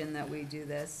suggestion that we do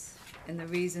this, and the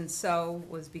reason so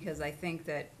was because I think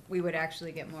that we would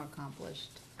actually get more accomplished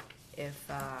if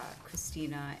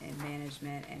Christina and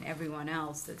management and everyone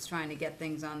else that's trying to get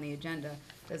things on the agenda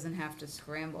doesn't have to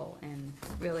scramble in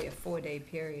really a 4-day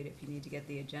period if you need to get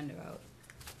the agenda out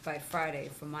by Friday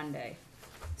for Monday.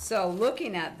 So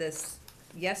looking at this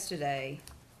yesterday,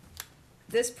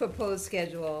 this proposed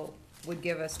schedule would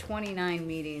give us 29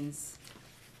 meetings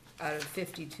out of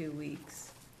 52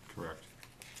 weeks. Correct.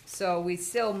 So we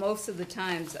still, most of the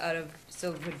times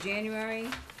so for January,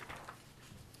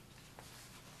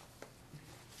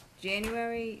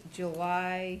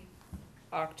 July,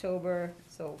 October,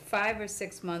 so 5 or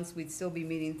 6 months, we'd still be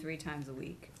meeting 3 times a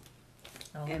week.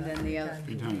 Oh, And not then three the other, times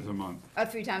 3 times a month.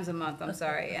 3 times a month, I'm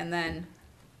sorry, and then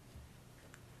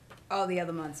all the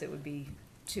other months it would be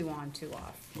 2 on, 2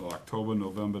 off. Well, October,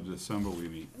 November, December, we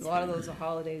meet. A lot of those are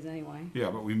holidays anyway.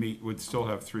 Yeah, but we'd still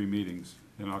have 3 meetings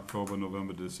in October,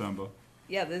 November, December.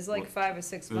 Yeah, there's like 5 or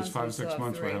 6 months. There's 5 or we still 6 have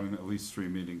months, we're 3. having at least 3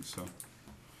 meetings, so.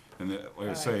 And like I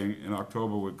Alright. say, in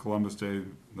October with Columbus Day,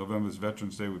 November's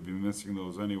Veterans Day, we'd be missing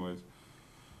those anyways.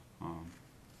 Yeah,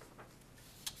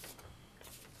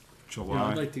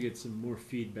 July, I'd like to get some more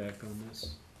feedback on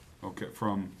this, okay,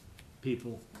 from,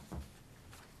 people.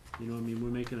 You know, I mean, we're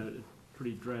making a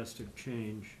pretty drastic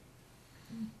change.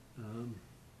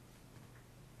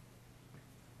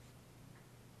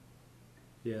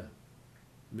 Yeah,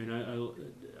 I mean,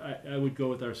 I would go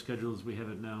with our schedule as we have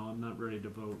it now. I'm not ready to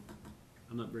vote.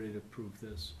 I'm not ready to approve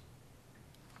this.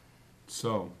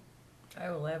 so, I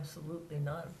will absolutely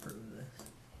not approve this,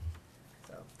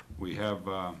 so. we have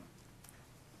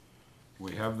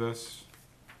this.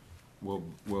 We'll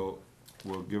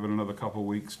give it another couple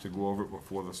weeks to go over it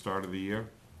before the start of the year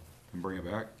and bring it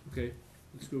back. Okay,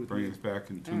 let's go with Bring you. it back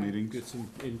in 2 Alright. meetings. Get some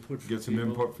input from Get some people.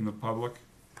 input from the public,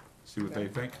 see what they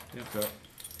Okay. think. Yep. That-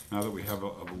 Now that we have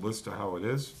a list of how it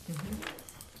is.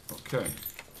 Okay.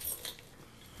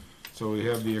 So we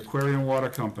have the Aquarian Water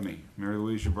Company. Mary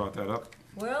Louise, you brought that up.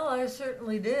 Well, I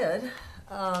certainly did.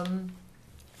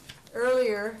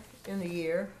 Earlier in the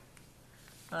year,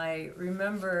 I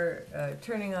remember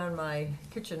turning on my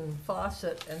kitchen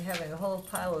faucet and having a whole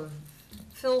pile of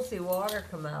filthy water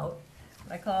come out.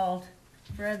 I called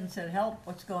Fred and said, "Help,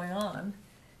 what's going on?"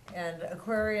 And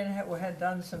Aquarian had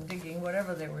done some digging,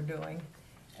 whatever they were doing,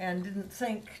 and didn't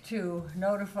think to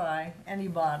notify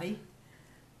anybody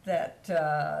that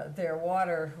their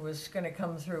water was going to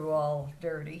come through all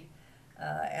dirty.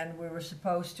 And we were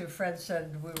supposed to, Fred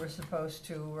said we were supposed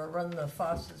to run the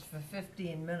faucets for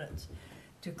 15 minutes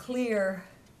to clear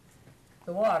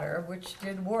the water, which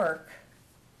did work.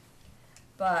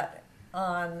 But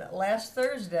on last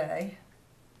Thursday,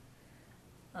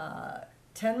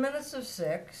 10 minutes of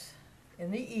 6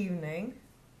 in the evening,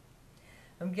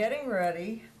 I'm getting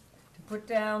ready to put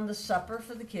down the supper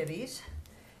for the kiddies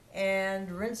and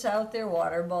rinse out their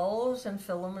water bowls and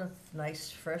fill them with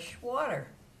nice fresh water.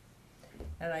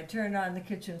 And I turned on the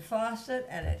kitchen faucet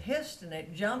and it hissed and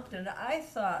it jumped and I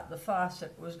thought the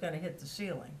faucet was gonna hit the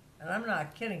ceiling. And I'm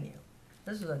not kidding you.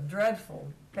 This is a dreadful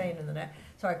pain in the neck.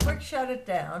 So I quick shut it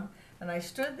down and I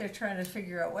stood there trying to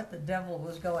figure out what the devil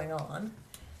was going on.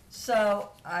 So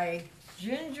I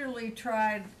gingerly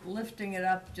tried lifting it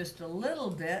up just a little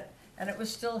bit and it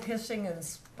was still hissing and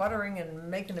sputtering and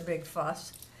making a big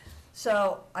fuss.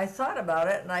 So I thought about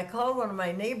it and I called one of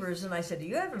my neighbors and I said, "Do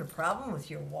you having a problem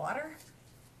with your water?"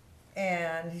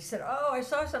 And he said, "Oh, I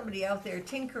saw somebody out there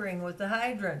tinkering with the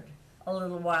hydrant a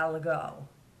little while ago."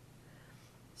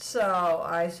 So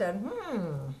I said,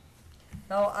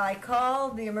 So I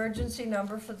called the emergency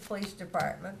number for the police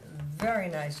department, very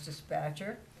nice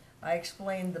dispatcher. I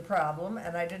explained the problem,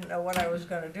 and I didn't know what I was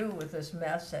gonna do with this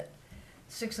mess at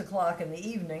 6 o'clock in the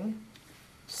evening.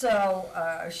 So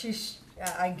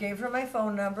I gave her my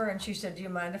phone number, and she said, do you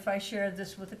mind if I shared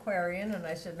this with Aquarian? And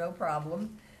I said, no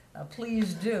problem,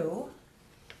 please do.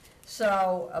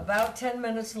 So about 10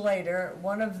 minutes later,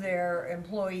 one of their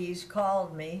employees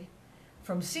called me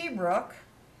from Seabrook,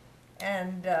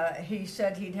 and he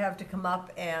said he'd have to come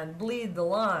up and bleed the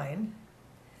line,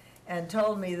 and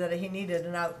told me that he needed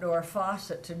an outdoor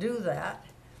faucet to do that.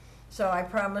 So I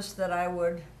promised that I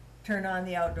would turn on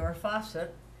the outdoor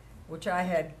faucet, which I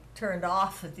had turned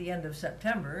off at the end of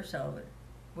September so it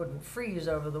wouldn't freeze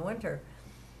over the winter.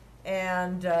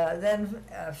 And then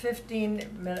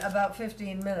about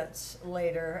 15 minutes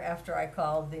later, after I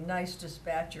called, the nice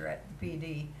dispatcher at the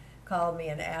PD called me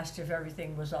and asked if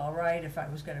everything was all right, if I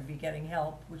was going to be getting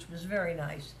help, which was very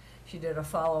nice. She did a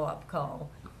follow-up call.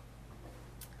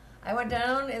 I went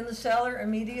down in the cellar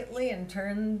immediately and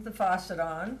turned the faucet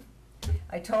on.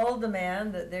 I told the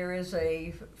man that there is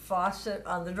a faucet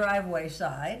on the driveway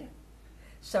side,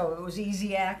 so it was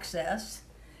easy access,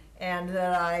 and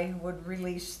that I would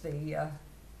release the,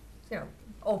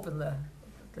 open the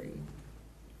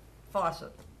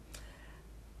faucet.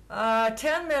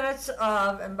 10 minutes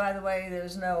of, and by the way,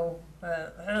 there's no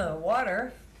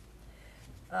water,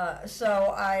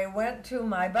 so I went to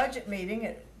my budget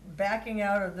meeting backing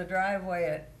out of the driveway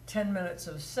at 10 minutes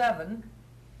of 7,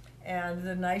 and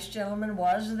the nice gentleman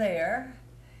was there,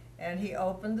 and he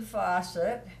opened the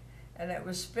faucet, and it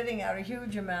was spitting out a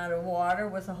huge amount of water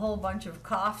with a whole bunch of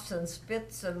coughs and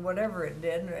spits and whatever it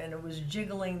did, and it was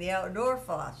jiggling the outdoor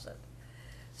faucet.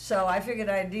 So I figured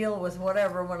I'd deal with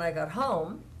whatever when I got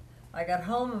home. I got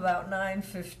home about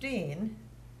 9:15,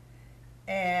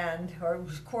 or it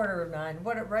was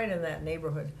 9:15, right in that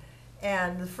neighborhood.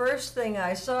 And the first thing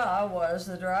I saw was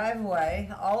the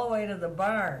driveway all the way to the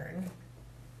barn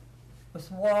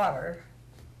with water.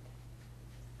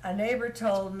 A neighbor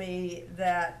told me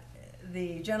that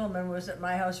the gentleman was at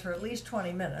my house for at least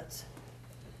 20 minutes.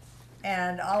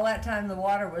 And all that time the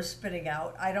water was spitting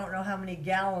out. I don't know how many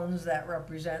gallons that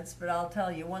represents, but I'll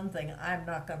tell you one thing, I'm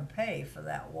not gonna pay for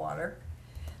that water.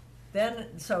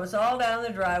 So it's all down the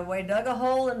driveway, dug a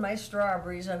hole in my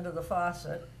strawberries under the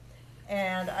faucet,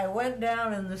 and I went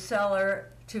down in the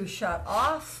cellar to shut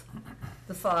off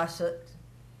the faucet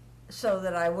so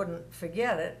that I wouldn't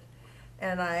forget it,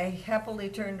 and I happily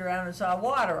turned around and saw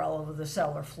water all over the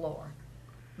cellar floor.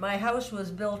 My house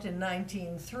was built in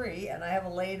 1903, and I have a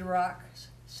laid rock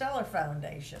cellar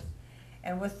foundation.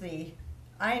 And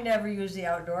I never use the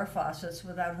outdoor faucets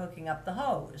without hooking up the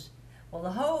hose. Well,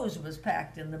 the hose was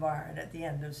packed in the barn at the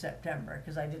end of September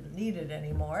because I didn't need it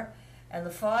anymore. And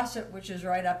the faucet, which is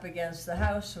right up against the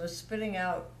house, was spitting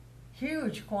out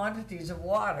huge quantities of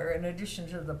water in addition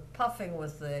to the puffing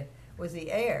with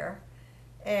the air.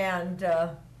 And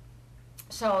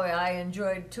so I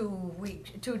enjoyed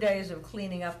 2 days of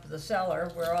cleaning up the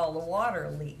cellar where all the water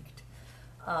leaked.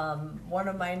 One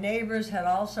of my neighbors had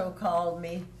also called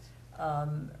me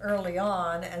early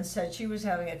on and said she was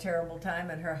having a terrible time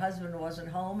and her husband wasn't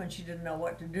home and she didn't know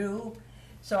what to do.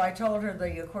 So I told her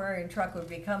the Aquarian truck would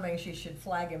be coming, she should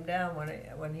flag him down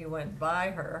when he went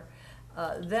by her.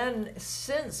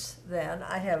 Since then,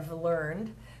 I have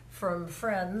learned from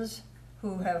friends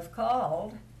who have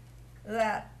called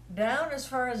that down as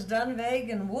far as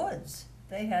Dunvegan Woods,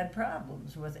 they had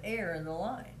problems with air in the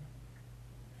line.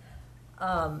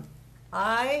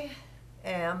 I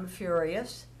am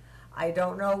furious. I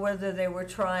don't know whether they were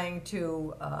trying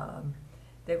to,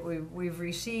 that we've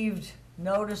received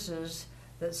notices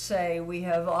that say we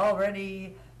have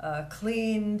already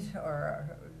cleaned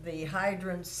the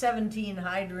hydrants, 17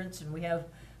 hydrants, and we have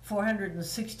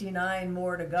 469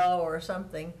 more to go or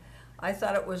something. I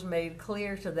thought it was made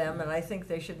clear to them, and I think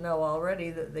they should know already,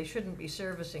 that they shouldn't be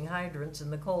servicing hydrants in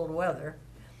the cold weather.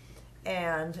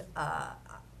 And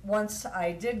once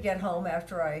I did get home,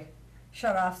 after I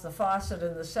shut off the faucet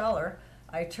in the cellar,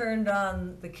 I turned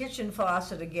on the kitchen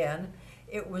faucet again.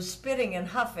 It was spitting and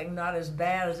huffing, not as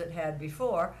bad as it had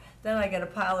before. Then I got a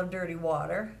pile of dirty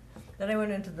water. Then I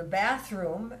went into the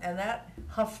bathroom, and that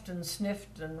huffed and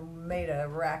sniffed and made a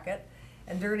racket,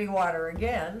 and dirty water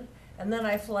again. And then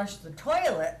I flushed the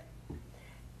toilet,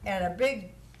 and a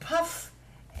big puff,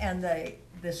 and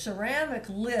the ceramic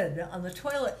lid on the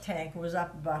toilet tank was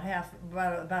up about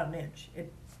an inch.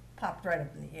 It popped right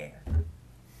up in the air.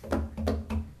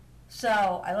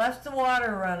 So I left the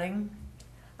water running.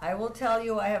 I will tell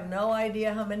you, I have no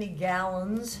idea how many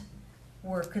gallons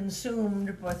were consumed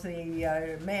with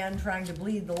the man trying to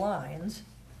bleed the lines.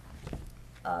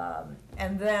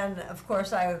 And then, of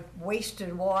course, I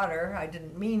wasted water. I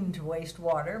didn't mean to waste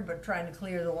water, but trying to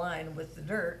clear the line with the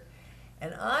dirt.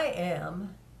 And I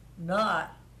am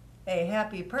not a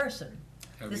happy person.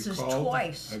 This is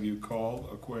twice. Have you called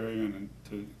Aquarian and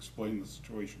to explain the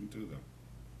situation to them?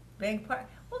 Beg pardon?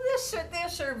 Well, their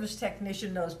service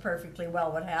technician knows perfectly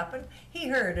well what happened. He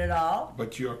heard it all.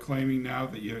 But you're claiming now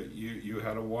that you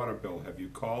had a water bill. Have you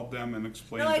called them and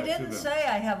explained No, that I to them? didn't say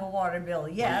I have a water bill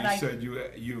yet. Well, you said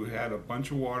you had a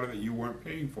bunch of water that you weren't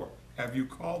paying for. Have you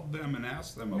called them and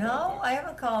asked them about that? No, I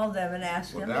haven't called them and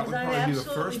asked Well, them that because would I'm probably be the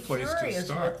absolutely first place to furious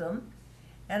start. with them.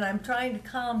 And I'm trying to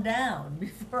calm down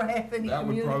before I have any That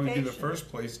would communication. probably be the first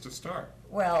place to start.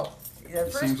 Well, the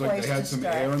It first seems like place they to had some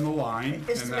air in the start line, and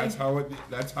is to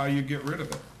that's how you get rid of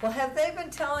it. Well, have they been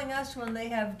telling us when they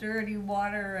have dirty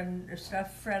water and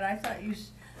stuff, Fred? I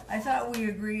thought we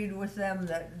agreed with them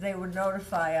that they would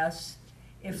notify us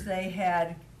if they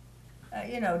had,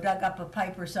 dug up a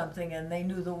pipe or something and they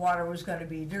knew the water was gonna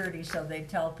be dirty, so they'd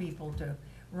tell people to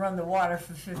run the water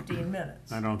for 15 minutes.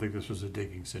 I don't think this was a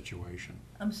digging situation.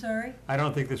 I'm sorry? I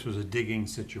don't think this was a digging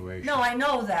situation. No, I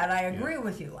know that, I agree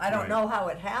with you. I don't Right. know how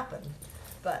it happened,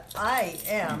 but I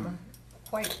am,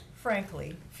 quite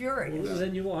frankly, furious. Well,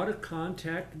 then you ought to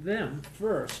contact them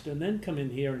first and then come in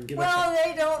here and give us Well,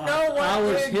 they don't know what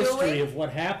hour's they're history doing. of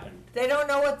what happened. They don't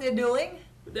know what they're doing?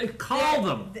 They call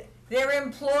them. Their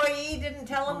employee didn't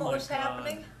tell them Oh what my was God.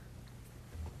 happening?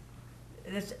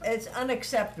 It's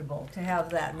unacceptable to have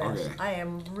that mess. Okay. I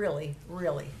am really,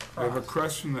 really I have a cross.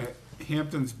 question from the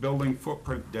Hampton's building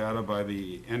footprint data by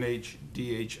the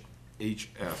NHDHS.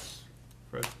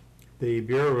 Fred? The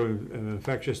Bureau of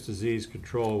Infectious Disease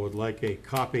Control would like a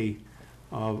copy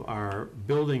of our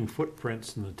building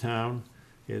footprints in the town.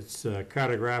 It's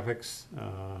Cartographics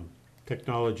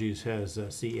Technologies has,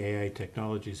 CAI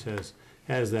Technologies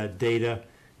has that data.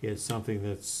 It's something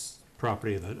that's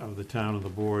property of the town and the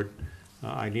board.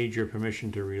 I need your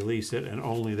permission to release it, and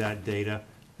only that data.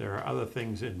 There are other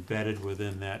things embedded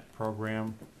within that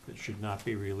program that should not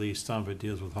be released. Some of it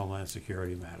deals with Homeland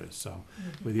Security matters. So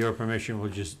with your permission,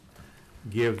 we'll just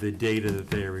give the data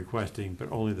that they are requesting,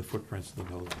 but only the footprints of the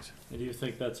buildings. And do you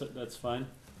think that's fine?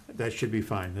 That should be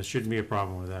fine. There shouldn't be a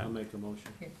problem with that. I'll make a motion.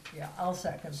 Yeah, I'll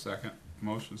second. Second,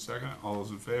 motion second, all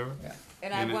those in favor? Yeah.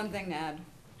 And I have And it- one thing to add at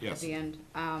Yes. the end.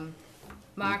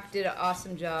 Mark did an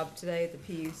awesome job today at the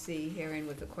PUC hearing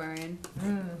with Aquarian.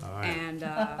 All right. And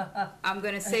I'm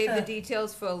gonna save the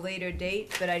details for a later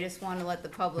date, but I just wanna let the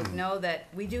public know that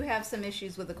we do have some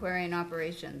issues with Aquarian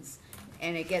operations.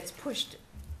 And it gets pushed,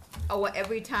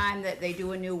 every time that they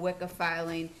do a new WICA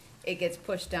filing, it gets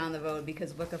pushed down the road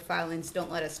because WICA filings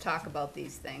don't let us talk about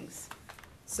these things.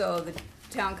 So the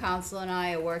town council and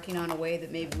I are working on a way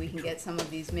that maybe we can get some of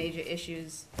these major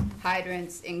issues,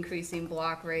 hydrants, increasing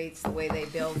block rates, the way they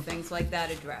build, things like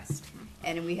that addressed.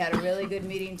 And we had a really good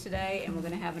meeting today, and we're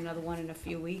gonna have another one in a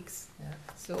few weeks. Yeah.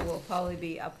 So we'll probably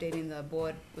be updating the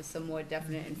board with some more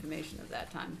definite information at that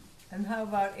time. And how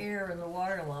about air in the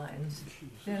water lines?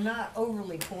 They're not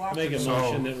overly Make a cooperative.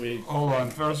 motion that we. Hold on,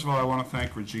 first of all, I wanna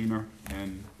thank Regina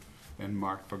and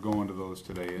Mark for going to those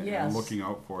today and Yes. looking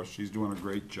out for us. She's doing a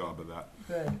great job of that.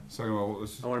 Good. Second of all,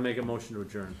 this is I want to make a motion to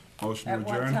adjourn. motion to At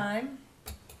what adjourn. time?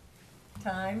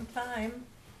 Time,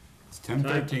 It's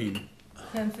 10:13.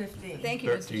 10:15. Thank you,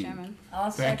 Mr. 13. Chairman.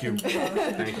 I'll Thank you. second the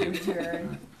motion Thank to you.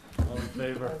 adjourn. All in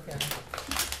favor?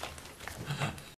 Okay.